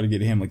Guildenstern try to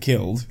get Hamlet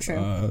killed. True.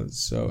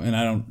 And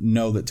I don't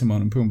know that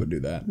Timon and Pumbaa do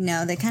that.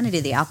 No, they kind of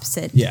do the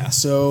opposite. Yeah,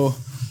 so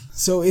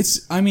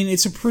it's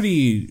a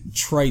pretty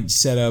trite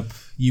setup.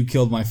 You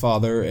killed my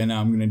father, and now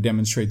I'm going to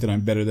demonstrate that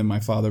I'm better than my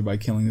father by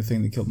killing the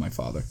thing that killed my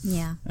father.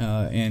 Yeah.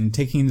 And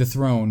taking the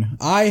throne.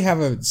 I have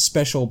a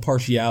special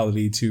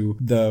partiality to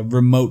the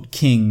remote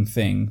king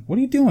thing. What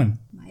are you doing?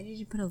 Why did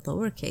you put a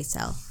lowercase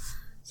L?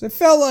 So it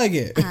felt like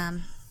it.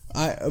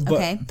 But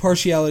Okay.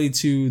 partiality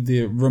to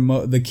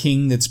the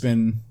king that's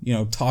been,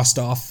 tossed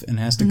off and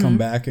has to come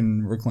back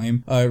and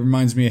reclaim. It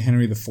reminds me of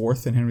Henry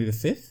IV and Henry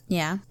V.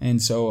 Yeah.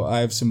 And so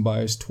I have some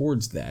bias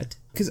towards that.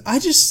 Because I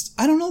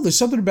don't know, there's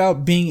something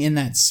about being in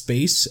that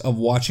space of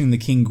watching the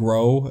king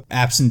grow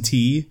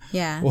absentee.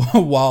 Yeah.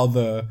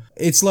 While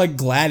it's like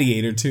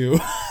Gladiator too.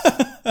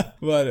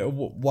 But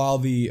while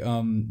the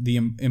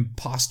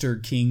imposter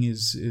king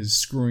is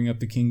screwing up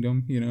the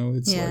kingdom,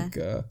 it's like,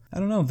 I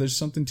don't know, there's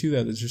something to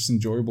that that's just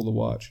enjoyable to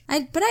watch.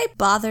 But I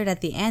bothered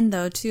at the end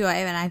though too.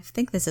 I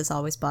think this has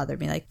always bothered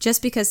me. Like,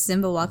 just because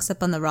Simba walks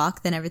up on the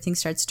rock, then everything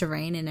starts to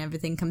rain and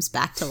everything comes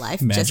back to life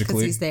just because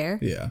he's there.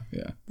 Yeah.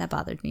 That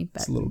bothered me.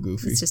 But It's a little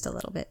goofy. It's just a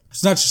little bit.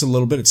 It's not just a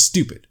little bit, it's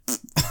stupid.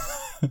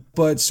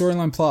 But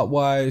storyline plot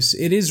wise,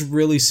 it is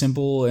really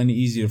simple and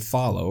easy to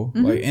follow,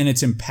 and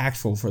it's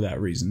impactful for that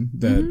reason.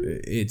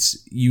 That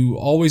you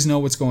always know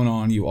what's going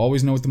on, you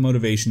always know what the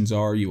motivations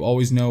are, you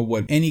always know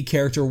what any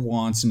character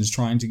wants and is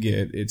trying to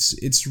get.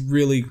 It's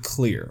really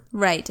clear.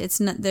 Right. It's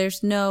not.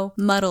 There's no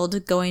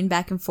muddled going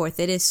back and forth.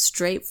 It is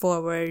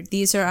straightforward.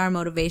 These are our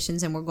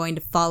motivations, and we're going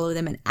to follow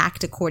them and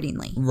act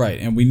accordingly. Right,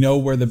 and we know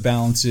where the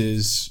balance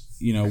is.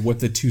 What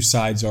the two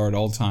sides are at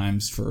all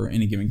times for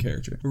any given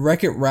character.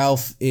 Wreck-It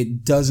Ralph,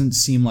 it doesn't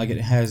seem like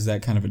it has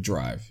that kind of a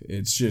drive.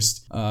 It's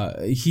just,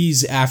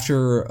 he's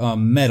after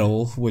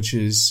metal, which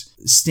is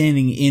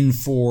standing in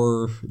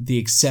for the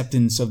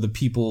acceptance of the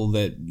people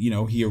that,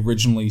 he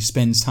originally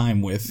spends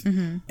time with.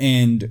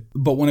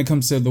 But when it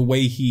comes to the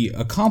way he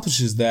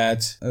accomplishes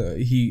that,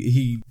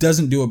 he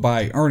doesn't do it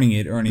by earning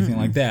it or anything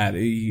like that.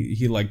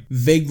 He like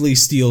vaguely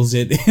steals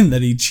it in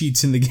that he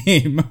cheats in the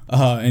game,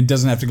 and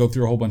doesn't have to go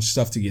through a whole bunch of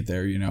stuff to get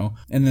there, and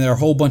then there are a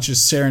whole bunch of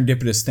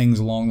serendipitous things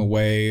along the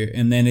way,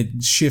 and then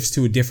it shifts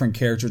to a different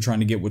character trying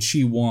to get what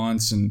she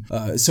wants, and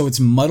so it's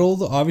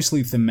muddled.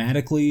 Obviously,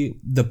 thematically,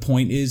 the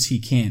point is he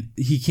can't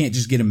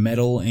just get a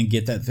medal and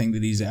get that thing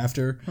that he's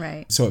after.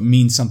 Right. So it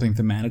means something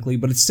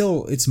thematically, but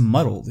it's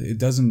muddled.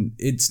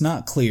 It's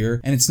not clear,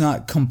 and it's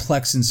not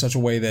complex in such a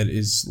way that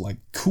is like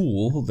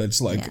cool. That's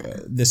like,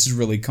 this is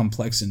really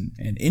complex and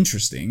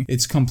interesting.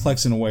 It's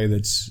complex in a way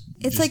that's...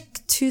 It's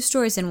like two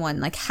stories in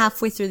one. Like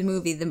halfway through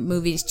the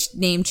movie's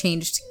name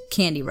changed to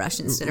Candy Rush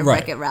instead of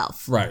Wreck-It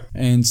Ralph. Right.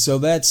 And so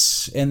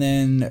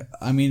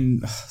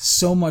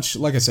so much,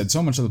 like I said,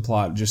 so much of the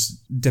plot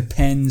just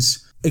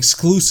depends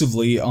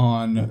exclusively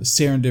on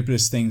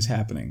serendipitous things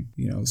happening.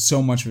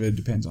 So much of it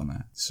depends on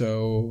that.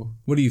 So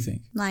what do you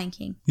think? Lion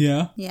King.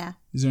 Yeah? Yeah.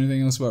 Is there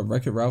anything else about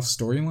Wreck-It Ralph's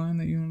storyline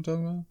that you want to talk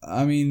about?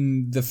 I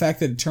mean, the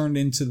fact that it turned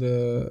into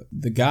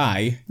the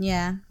guy.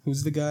 Yeah.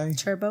 Who's the guy?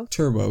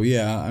 Turbo,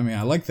 yeah. I mean,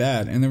 I like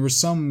that. And there were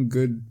some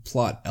good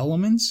plot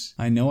elements.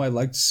 I know I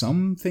liked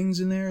some things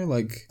in there.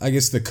 Like, I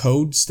guess the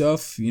code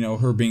stuff, you know,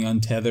 her being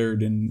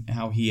untethered and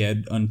how he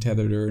had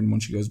untethered her. And when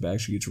she goes back,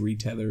 she gets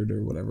retethered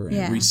or whatever. And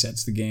it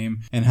resets the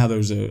game. And how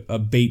there's a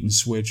bait and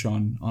switch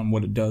on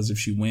what it does if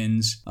she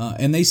wins.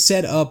 And they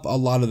set up a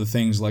lot of the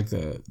things like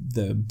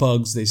the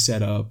bugs they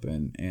set up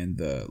and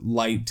the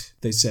light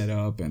they set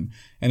up and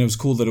it was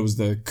cool that it was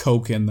the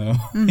Coke and the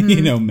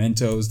you know,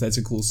 Mentos. That's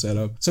a cool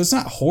setup. So it's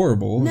not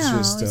horrible. No,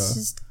 it's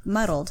just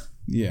muddled.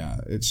 Yeah,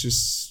 it's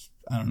just,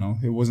 I don't know.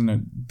 It wasn't a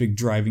big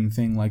driving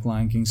thing like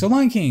Lion King. So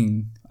Lion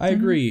King, I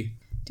agree.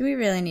 Do we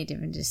really need to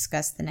even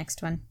discuss the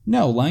next one?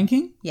 No, Lion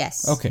King?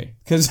 Yes. Okay,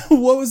 because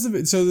what was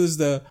so there's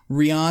the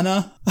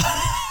Rihanna.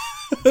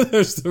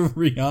 There's the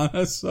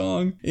Rihanna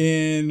song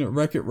in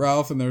Wreck-It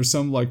Ralph, and there's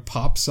some like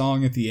pop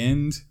song at the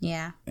end.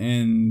 Yeah.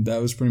 And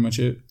that was pretty much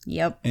it.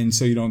 Yep. And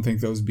so you don't think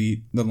those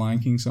beat the Lion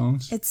King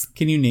songs?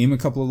 Can you name a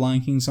couple of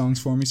Lion King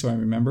songs for me so I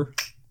remember?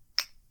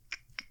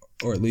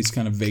 Or at least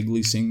kind of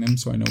vaguely sing them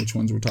so I know which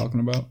ones we're talking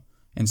about.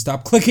 And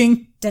stop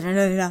clicking.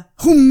 Da-da-da-da.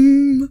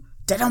 Hum.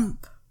 Da-dum.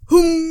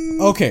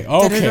 Okay.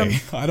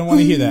 I don't want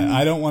to hear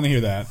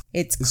that.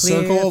 It's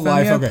clear Circle of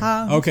Life. Your Okay.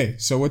 palm. Okay.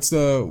 So what's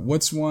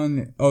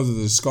one? Oh,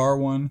 the Scar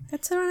one.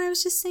 That's the one I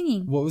was just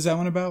singing. What was that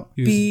one about?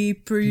 Be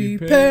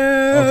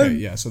prepared. Okay.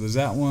 Yeah. So there's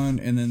that one,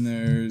 and then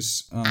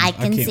there's. I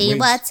can see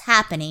what's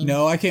happening.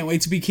 No, I Can't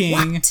Wait to Be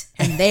King. What?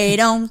 And they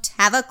don't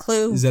have a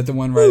clue. Is that the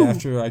one right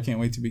after I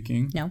Can't Wait to Be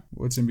King? No.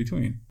 What's in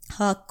between?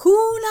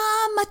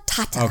 Hakuna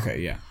Matata.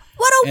 Okay. Yeah.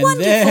 What a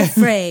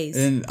wonderful phrase.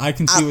 And I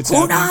Can See What's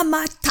Happening.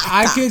 Matata.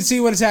 I Can See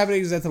What's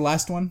Happening. Is that the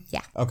last one?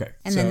 Yeah. Okay.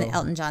 And then the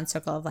Elton John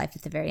Circle of Life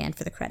at the very end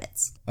for the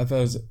credits. I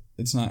thought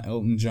it's not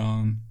Elton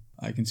John.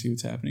 I Can See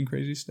What's Happening.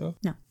 Crazy stuff.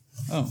 No.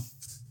 Oh.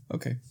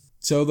 Okay.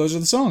 So those are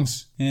the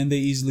songs. And they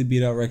easily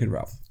beat out Wreck-It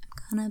Ralph.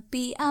 I'm gonna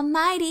be a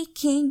mighty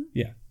king.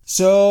 Yeah.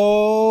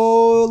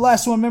 So,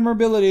 last one,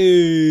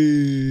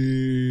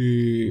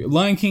 memorability.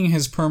 Lion King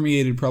has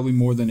permeated probably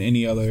more than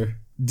any other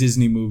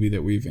Disney movie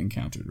that we've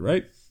encountered,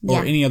 right?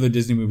 Or any other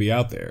Disney movie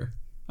out there.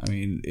 I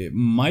mean, it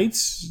might...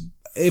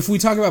 If we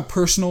talk about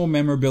personal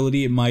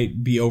memorability, it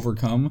might be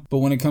overcome. But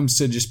when it comes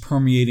to just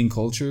permeating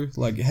culture,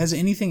 like, has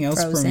anything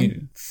else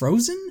permeated?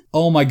 Frozen?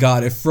 Oh my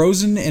god, if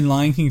Frozen and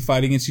Lion King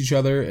fight against each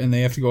other and they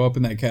have to go up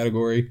in that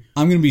category,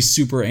 I'm going to be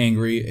super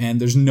angry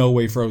and there's no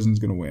way Frozen's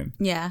going to win.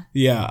 Yeah.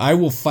 Yeah, I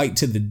will fight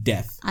to the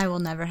death. I will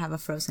never have a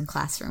Frozen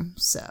classroom,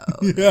 so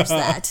there's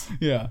that.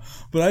 Yeah.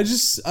 But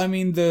I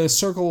mean, the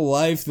Circle of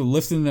Life, the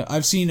lifting,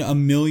 I've seen a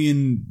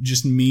million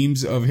just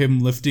memes of him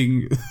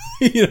lifting,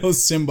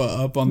 Simba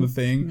up on the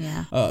thing. Yeah.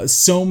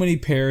 So many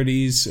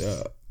parodies.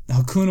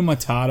 Hakuna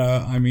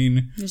Matata. I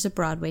mean, there's a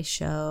Broadway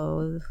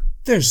show.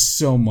 There's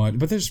so much,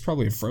 but there's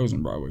probably a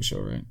Frozen Broadway show,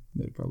 right?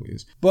 There probably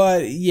is.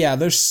 But yeah,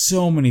 there's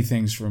so many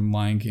things from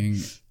Lion King.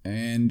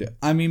 And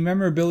I mean,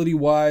 memorability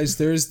wise,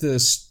 there's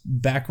this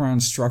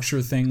background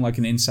structure thing like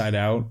an Inside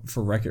Out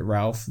for Wreck-It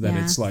Ralph that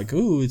it's like,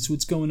 ooh, it's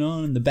what's going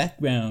on in the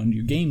background,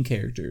 your game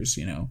characters,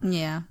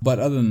 Yeah. But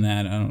other than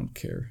that, I don't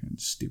care.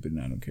 It's stupid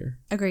and I don't care.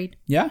 Agreed.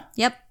 Yeah?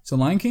 Yep. So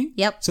Lion King?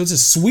 Yep. So it's a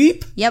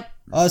sweep? Yep.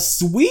 A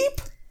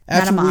sweep?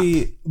 After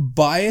we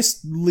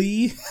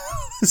biasedly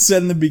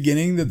said in the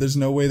beginning that there's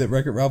no way that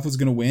Wreck-It Ralph was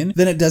going to win,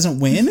 then it doesn't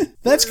win?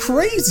 That's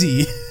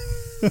crazy.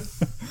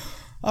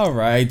 All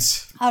right.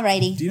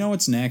 Alrighty. Do you know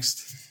what's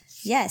next?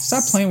 Yes.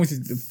 Stop playing with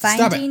it.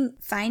 Stop it.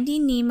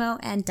 Finding Nemo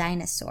and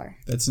Dinosaur.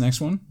 That's the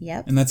next one?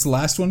 Yep. And that's the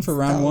last one for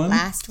round one?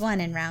 Last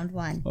one in round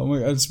one. Oh my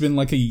god, it's been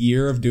like a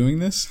year of doing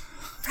this?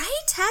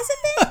 Right? Has it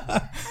been?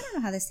 I don't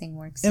know how this thing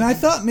works. And I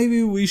thought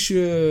maybe we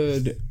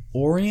should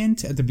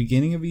orient at the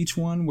beginning of each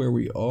one where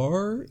we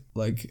are,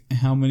 like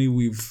how many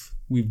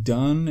we've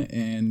done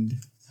and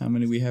how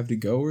many we have to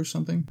go or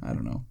something. I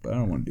don't know, but I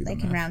don't want to do that.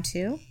 Like in round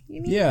two,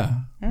 you mean? Yeah.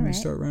 All right.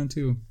 Start round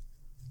two.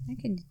 I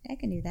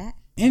can do that.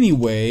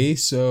 Anyway,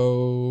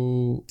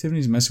 so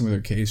Tiffany's messing with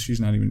her case. She's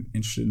not even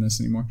interested in this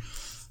anymore.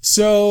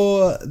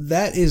 So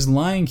that is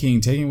Lion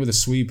King taking it with a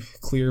sweep,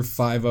 clear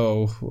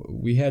 5-0.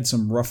 We had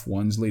some rough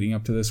ones leading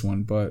up to this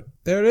one, but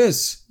there it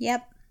is.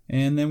 Yep.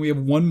 And then we have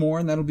one more,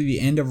 and that'll be the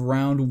end of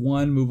round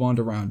one. Move on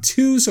to round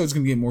two, so it's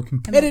going to get more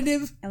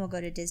competitive. And we'll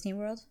go to Disney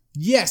World?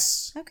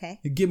 Yes. Okay.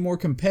 Get more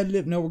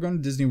competitive. No, we're going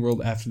to Disney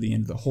World after the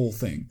end of the whole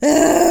thing.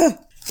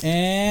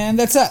 And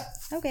that's that.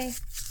 Okay.